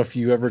don't know if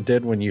you ever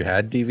did when you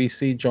had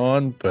DVC,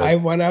 John. But I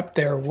went up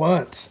there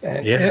once,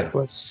 and it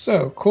was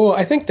so cool.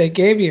 I think they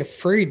gave you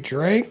free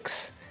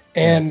drinks,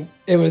 and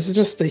it was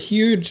just a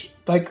huge,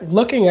 like,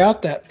 looking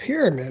out that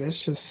pyramid. It's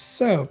just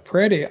so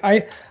pretty.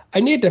 I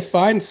need to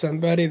find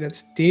somebody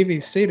that's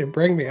DVC to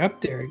bring me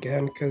up there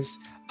again, because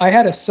I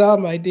had to sell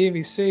my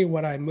DVC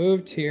when I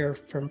moved here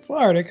from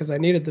Florida because I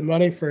needed the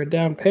money for a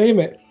down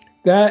payment.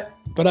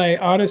 But I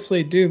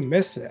honestly do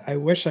miss it. I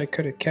wish I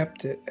could have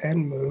kept it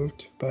and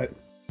moved,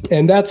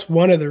 and that's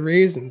one of the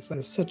reasons that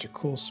it's such a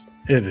cool spot.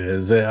 It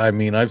is. I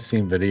mean, I've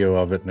seen video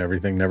of it and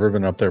everything. Never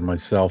been up there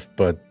myself,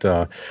 but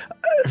to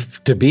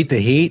beat the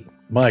heat,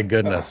 my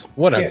goodness,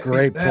 what a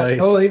great place!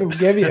 They'll even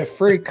give you a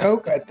free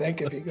Coke, I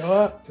think, if you go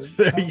up.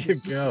 There you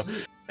go.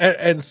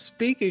 And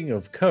speaking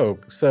of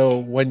Coke, so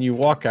when you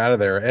walk out of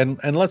there,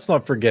 and let's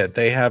not forget,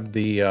 they have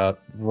the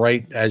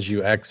right as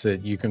you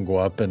exit, you can go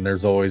up and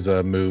there's always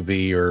a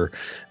movie or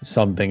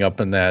something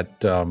up in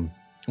that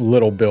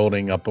little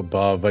building up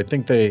above. I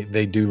think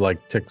they do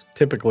like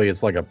typically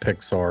it's like a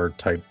Pixar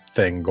type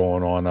thing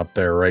going on up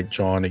there, right,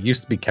 John? It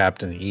used to be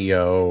Captain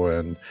EO,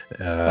 and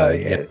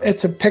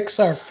it's a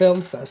Pixar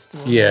film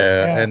festival.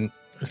 Yeah. And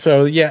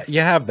so,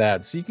 you have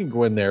that. So you can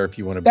go in there if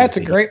you want to. That's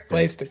a great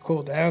place to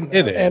cool down, though.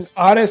 It is. And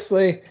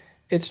honestly,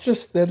 it's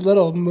just the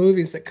little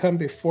movies that come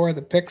before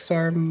the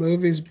Pixar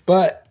movies.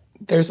 But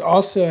there's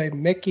also a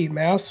Mickey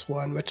Mouse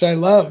one, which I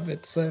love.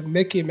 It's a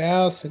Mickey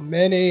Mouse and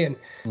Minnie, and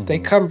they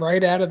come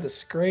right out of the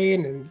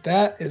screen. And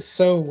that is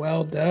so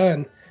well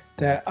done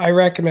that I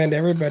recommend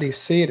everybody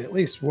see it at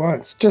least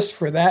once, just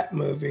for that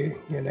movie,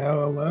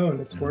 alone.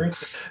 It's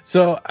worth it.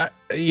 So,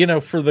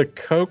 for the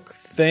Coke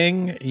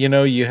thing,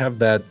 you have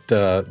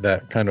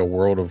that kind of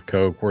World of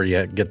Coke where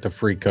you get the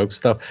free Coke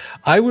stuff.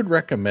 I would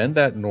recommend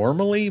that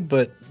normally,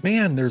 but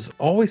man, there's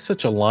always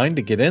such a line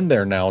to get in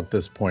there now at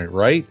this point,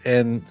 right?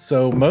 And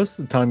so most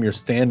of the time you're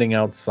standing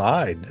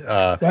outside.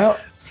 Well,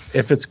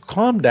 if it's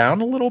calmed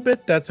down a little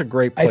bit, that's a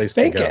great place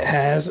to go. I think it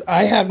has.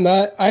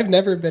 I've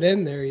never been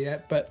in there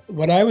yet, but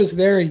when I was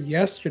there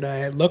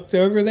yesterday, I looked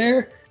over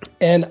there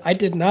and I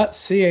did not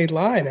see a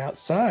line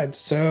outside.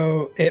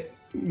 So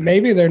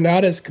maybe they're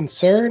not as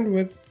concerned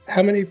with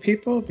how many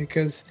people,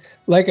 because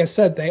like I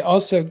said, they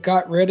also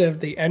got rid of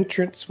the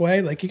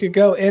entranceway. Like you could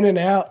go in and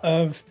out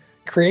of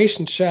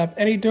Creation Shop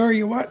any door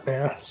you want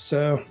now.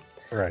 So,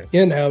 right.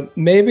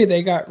 Maybe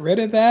they got rid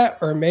of that,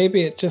 or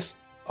maybe it just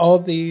all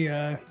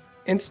the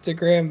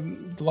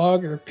Instagram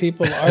vlogger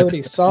people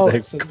already saw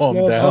it. They've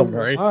calmed down,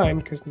 right?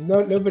 Because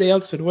nobody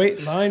else would wait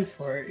in line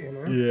for it,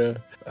 Yeah.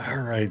 All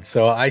right.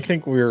 So I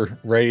think we're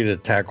ready to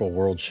tackle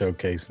World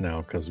Showcase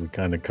now, because we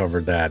kind of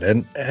covered that.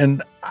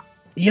 And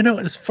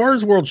as far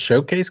as World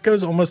Showcase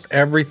goes, almost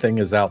everything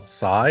is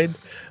outside.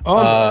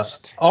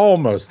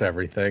 Almost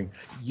everything.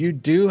 You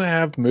do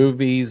have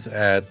movies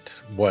at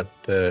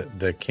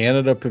the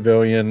Canada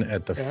Pavilion,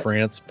 at the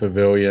France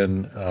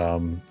Pavilion,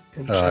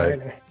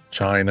 in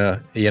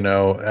China.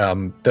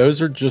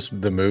 Those are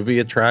just the movie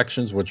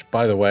attractions, which,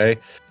 by the way,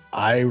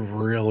 I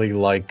really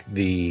like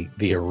the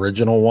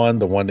original one,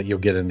 the one that you'll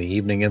get in the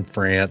evening in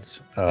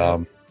France.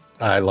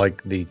 I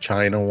like the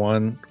China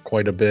one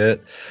quite a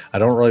bit. I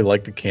don't really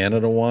like the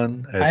Canada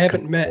one. I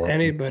haven't met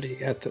anybody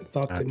yet that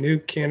thought the new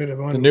Canada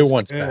one. The new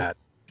one's bad.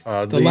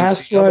 The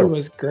last one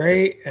was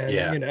great,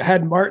 and it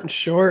had Martin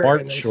Short.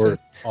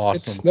 Awesome.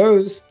 It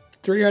snows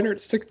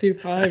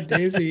 365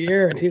 days a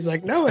year, and he's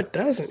like, no, it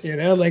doesn't.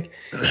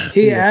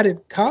 He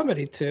added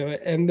comedy to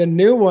it, and the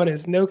new one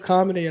is no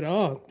comedy at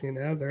all.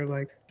 They're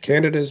like,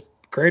 Canada's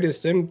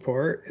greatest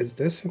import is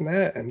this and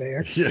that, and they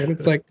actually, and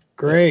it's like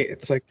great.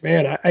 It's like,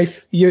 man,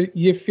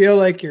 you feel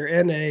like you're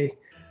in a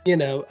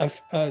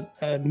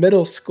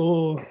middle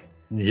school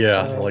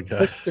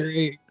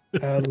history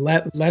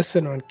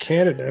lesson on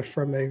Canada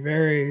from a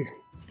very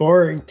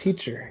boring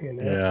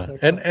teacher.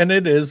 And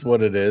it is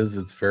what it is.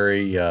 It's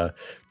very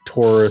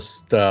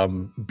tourist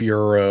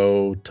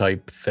bureau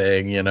type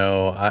thing.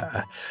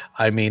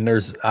 I mean,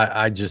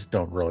 I just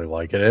don't really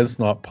like it. It's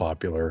not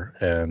popular,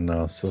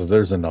 and so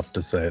there's enough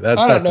to say. I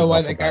don't know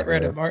why they got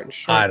rid of Martin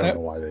Short. I don't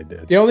know why they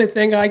did. The only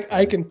thing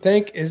I can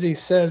think is he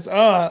says,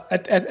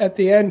 at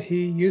the end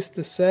he used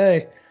to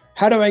say,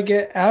 how do I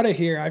get out of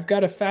here? I've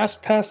got a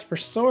fast pass for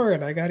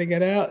Soren. I got to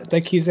get out.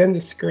 Like he's in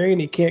the screen.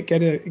 He can't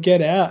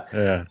get out.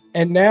 Yeah.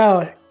 And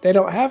now they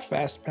don't have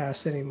fast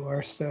pass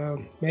anymore.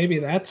 So maybe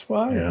that's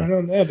why. Yeah. I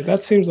don't know. But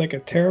that seems like a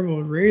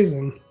terrible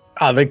reason.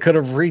 They could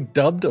have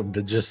redubbed them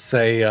to just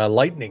say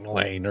Lightning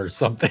Lane or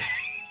something.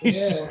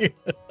 Yeah.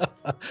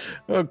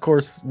 Of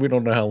course, we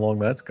don't know how long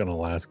that's going to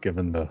last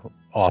given the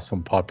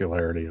awesome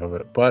popularity of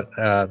it. But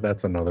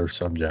that's another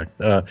subject.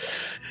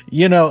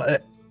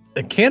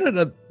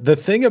 Canada, the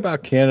thing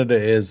about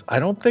Canada is I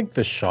don't think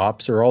the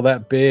shops are all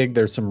that big.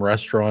 There's some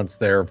restaurants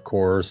there, of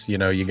course.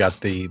 You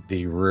got the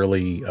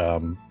really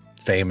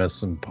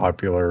famous and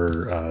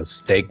popular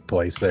steak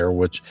place there,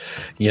 which,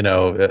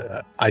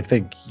 I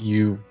think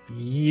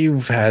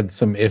you've had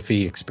some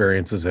iffy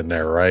experiences in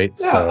there, right?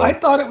 Yeah, so, I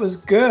thought it was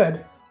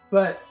good,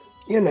 but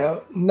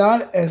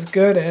not as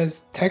good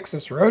as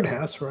Texas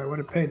Roadhouse, where I would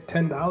have paid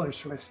 $10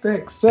 for my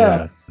steak.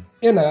 So,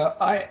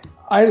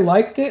 I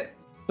liked it.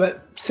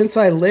 But since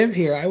I live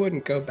here, I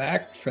wouldn't go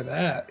back for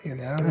that,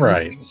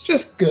 Right. It's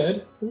just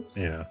good.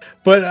 Yeah.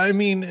 But I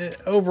mean,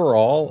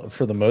 overall,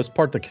 for the most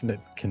part, the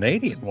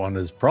Canadian one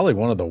is probably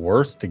one of the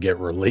worst to get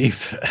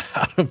relief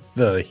out of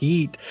the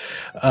heat.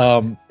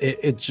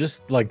 It's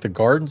just like the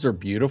gardens are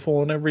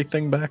beautiful and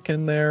everything back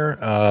in there,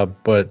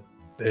 but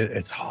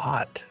it's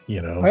hot,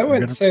 I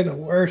wouldn't say the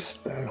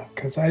worst, though,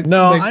 because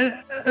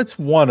it's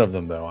one of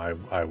them, though,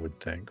 I would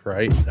think,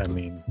 right? I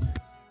mean...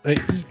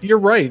 You're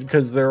right,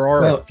 because there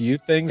are a few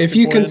things. If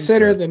you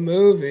consider the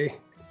movie,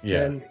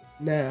 then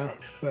no.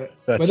 But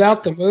That's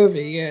without the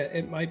movie,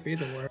 it might be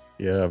the worst.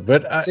 Yeah,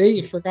 but see,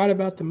 you forgot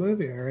about the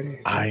movie already.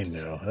 I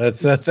know,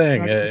 that's the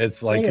thing.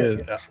 It's like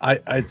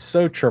it's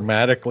so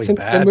traumatically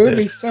Since bad. The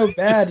movie's so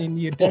bad, and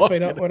you definitely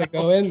don't want to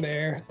go in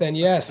there. Then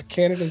yes,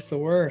 Canada's the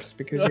worst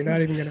because you're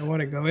not even going to want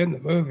to go in the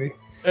movie.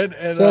 And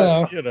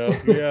so, Canada.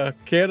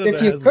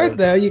 If you could,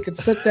 though, you could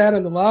sit down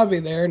in the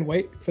lobby there and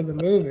wait for the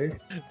movie.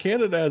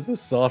 Canada has a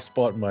soft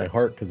spot in my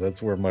heart because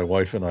that's where my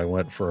wife and I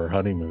went for our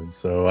honeymoon.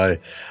 So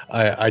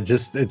I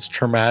just, it's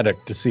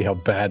traumatic to see how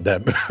bad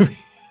that movie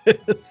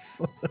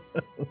is.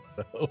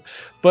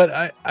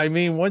 But I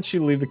mean, once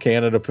you leave the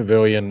Canada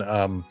Pavilion,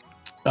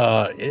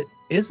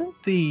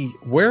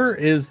 where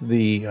is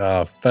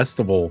the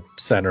festival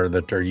center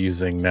that they're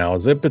using now?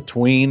 Is it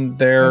between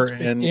there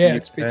and UK?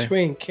 It's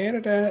between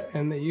Canada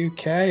and the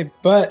UK,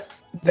 but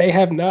they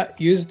have not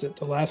used it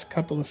the last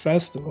couple of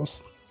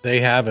festivals. They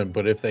haven't,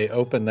 but if they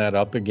open that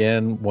up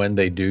again when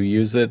they do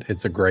use it,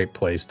 it's a great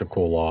place to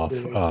cool off.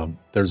 Mm-hmm.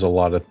 There's a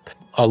lot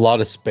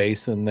of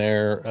space in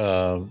there,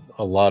 a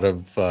lot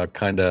of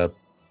kind of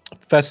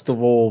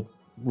festival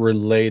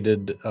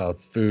related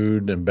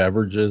food and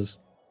beverages.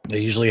 They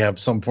usually have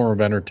some form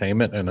of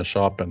entertainment and a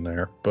shop in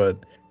there. But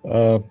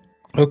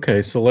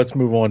okay, so let's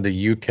move on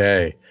to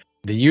UK.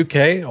 The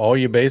UK, all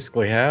you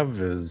basically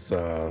have is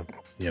a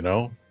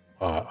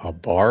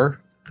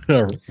bar,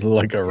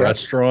 like a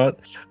restaurant,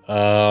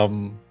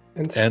 and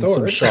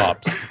some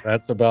shops.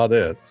 That's about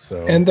it.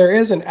 So, and there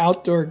is an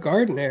outdoor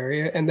garden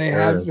area, and they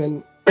have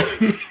been.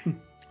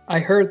 I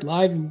heard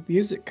live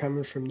music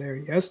coming from there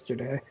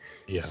yesterday.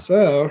 Yeah.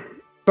 So,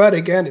 but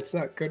again, it's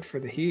not good for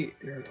the heat.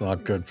 It's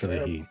not good for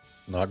the heat.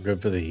 Not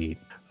good for the heat.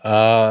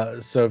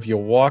 So if you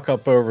walk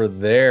up over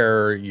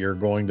there, you're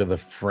going to the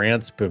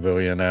France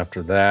Pavilion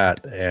after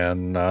that.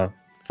 And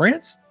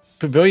France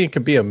Pavilion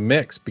can be a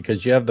mix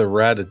because you have the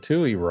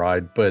Ratatouille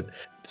ride, but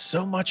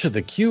so much of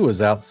the queue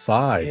is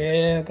outside.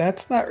 Yeah,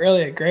 that's not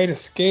really a great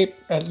escape,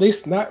 at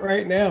least not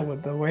right now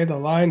with the way the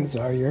lines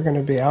are. You're going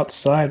to be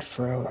outside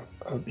for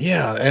and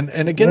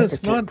again,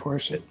 it's not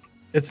portion.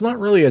 It's not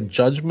really a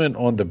judgment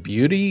on the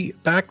beauty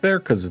back there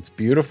because it's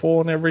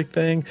beautiful and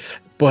everything,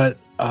 but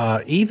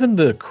even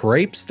the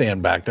crepe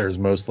stand back there is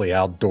mostly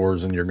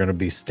outdoors and you're going to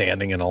be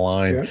standing in a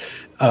line.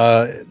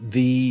 Yeah.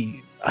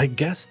 I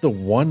guess the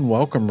one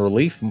welcome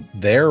relief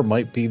there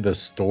might be the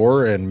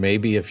store, and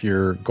maybe if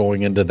you're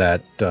going into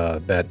that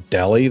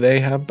deli they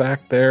have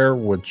back there,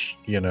 which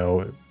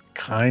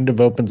kind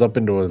of opens up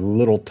into a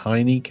little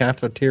tiny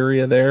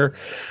cafeteria there.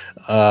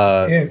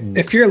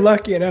 If you're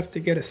lucky enough to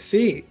get a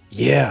seat,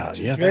 it's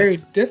very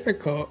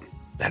difficult.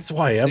 That's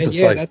why I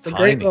emphasize that's tiny. A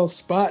great little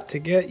spot to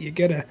get. You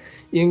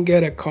can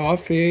get a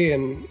coffee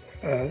and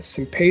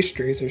some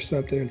pastries or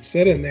something and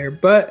sit in there.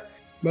 But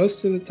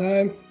most of the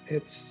time,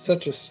 it's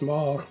such a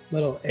small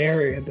little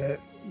area that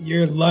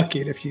you're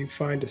lucky if you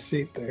find a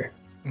seat there.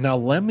 Now,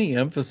 let me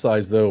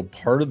emphasize, though,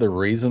 part of the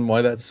reason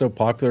why that's so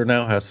popular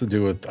now has to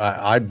do with,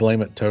 I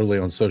blame it totally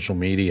on social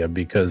media,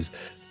 because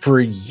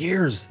for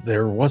years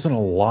there wasn't a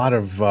lot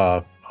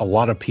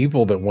of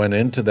people that went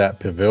into that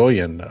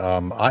pavilion.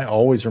 I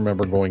always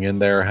remember going in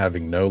there,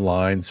 having no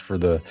lines for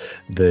the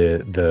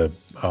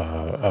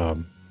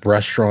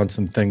restaurants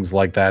and things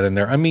like that in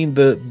there. I mean,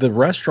 the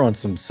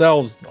restaurants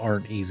themselves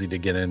aren't easy to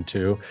get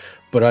into,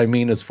 but I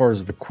mean, as far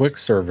as the quick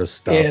service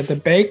stuff. Yeah, the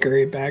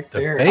bakery back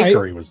there. The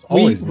bakery was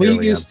always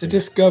we used to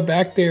just go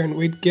back there and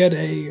we'd get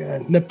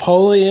a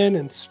Napoleon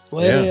and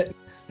split it.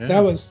 Yeah. That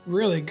was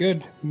really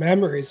good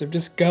memories of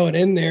just going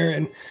in there,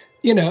 and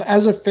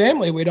as a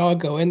family, we'd all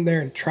go in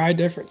there and try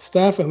different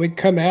stuff, and we'd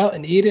come out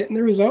and eat it. And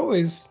there was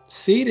always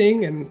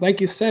seating, and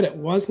like you said, it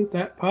wasn't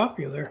that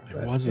popular. It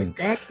wasn't. It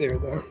got there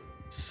though.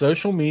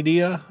 Social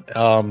media,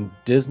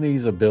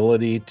 Disney's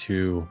ability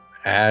to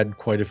add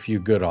quite a few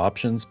good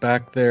options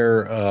back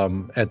there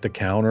at the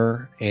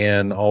counter,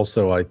 and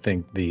also I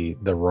think the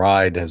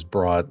ride has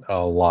brought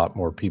a lot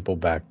more people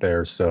back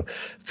there. So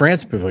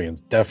France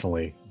Pavilion's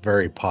definitely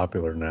very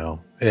popular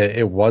now.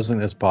 It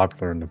wasn't as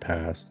popular in the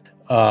past.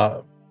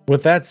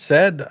 With that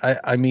said,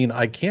 I mean,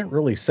 I can't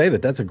really say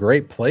that that's a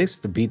great place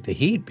to beat the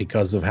heat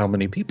because of how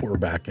many people are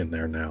back in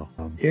there now.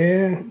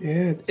 Yeah.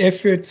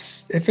 If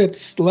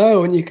it's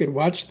slow and you could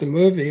watch the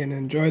movie and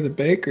enjoy the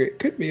bakery, it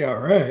could be all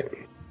right.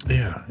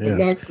 Yeah. But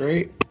not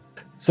great.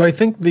 So I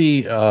think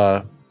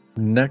the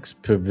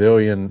next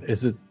pavilion,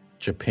 is it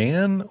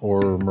Japan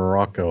or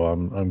Morocco?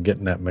 I'm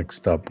getting that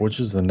mixed up. Which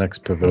is the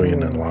next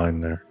pavilion in line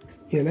there?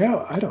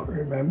 I don't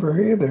remember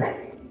either.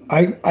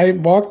 I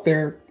walk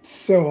there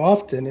so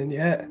often, and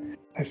yet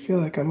I feel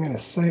like I'm going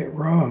to say it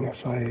wrong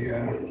if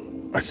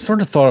I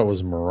sort of thought it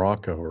was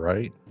Morocco,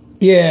 right?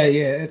 Yeah,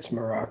 it's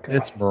Morocco.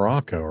 It's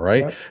Morocco,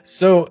 right? Yep.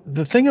 So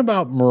the thing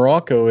about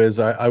Morocco is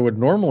I would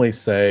normally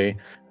say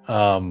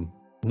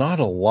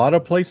not a lot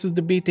of places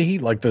to beat the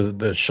heat. Like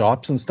the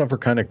shops and stuff are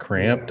kind of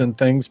cramped and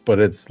things, but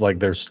it's like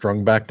they're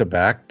strung back to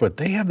back. But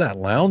they have that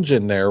lounge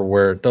in there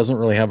where it doesn't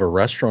really have a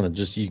restaurant. It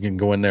just, you can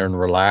go in there and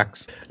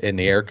relax in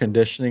the air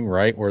conditioning,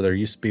 right? Where there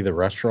used to be the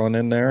restaurant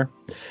in there.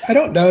 I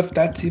don't know if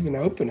that's even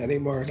open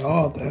anymore at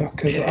all, though,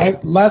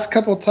 because last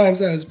couple of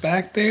times I was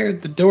back there,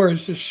 the door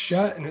is just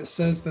shut and it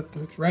says that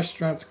the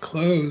restaurant's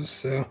closed.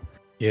 So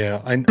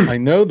yeah, I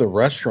know the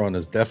restaurant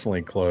is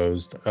definitely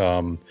closed.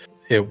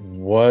 It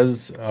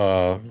was,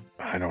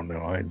 I don't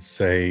know, I'd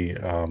say,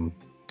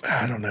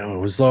 I don't know. It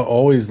was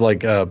always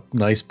like a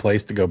nice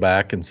place to go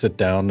back and sit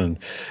down and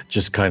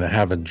just kind of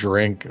have a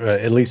drink,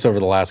 at least over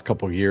the last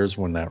couple of years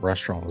when that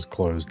restaurant was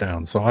closed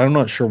down. So I'm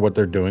not sure what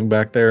they're doing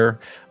back there.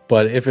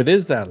 But if it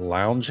is that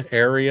lounge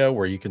area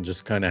where you can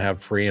just kind of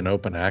have free and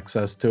open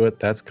access to it,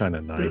 that's kind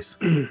of nice.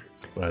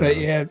 But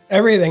yeah,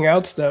 everything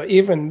else, though,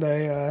 even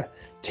the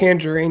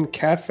Tangerine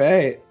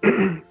Cafe,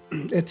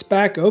 it's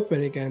back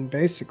open again,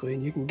 basically,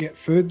 and you can get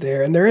food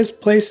there. And there is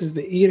places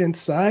to eat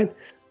inside,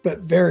 but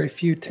very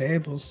few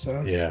tables.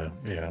 So yeah.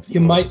 You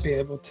might be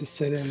able to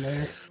sit in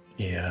there.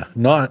 Yeah,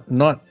 not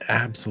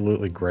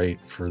absolutely great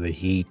for the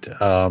heat.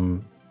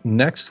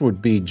 Next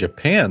would be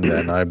Japan,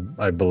 then,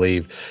 I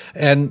believe.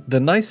 And the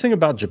nice thing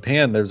about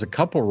Japan, there's a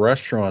couple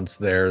restaurants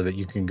there that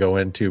you can go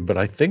into, but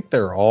I think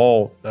they're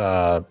all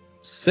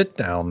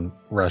sit-down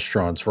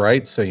restaurants,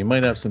 right? So you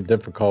might have some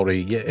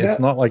difficulty. It's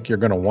not like you're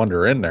going to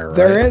wander in there, right?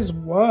 There is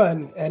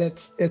one, and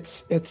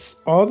it's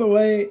all the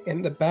way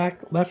in the back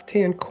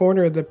left-hand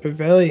corner of the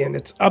pavilion.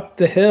 It's up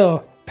the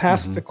hill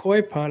past the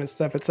koi pond and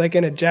stuff. It's like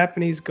in a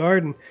Japanese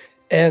garden,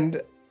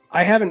 and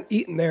I haven't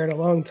eaten there in a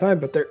long time,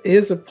 but there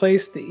is a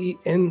place to eat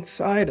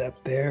inside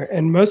up there,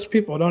 and most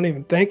people don't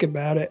even think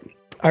about it.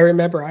 I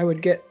remember I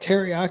would get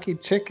teriyaki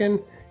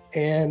chicken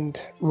and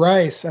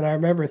rice, and I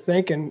remember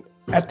thinking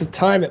at the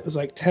time it was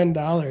like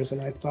 $10,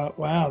 and I thought,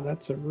 wow,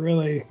 that's a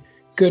really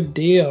good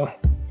deal.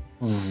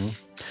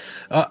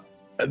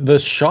 The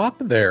shop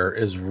there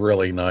is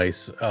really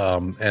nice,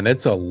 and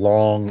it's a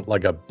long,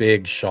 like a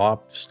big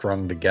shop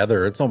strung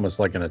together. It's almost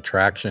like an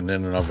attraction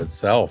in and of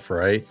itself,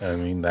 right? I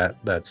mean,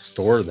 that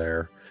store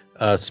there,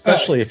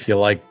 especially if you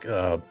like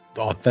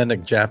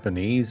authentic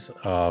Japanese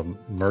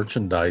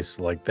merchandise.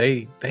 Like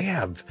they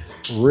have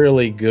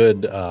really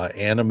good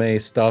anime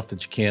stuff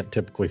that you can't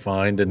typically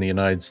find in the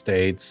United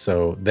States.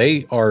 So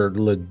they are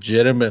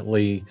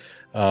legitimately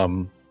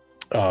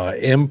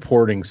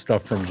importing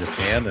stuff from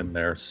Japan in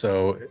there.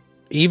 So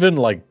even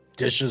like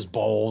dishes,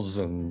 bowls,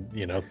 and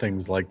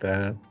things like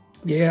that.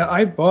 Yeah,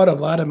 I bought a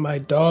lot of my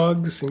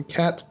dogs and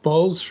cats'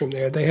 bowls from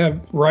there. They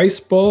have rice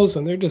bowls,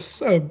 and they're just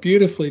so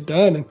beautifully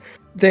done. And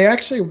they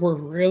actually were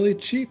really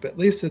cheap, at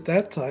least at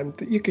that time.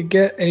 That you could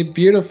get a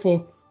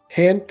beautiful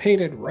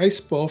hand-painted rice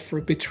bowl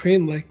for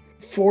between like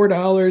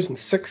 $4 and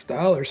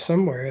 $6,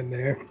 somewhere in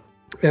there.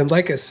 And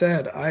like I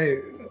said,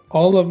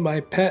 all of my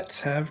pets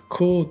have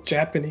cool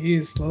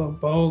Japanese little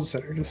bowls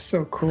that are just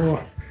so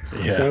cool.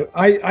 Yeah. So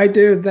I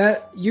do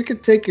that. You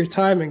could take your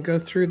time and go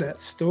through that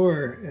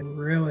store and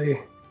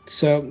really.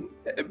 So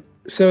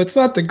it's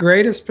not the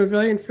greatest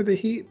pavilion for the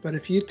heat, but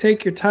if you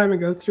take your time and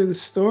go through the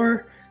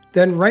store,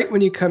 then right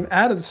when you come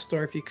out of the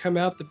store, if you come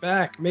out the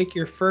back, make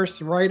your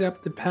first right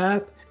up the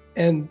path,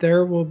 and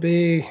there will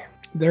be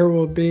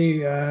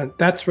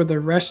that's where the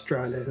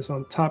restaurant is,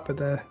 on top of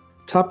the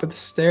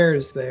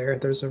stairs there.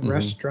 There's a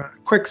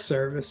restaurant, quick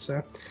service.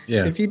 So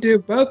if you do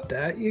both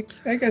that,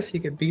 I guess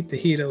you could beat the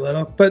heat a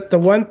little. But the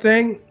one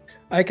thing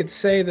I could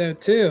say though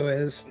too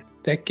is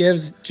that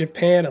gives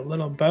Japan a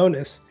little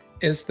bonus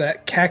is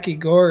that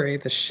kakigori,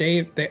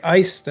 the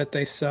ice that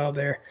they sell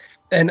there.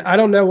 And I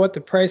don't know what the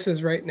price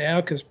is right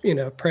now, because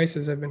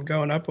prices have been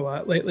going up a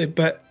lot lately,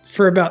 but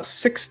for about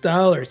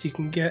 $6 you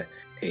can get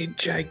a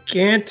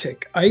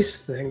gigantic ice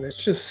thing that's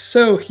just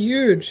so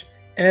huge.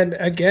 And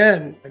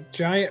again, a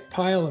giant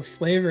pile of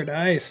flavored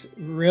ice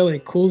really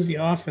cools you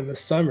off in the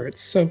summer.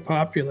 It's so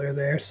popular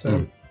there.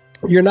 So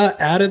you're not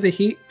out of the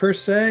heat per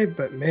se,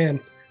 but man,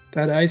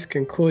 that ice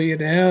can cool you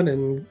down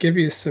and give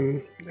you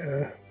some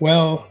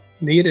well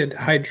needed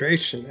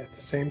hydration at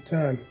the same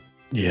time.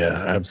 Yeah,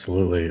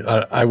 absolutely.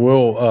 I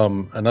will.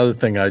 Another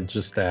thing I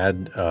just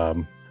add,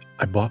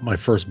 I bought my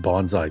first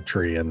bonsai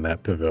tree in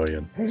that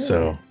pavilion.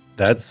 So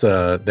that's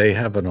they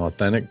have an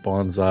authentic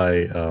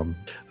bonsai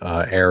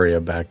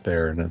area back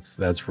there, and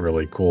that's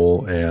really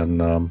cool.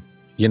 And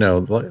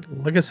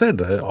like I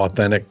said,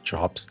 authentic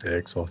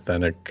chopsticks,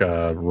 authentic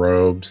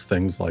robes,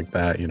 things like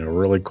that.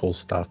 Really cool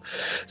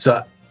stuff.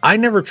 So I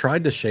never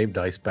tried the shaved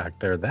ice back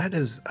there. That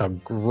is a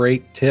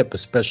great tip,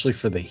 especially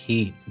for the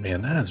heat.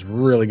 Man, that is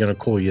really going to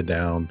cool you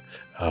down.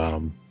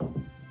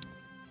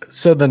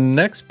 So the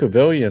next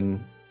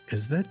pavilion,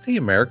 is that the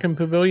American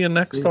Pavilion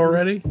next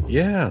already?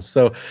 Yeah.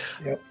 So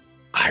Yep.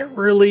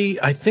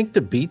 I think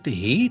to beat the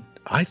heat,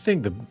 I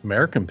think the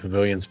American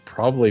Pavilion's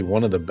probably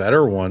one of the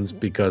better ones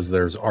because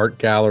there's art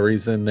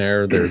galleries in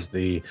there. There's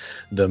the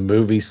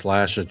movie /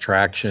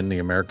 attraction, the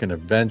American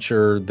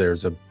Adventure.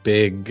 There's a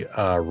big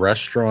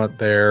restaurant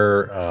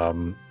there.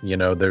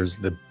 There's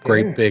the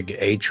great big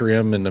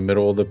atrium in the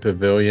middle of the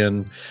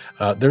pavilion.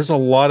 There's a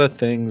lot of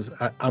things.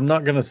 I'm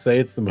not going to say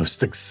it's the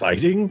most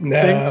exciting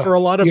thing for a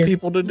lot of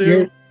people to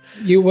do.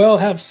 You will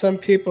have some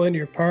people in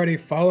your party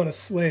falling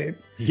asleep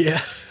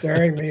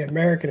during the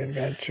American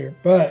Adventure,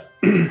 but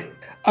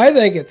I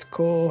think it's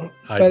cool.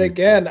 But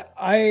again,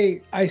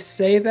 I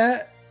say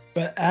that,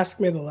 but ask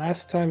me the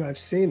last time I've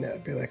seen it.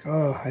 I'd be like,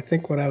 oh, I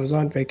think when I was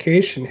on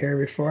vacation here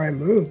before I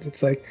moved.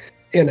 It's like,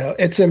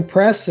 it's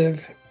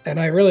impressive, and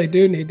I really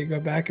do need to go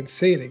back and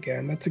see it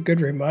again. That's a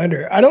good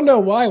reminder. I don't know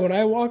why when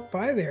I walk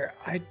by there,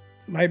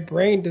 my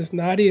brain does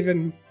not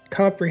even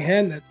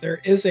comprehend that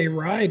there is a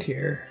ride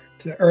here.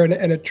 Or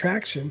an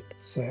attraction.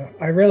 So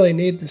I really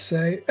need to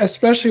say,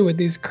 especially with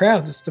these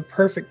crowds, it's the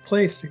perfect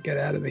place to get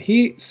out of the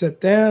heat, sit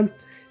down.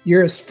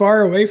 You're as far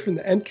away from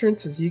the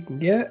entrance as you can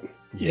get.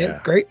 Yeah.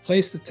 Great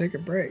place to take a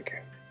break.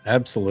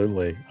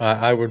 Absolutely.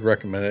 I would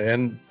recommend it.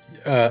 And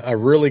a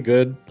really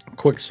good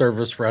quick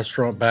service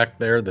restaurant back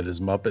there that is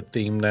Muppet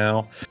themed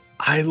now.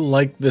 I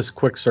like this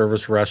quick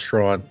service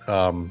restaurant.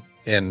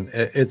 And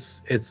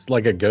it's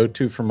like a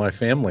go-to for my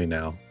family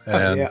now.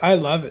 And I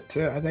love it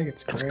too. I think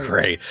it's great. It's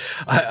great.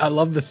 I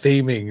love the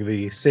theming.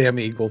 The Sam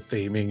Eagle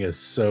theming is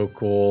so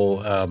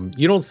cool.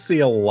 You don't see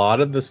a lot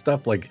of the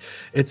stuff. Like,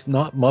 it's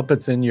not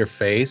Muppets in your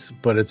face,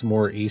 but it's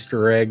more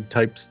Easter egg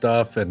type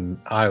stuff. And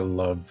I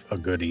love a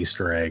good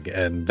Easter egg.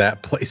 And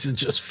that place is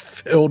just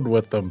filled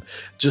with them.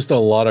 Just a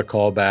lot of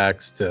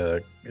callbacks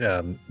to,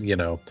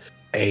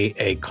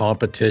 a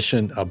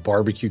competition, a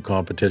barbecue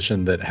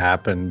competition that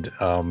happened.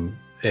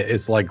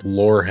 It's like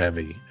lore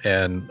heavy,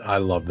 and I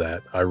love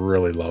that. I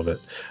really love it.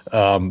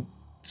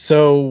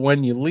 So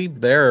when you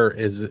leave there,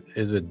 is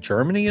it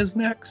Germany is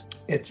next?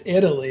 It's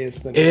Italy is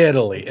the next.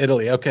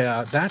 Italy.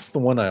 Okay, that's the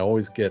one I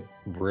always get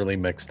really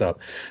mixed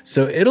up.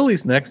 So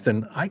Italy's next,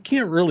 and I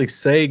can't really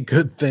say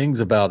good things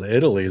about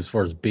Italy as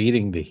far as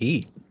beating the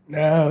heat.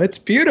 No, it's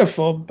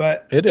beautiful,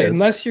 but it is.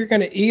 Unless you're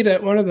going to eat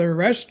at one of the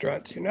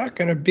restaurants, you're not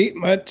going to beat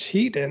much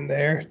heat in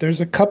there.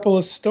 There's a couple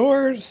of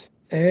stores.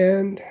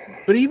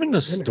 But even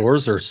the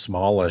stores are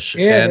smallish.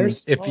 Yeah,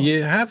 and if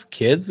you have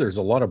kids, there's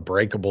a lot of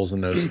breakables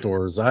in those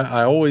stores.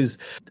 I always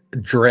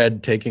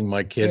dread taking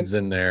my kids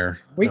in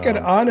there. We could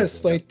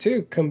honestly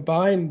too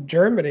combine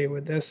Germany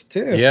with this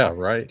too. Yeah,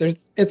 right.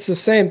 It's the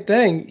same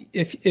thing.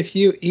 If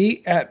you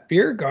eat at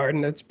Beer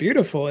Garden, it's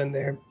beautiful in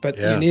there, but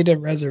you need a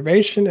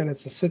reservation and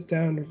it's a sit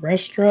down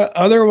restaurant.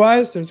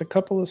 Otherwise, there's a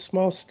couple of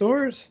small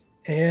stores.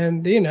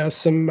 And,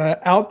 some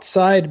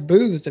outside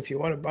booths if you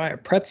want to buy a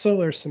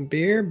pretzel or some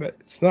beer, but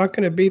it's not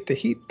going to beat the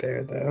heat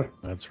there, though.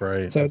 That's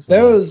right. So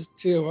those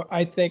two,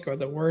 I think, are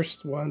the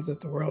worst ones at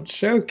the World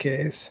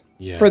Showcase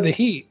for the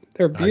heat.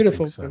 They're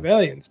beautiful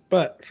pavilions,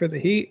 but for the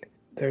heat,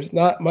 there's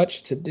not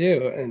much to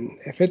do. And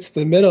if it's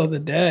the middle of the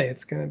day,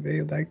 it's going to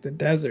be like the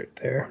desert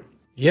there.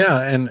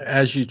 Yeah, and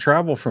as you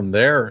travel from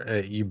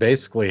there, you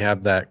basically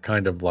have that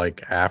kind of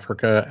like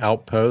Africa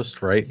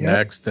outpost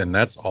next, and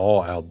that's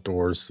all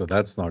outdoors, so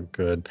that's not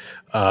good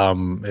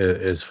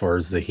as far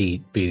as the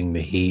heat, beating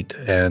the heat.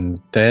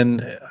 And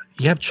then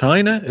you have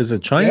China. Is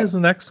it China's the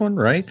next one,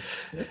 right?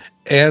 Yep.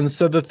 And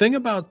so the thing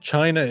about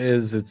China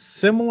is it's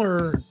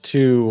similar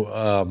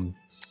to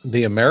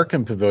the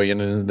American Pavilion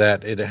in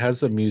that it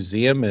has a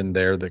museum in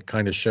there that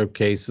kind of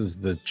showcases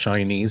the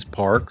Chinese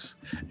parks,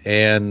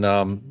 and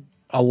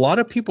a lot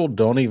of people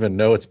don't even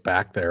know it's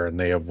back there and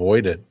they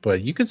avoid it, but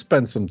you can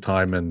spend some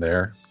time in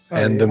there.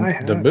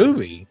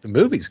 The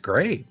movie's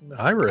great.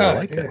 I really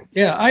like it.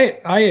 Yeah,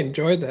 I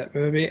enjoyed that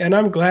movie, and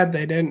I'm glad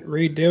they didn't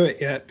redo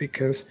it yet,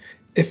 because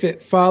if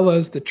it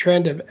follows the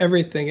trend of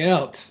everything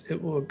else,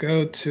 it will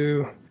go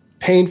to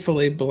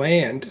painfully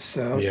bland.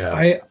 So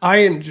I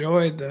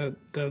enjoyed the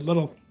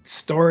little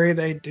story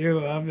they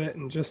do of it,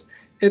 and just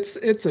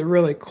it's a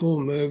really cool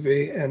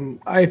movie,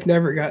 and I've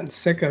never gotten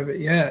sick of it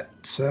yet.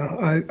 So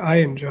I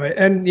enjoy it.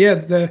 And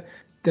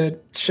the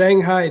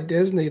Shanghai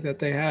Disney that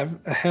they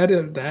have ahead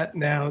of that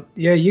now,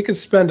 yeah, you could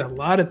spend a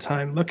lot of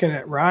time looking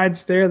at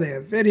rides there. They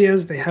have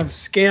videos, they have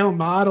scale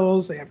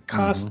models, they have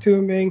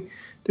costuming.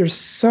 There's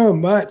so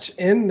much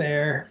in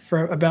there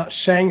about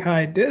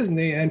Shanghai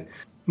Disney, and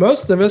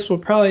most of us will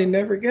probably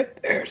never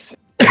get there. So.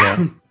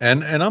 Yeah,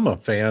 and I'm a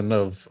fan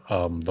of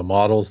the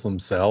models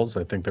themselves.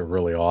 I think they're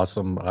really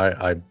awesome.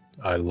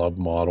 I love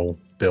model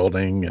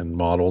building and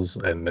models,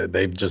 and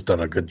they've just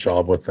done a good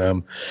job with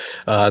them.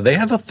 They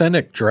have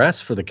authentic dress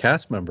for the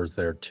cast members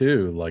there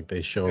too, like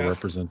they show a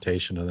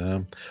representation of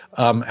them.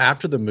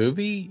 After the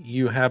movie,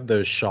 you have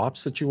those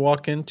shops that you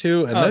walk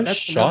into, and those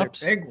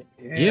shops, big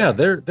yeah,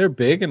 they're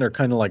big, and they're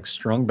kind of like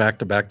strung back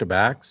to back to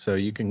back, so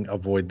you can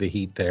avoid the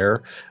heat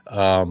there.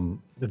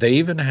 They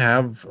even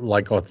have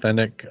like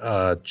authentic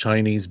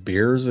Chinese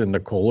beers in the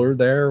cooler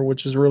there,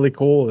 which is really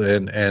cool,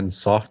 and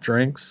soft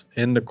drinks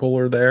in the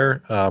cooler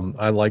there.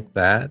 I like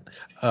that.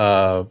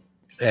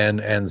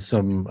 And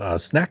some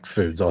snack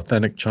foods,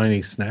 authentic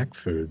Chinese snack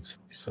foods.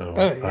 So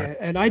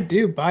and I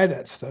do buy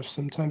that stuff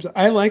sometimes.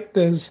 I like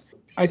those.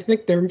 I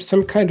think they're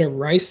some kind of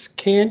rice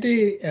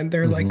candy, and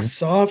they're like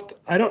soft.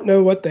 I don't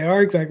know what they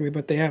are exactly,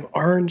 but they have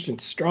orange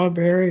and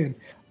strawberry, and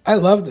I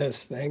love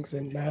those things.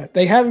 And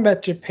they have them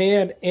at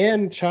Japan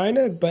and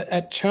China, but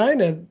at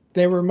China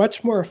they were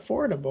much more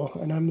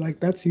affordable. And I'm like,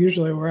 that's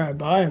usually where I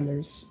buy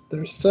them.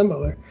 They're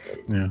similar.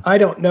 Yeah. I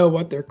don't know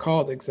what they're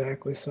called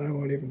exactly, so I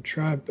won't even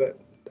try. But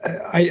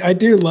I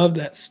do love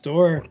that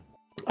store.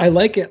 I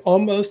like it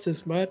almost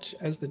as much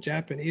as the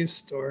Japanese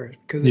store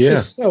because it's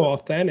just so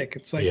authentic.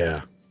 It's like,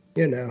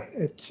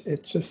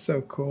 it's just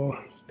so cool.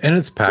 And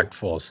it's packed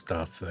full of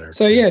stuff there.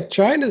 So yeah,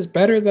 China's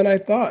better than I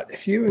thought.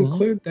 If you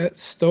include that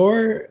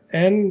store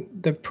and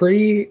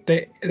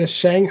the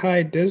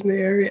Shanghai Disney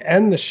area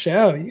and the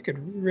show, you could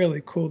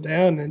really cool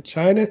down in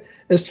China.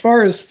 As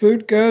far as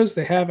food goes,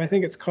 they have, I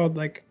think it's called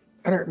I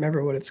don't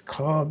remember what it's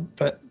called,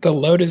 but the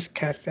Lotus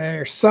Cafe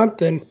or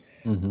something,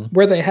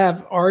 where they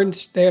have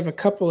a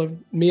couple of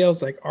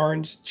meals like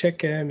orange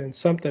chicken and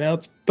something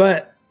else,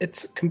 but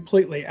it's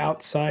completely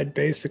outside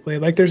basically.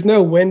 Like there's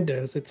no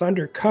windows. It's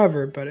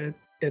undercover, but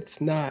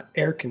it's not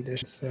air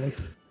conditioned. So.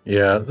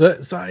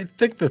 Yeah, so I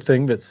think the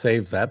thing that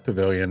saves that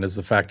pavilion is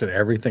the fact that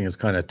everything is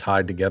kind of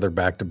tied together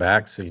back to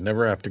back, so you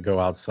never have to go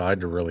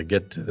outside to really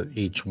get to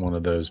each one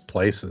of those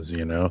places.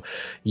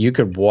 You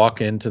could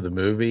walk into the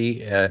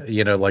movie,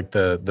 like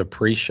the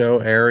pre-show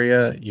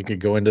area. You could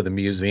go into the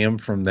museum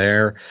from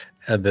there,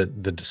 the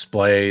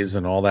displays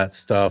and all that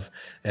stuff,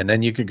 and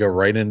then you could go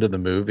right into the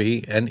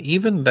movie. And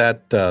even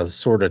that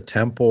sort of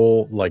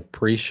temple like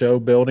pre-show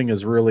building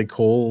is really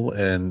cool,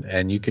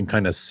 and you can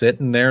kind of sit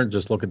in there and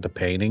just look at the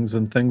paintings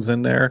and things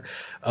in there,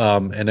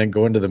 and then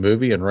go into the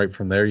movie, and right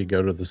from there you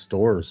go to the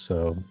stores.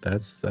 So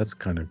that's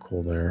kind of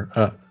cool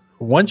there.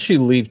 Once you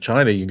leave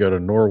China, you go to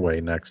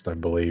Norway next, I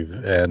believe,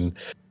 and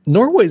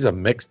Norway's a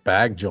mixed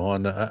bag,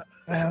 John.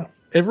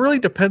 It really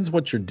depends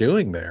what you're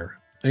doing there.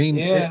 I mean,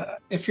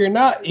 if you're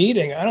not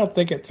eating, I don't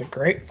think it's a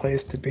great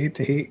place to beat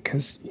the heat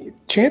because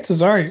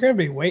chances are you're going to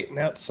be waiting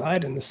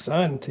outside in the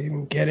sun to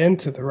even get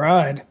into the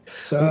ride.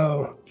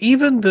 So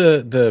even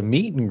the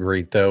meet and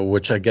greet, though,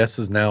 which I guess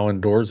is now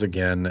indoors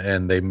again,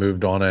 and they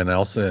moved Anna and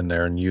Elsa in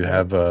there, and you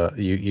have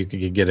you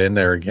could get in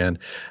there again.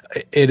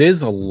 It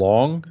is a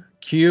long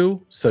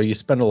queue, so you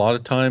spend a lot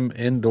of time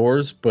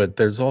indoors, but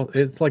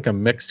it's like a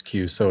mixed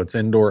queue, so it's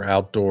indoor,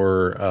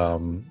 outdoor,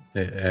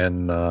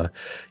 and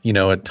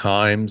at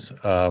times,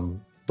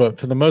 but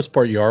for the most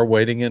part you are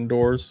waiting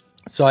indoors,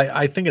 so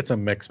I think it's a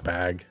mixed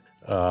bag.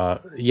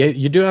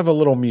 You do have a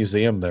little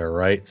museum there,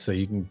 right? So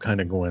you can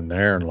kind of go in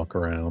there and look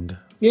around.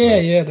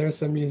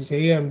 There's a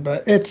museum,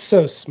 but it's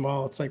so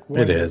small. It's like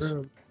one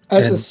room.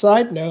 As a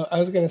side note, I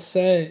was going to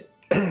say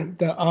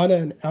the Anna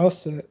and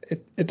Elsa,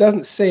 it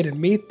doesn't say to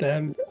meet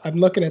them. I'm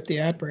looking at the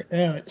app right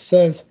now. It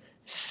says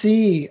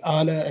see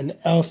Anna and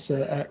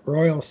Elsa at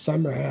Royal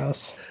Summer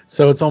House.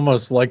 So it's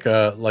almost like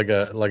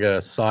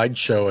a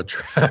sideshow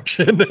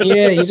attraction.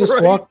 Yeah, you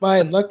just walk by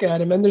and look at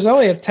them, and there's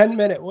only a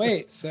 10-minute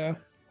wait. So,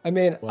 I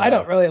mean, wow. I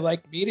don't really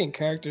like meeting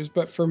characters,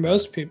 but for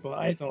most people,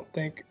 I don't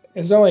think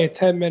there's only a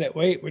 10-minute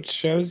wait, which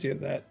shows you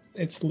that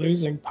it's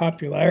losing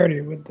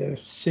popularity with the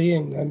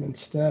seeing them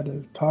instead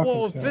of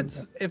talking to them.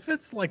 If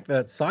it's like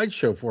that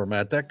sideshow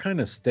format, that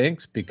kind of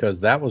stinks because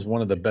that was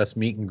one of the best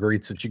meet and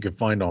greets that you could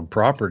find on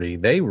property.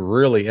 They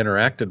really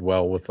interacted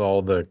well with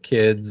all the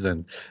kids,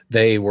 and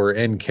they were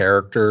in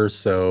character,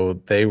 so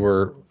they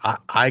were.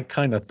 I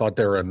kind of thought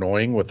they were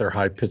annoying with their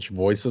high-pitched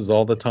voices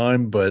all the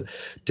time, but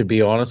to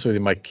be honest with you,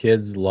 my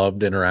kids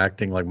loved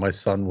interacting. Like my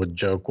son would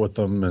joke with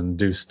them and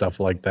do stuff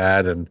like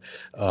that, and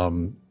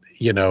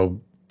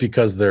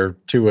because they're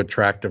two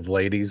attractive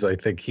ladies, I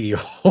think he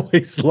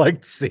always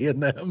liked seeing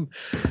them.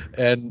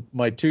 And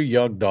my two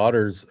young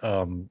daughters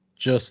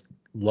just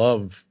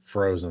love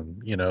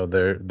Frozen. You know,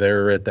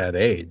 they're at that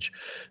age,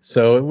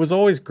 so it was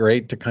always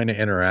great to kind of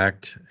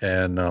interact,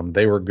 and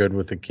they were good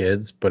with the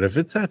kids. But if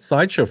it's that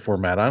sideshow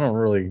format, I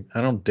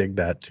don't dig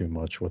that too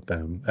much with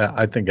them.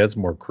 I think that's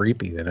more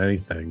creepy than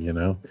anything. You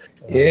know.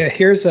 Yeah,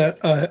 here's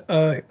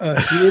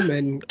a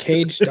human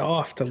caged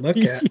off to look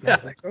at. Yeah.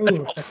 Like,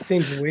 oh, that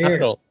seems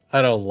weird.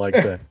 I don't like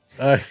that.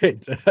 I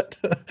hate that.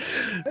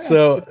 Yeah,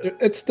 So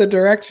it's the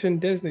direction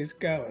Disney's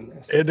going.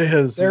 it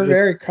is. They're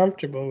very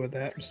comfortable with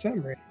that for some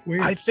reason.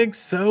 Weird. I think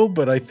so,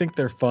 but I think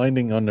they're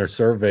finding on their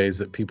surveys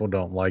that people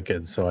don't like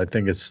it. So I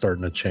think it's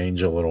starting to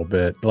change a little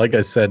bit. Like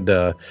I said,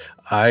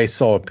 I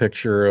saw a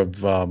picture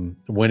of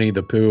Winnie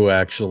the Pooh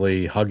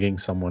actually hugging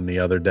someone the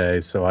other day.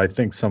 So I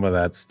think some of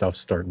that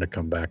stuff's starting to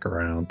come back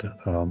around.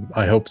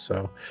 I hope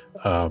so.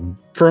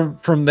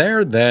 From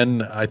there,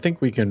 then I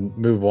think we can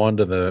move on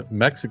to the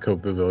Mexico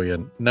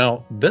Pavilion.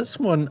 Now, this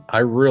one I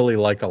really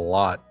like a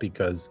lot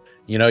because,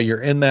 you know,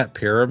 you're in that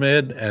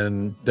pyramid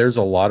and there's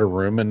a lot of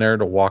room in there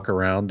to walk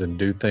around and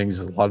do things,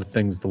 a lot of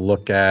things to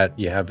look at.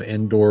 You have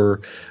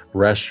indoor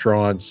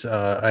restaurants,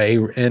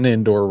 an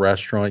indoor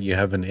restaurant, you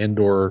have an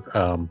indoor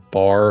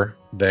bar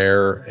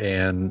there,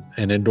 and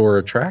an indoor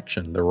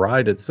attraction, the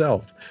ride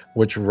itself,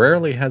 which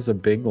rarely has a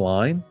big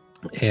line.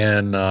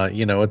 And,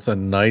 you know, it's a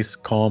nice,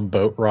 calm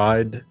boat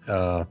ride.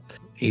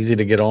 Easy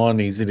to get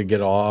on, easy to get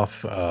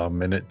off,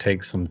 and it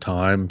takes some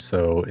time.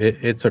 So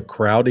it's a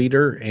crowd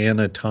eater and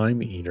a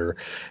time eater,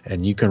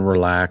 and you can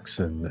relax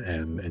and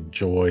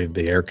enjoy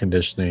the air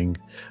conditioning.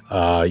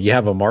 You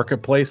have a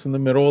marketplace in the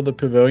middle of the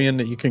pavilion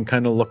that you can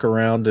kind of look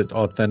around at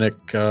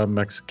authentic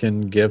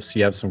Mexican gifts.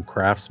 You have some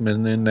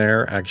craftsmen in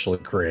there actually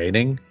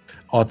creating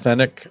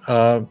authentic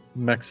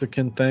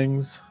Mexican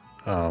things.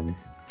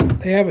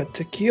 They have a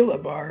tequila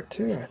bar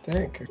too, I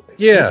think.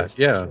 Yeah.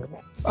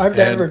 I've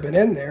never been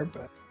in there,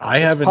 but I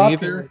haven't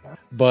either, now.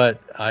 but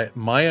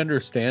my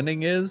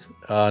understanding is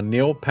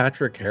Neil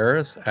Patrick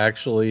Harris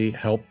actually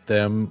helped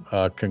them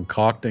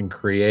concoct and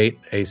create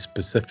a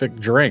specific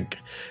drink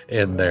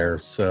in there.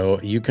 So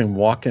you can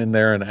walk in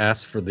there and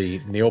ask for the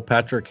Neil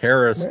Patrick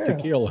Harris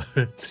tequila.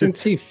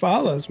 Since he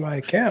follows my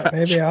account,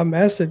 maybe I'll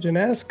message and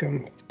ask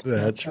him.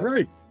 That's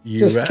right.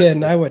 Just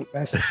kidding. I wouldn't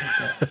message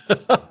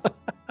him.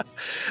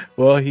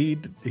 Well, he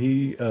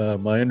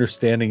my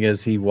understanding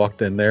is he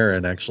walked in there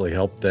and actually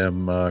helped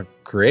them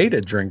create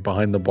a drink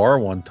behind the bar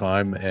one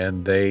time,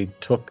 and they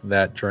took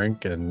that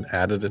drink and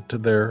added it to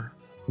their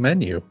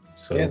menu.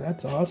 So yeah,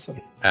 that's awesome.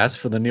 Ask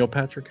for the Neil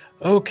Patrick.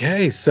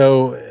 Okay,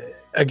 so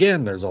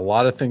again, there's a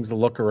lot of things to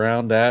look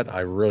around at.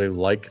 I really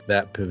like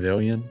that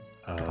pavilion.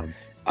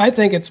 I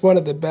think it's one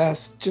of the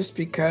best just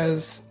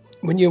because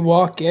when you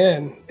walk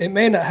in, it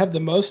may not have the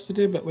most to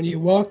do, but when you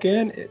walk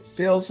in, it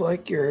feels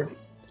like you're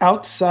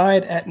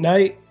outside at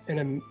night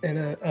in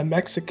a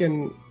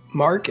Mexican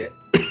market.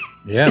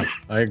 Yeah,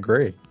 I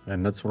agree.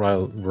 And that's what I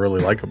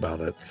really like about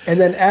it. And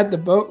then add the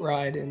boat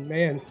ride, and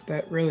man,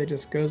 that really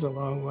just goes a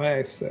long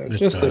way. So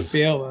just the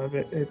feel of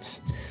it, it's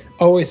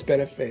always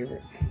been a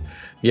favorite.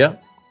 Yeah.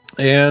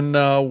 And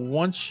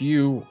once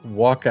you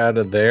walk out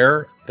of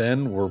there,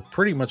 then we're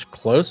pretty much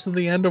close to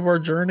the end of our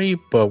journey,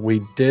 but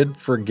we did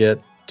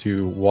forget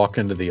to walk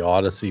into the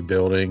Odyssey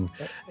building.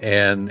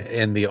 And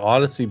in the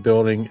Odyssey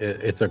building,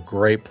 it's a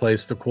great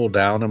place to cool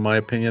down, in my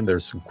opinion.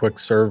 There's some quick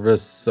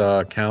service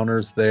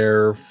counters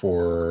there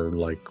for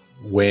like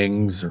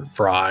wings or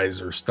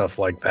fries or stuff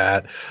like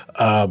that.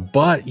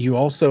 But you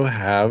also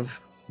have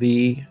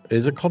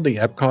is it called the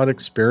EPCOT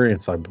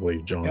experience, I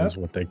believe, John, is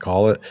what they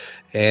call it.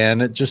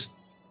 And it just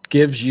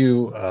gives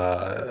you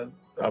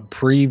a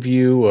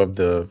preview of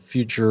the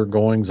future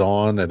goings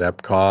on at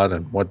EPCOT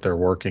and what they're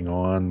working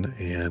on.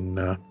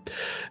 And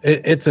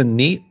it's a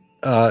neat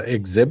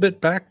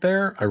exhibit back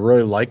there. I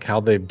really like how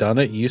they've done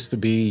it. It used to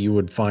be you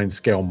would find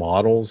scale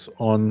models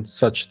on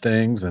such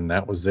things, and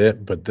that was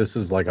it. But this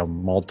is like a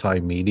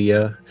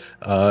multimedia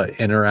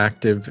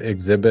interactive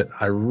exhibit.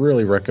 I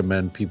really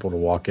recommend people to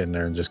walk in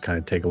there and just kind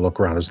of take a look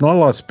around. There's not a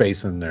lot of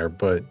space in there,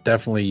 but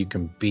definitely you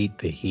can beat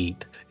the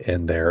heat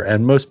in there.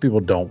 And most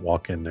people don't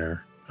walk in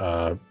there.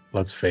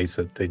 Let's face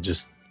it, they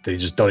just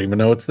don't even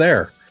know it's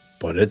there,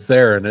 but it's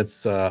there, and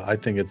it's I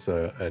think it's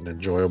an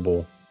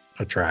enjoyable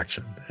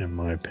attraction, in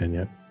my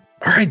opinion.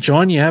 All right,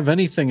 John, you have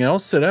anything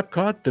else at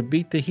EPCOT to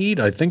beat the heat?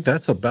 I think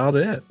that's about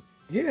it.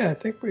 Yeah, I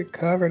think we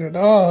covered it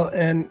all,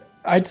 and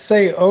I'd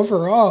say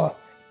overall,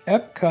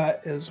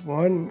 EPCOT is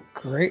one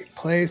great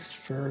place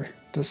for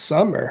the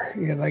summer.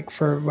 Like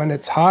for when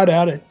it's hot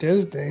out at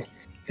Disney.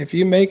 If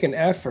you make an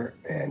effort,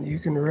 and you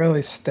can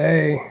really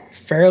stay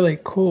fairly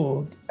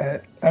cool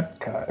at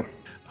EPCOT.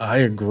 I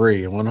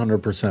agree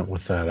 100%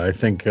 with that. I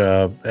think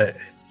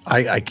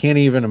I can't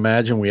even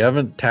imagine. We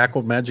haven't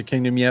tackled Magic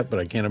Kingdom yet,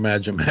 but I can't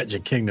imagine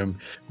Magic Kingdom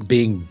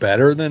being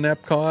better than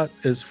EPCOT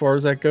as far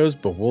as that goes.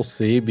 But we'll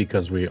see,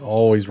 because we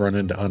always run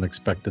into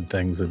unexpected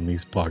things in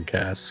these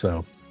podcasts.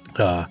 So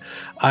Uh,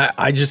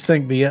 I just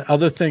think the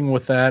other thing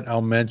with that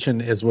I'll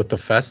mention is with the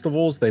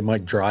festivals, they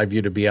might drive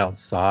you to be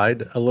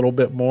outside a little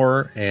bit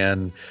more.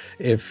 And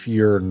if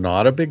you're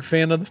not a big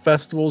fan of the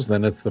festivals,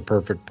 then it's the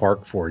perfect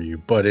park for you.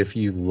 But if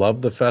you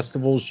love the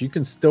festivals, you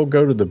can still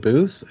go to the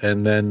booths.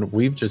 And then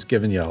we've just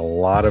given you a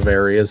lot of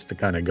areas to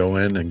kind of go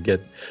in and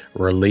get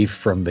relief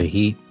from the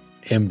heat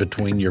in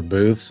between your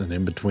booths and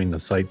in between the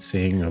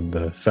sightseeing of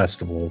the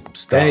festival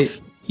stuff. Hey,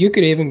 you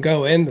could even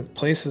go into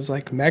places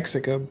like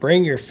Mexico,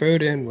 bring your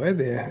food in with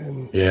you.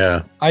 And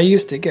Yeah. I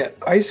used to get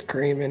ice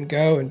cream and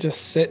go and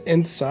just sit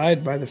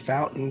inside by the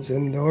fountains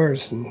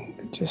indoors, and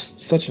it's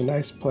just such a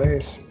nice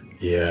place.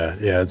 Yeah,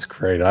 it's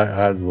great.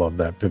 I love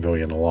that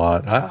pavilion a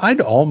lot.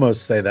 I'd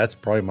almost say that's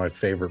probably my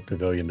favorite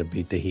pavilion to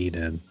beat the heat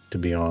in, to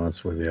be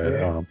honest with you,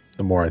 Yeah.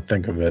 the more I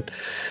think of it.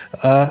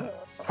 All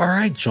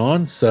right,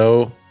 John.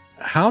 So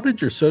how did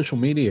your social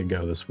media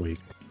go this week?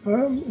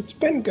 It's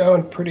been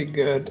going pretty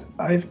good.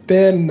 I've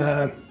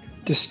been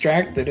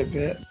distracted a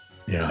bit.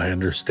 Yeah, I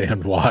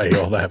understand why,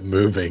 all that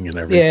moving and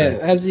everything. Yeah,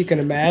 as you can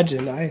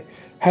imagine, I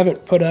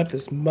haven't put up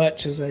as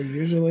much as I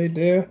usually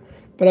do,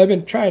 but I've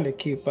been trying to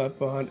keep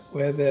up on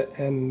with it.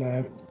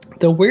 And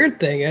the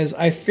weird thing is,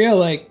 I feel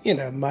like,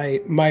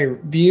 my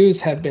views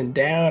have been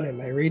down and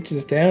my reach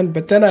is down,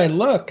 but then I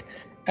look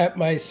at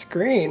my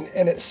screen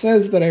and it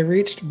says that I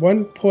reached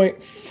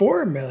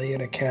 1.4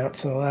 million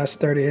accounts in the last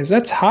 30 days.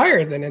 That's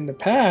higher than in the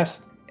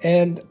past.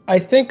 And I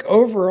think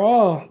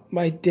overall,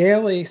 my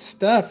daily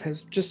stuff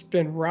has just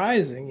been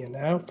rising,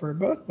 for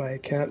both my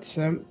accounts.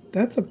 So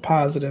that's a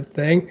positive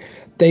thing.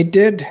 They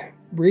did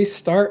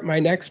restart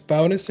my next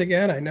bonus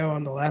again. I know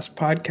on the last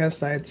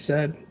podcast I had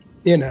said,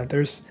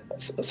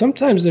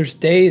 sometimes there's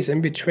days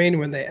in between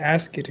when they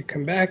ask you to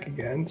come back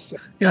again. So,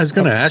 yeah, I was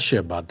going to ask you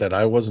about that.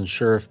 I wasn't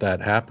sure if that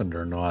happened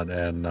or not.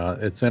 And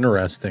it's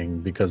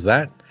interesting because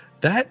that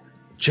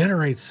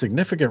generates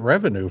significant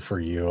revenue for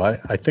you.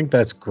 I think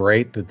that's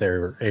great that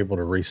they're able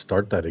to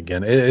restart that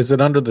again. Is it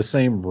under the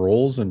same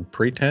rules and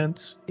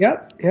pretense?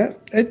 Yeah.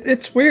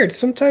 It's weird.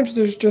 Sometimes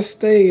there's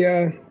just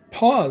a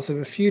pause of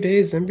a few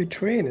days in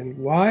between, and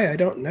why, I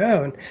don't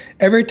know. And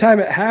every time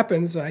it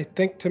happens, I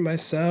think to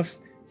myself,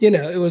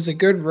 it was a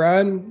good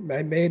run.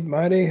 I made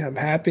money. I'm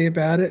happy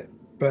about it.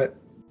 But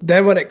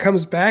then when it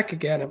comes back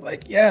again, I'm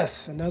like,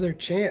 yes, another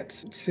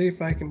chance. See if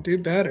I can do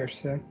better.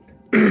 So,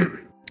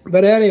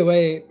 but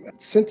anyway,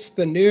 since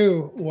the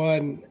new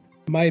one,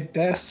 my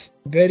best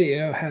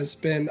video has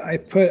been, I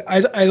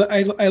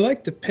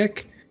like to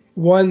pick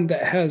one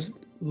that has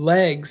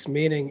legs,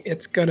 meaning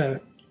it's gonna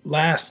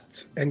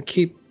last and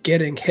keep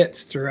getting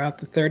hits throughout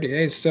the 30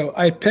 days. So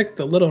I picked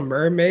the Little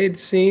Mermaid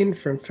scene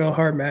from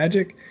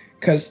PhilharMagic,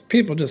 because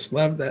people just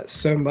love that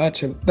so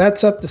much. And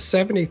that's up to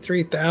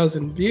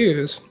 73,000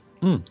 views.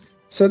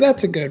 So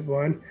that's a good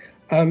one.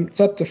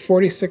 It's up to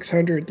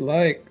 4,600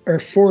 or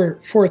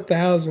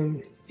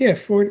 4,000. Yeah,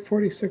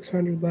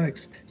 4,600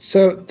 likes.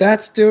 So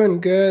that's doing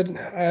good.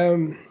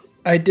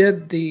 I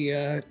did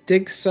the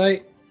dig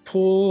site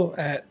pool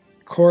at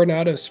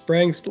Coronado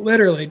Springs,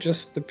 literally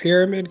just the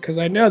pyramid, because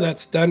I know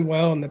that's done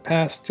well in the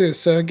past too.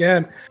 So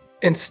again,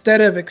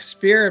 instead of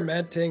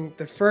experimenting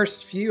the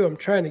first few, I'm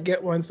trying to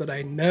get ones that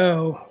I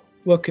know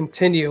will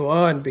continue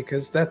on,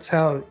 because that's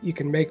how you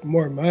can make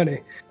more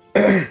money.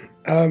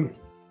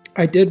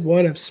 I did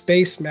one of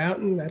Space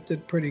Mountain. That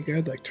did pretty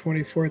good, like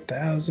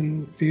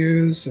 24,000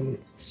 views. And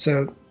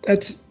so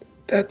that's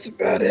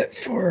about it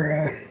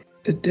for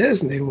the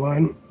Disney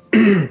one.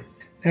 Now,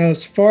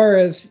 as far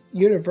as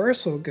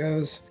Universal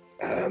goes,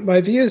 my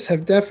views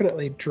have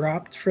definitely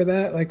dropped for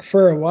that. Like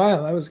for a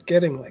while, I was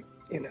getting like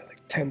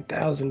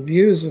 10,000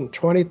 views and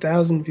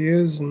 20,000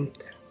 views, and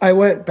I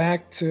went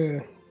back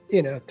to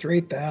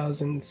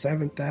 3,000,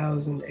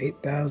 7,000,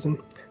 8,000.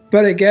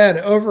 But again,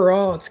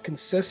 overall, it's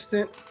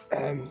consistent.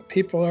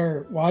 People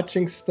are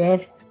watching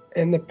stuff.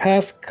 In the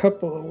past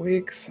couple of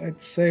weeks,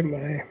 I'd say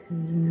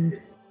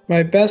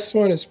my best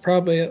one is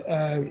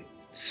probably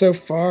so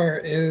far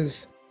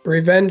is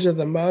Revenge of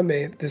the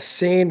Mummy. The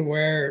scene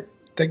where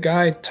the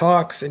guy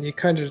talks and you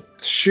kind of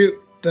shoot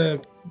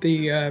the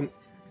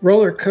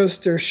roller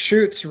coaster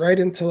shoots right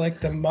into like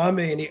the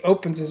mummy, and he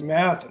opens his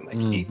mouth and like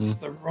eats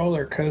the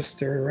roller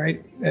coaster,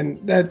 right?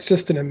 And that's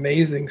just an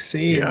amazing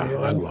scene. Yeah,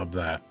 I love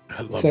that.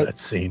 I love that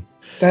scene.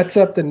 That's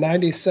up to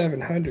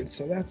 9,700,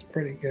 so that's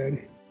pretty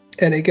good.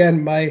 And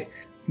again, my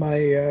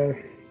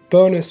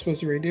bonus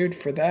was renewed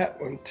for that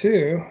one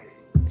too,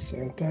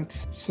 so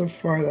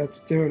that's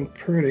doing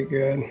pretty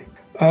good.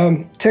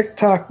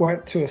 TikTok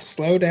went to a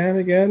slowdown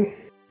again,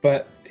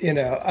 but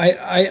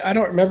I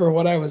don't remember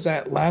what I was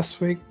at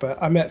last week,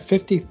 but I'm at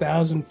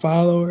 50,000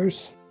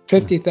 followers,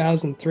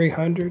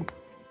 50,300.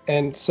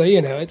 And so,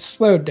 it's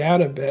slowed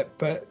down a bit,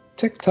 but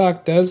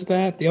TikTok does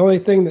that. The only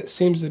thing that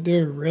seems to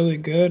do really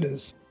good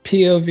is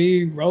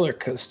POV roller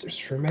coasters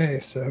for me.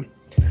 So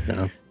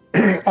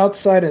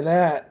outside of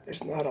that,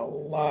 there's not a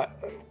lot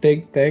of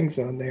big things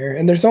on there.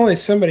 And there's only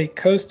so many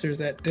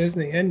coasters at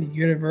Disney and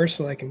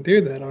Universal I can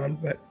do that on,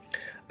 but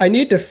I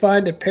need to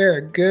find a pair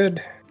of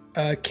good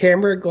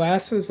camera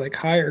glasses, like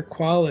higher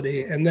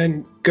quality, and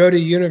then go to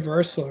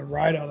Universal and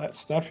ride all that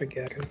stuff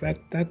again, because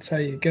that's how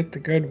you get the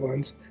good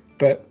ones.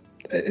 But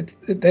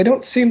they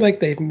don't seem like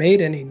they've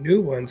made any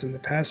new ones in the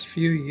past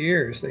few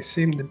years. They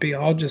seem to be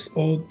all just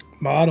old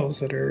models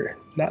that are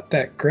not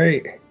that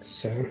great.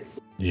 So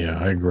yeah,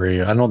 I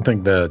agree. I don't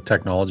think the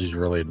technology's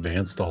really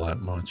advanced all that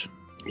much.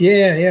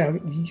 yeah.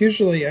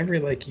 Usually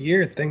every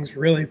year things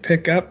really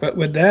pick up, but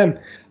with them,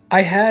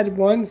 I had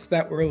ones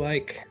that were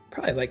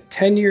probably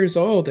 10 years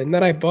old, and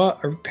then I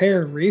bought a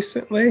pair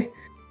recently,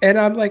 and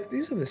I'm like,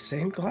 these are the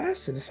same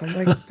glasses. I'm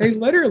like, they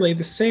literally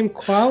the same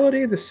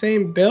quality, the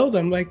same build.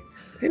 I'm like,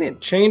 they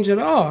didn't change at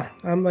all.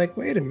 I'm like,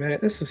 wait a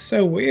minute, this is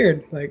so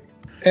weird.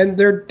 And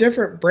they're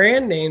different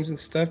brand names and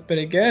stuff, but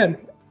again,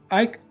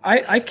 I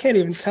can't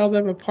even tell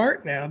them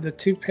apart now, the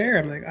two pair.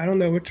 I'm like, I don't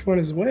know which one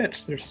is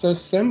which. They're so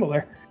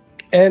similar.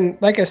 And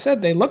like I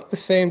said, they look the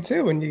same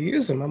too when you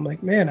use them. I'm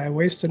like, man, I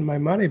wasted my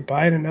money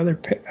buying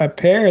a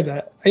pair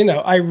that,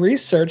 I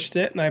researched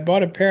it and I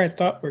bought a pair I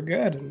thought were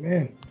good. And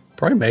man,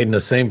 probably made in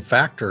the same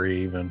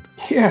factory even.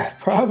 Yeah,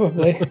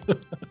 probably.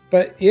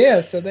 But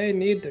yeah, so they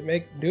need to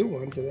make new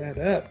ones of that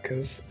up,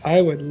 because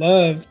I would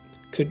love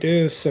to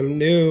do some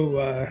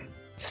new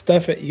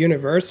stuff at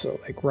Universal,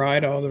 like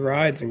ride all the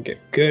rides and get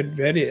good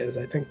videos.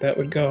 I think that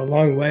would go a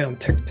long way on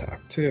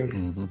TikTok too.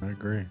 Mm-hmm, I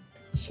agree.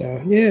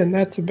 So yeah, and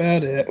that's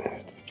about it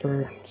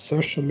for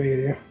social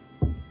media.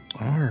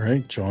 All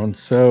right, John.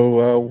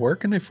 So where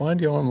can they find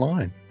you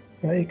online?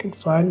 Well, you can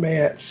find me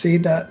at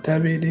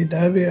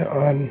c.wdw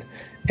on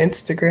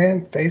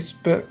Instagram,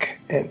 Facebook,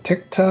 and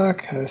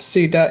TikTok,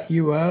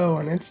 c.uo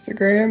on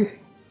Instagram,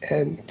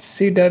 and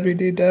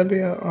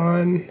cwdw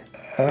on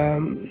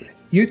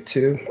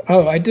YouTube.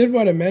 Oh, I did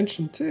want to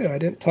mention too, I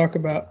didn't talk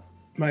about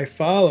my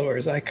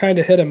followers. I kind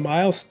of hit a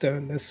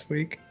milestone this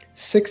week.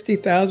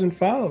 60,000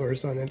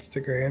 followers on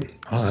Instagram.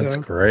 Oh, that's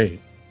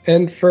great.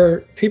 And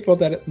for people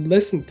that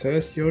listen to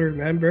us, you'll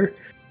remember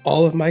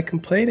all of my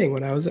complaining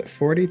when I was at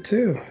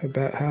 42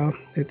 about how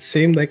it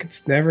seemed like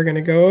it's never going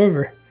to go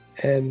over.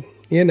 And,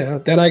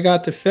 then I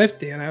got to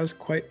 50 and I was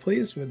quite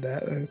pleased with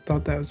that. I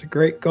thought that was a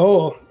great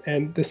goal.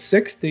 And the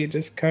 60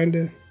 just kind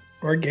of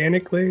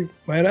organically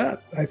went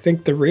up. I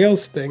think the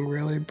Reels thing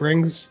really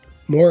brings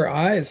more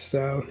eyes.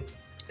 So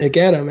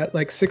again, I'm at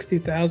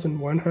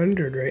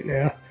 60,100 right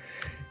now.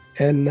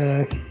 And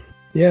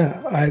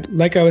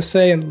like I was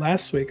saying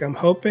last week, I'm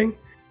hoping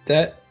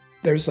that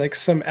there's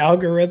some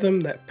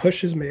algorithm that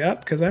pushes me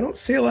up, because I don't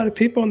see a lot of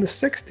people in the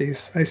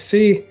 60s. I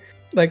see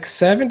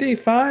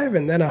 75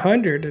 and then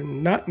 100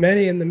 and not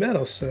many in the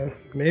middle. So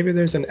maybe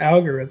there's an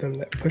algorithm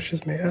that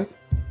pushes me up.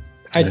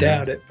 I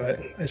doubt it, but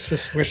it's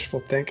just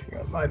wishful thinking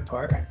on my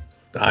part.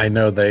 I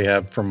know they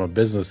have, from a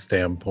business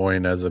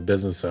standpoint, as a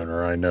business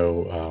owner, I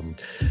know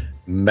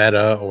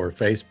Meta or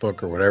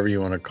Facebook or whatever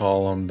you want to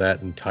call them,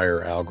 that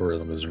entire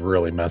algorithm is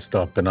really messed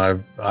up. And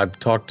I've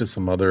talked to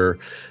some other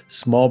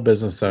small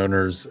business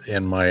owners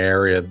in my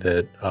area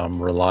that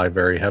rely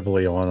very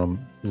heavily on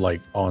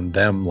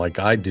them, like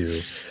I do.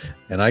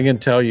 And I can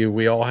tell you,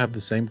 we all have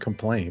the same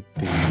complaint.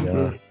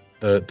 The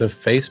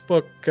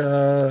Facebook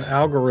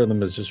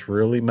algorithm is just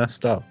really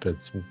messed up.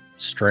 It's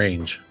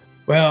strange.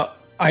 Well,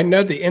 I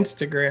know the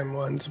Instagram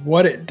ones,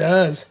 what it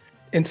does,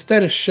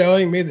 instead of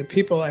showing me the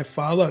people I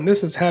follow, and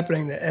this is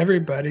happening to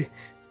everybody,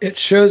 it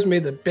shows me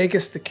the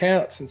biggest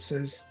accounts and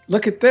says,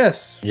 look at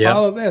this,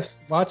 follow this,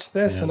 watch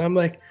this. Yeah. And I'm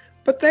like,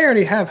 but they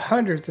already have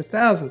hundreds of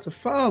thousands of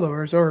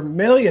followers or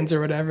millions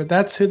or whatever.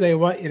 That's who they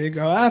want you to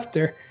go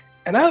after.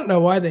 And I don't know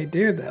why they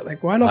do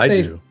that. Why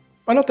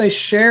don't they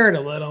share it a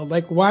little?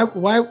 Why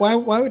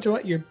would you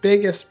want your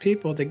biggest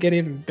people to get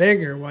even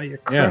bigger while you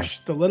crush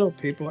the little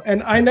people?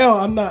 And I know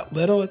I'm not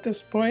little at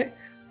this point,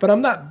 but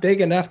I'm not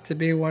big enough to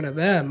be one of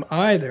them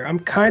either. I'm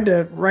kind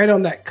of right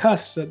on that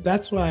cusp. So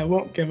that's why I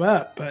won't give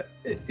up. But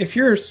if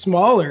you're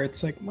smaller,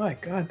 it's my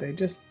God, they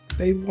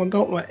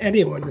don't want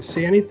anyone to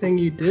see anything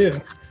you do.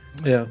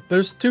 Yeah,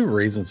 there's two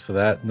reasons for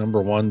that.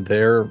 Number one,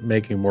 they're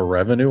making more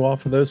revenue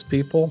off of those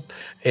people.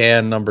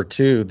 And number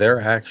two, they're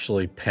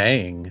actually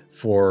paying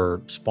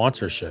for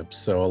sponsorships.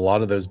 So a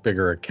lot of those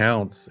bigger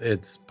accounts,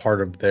 it's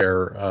part of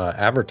their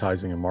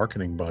advertising and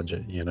marketing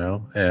budget,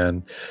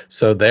 And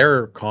so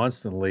they're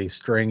constantly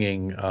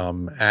stringing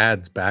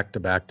ads back to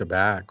back to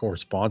back, or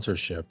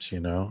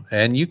sponsorships,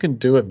 And you can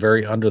do it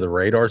very under the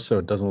radar so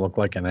it doesn't look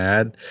like an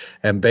ad.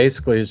 And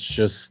basically it's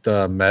just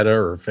Meta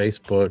or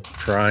Facebook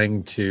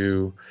trying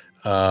to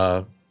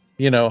I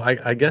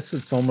guess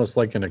it's almost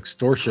like an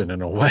extortion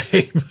in a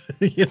way,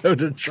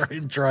 to try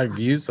and drive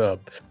views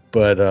up.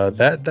 But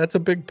that's a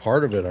big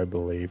part of it, I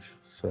believe.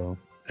 So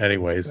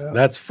anyways,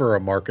 that's for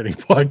a marketing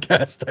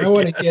podcast. I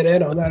want to get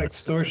in on that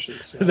extortion.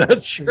 So.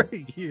 That's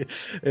right.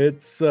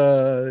 It's,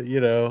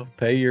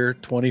 pay your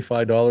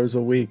 $25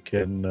 a week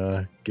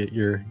and get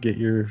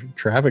your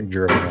traffic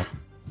journal.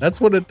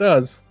 That's what it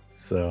does.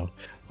 So.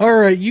 All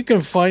right, you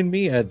can find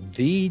me at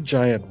The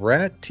Giant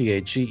Rat,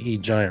 THEE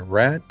Giant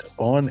Rat,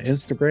 on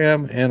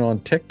Instagram and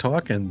on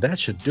TikTok, and that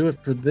should do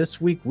it for this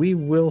week. We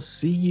will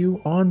see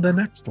you on the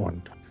next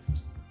one.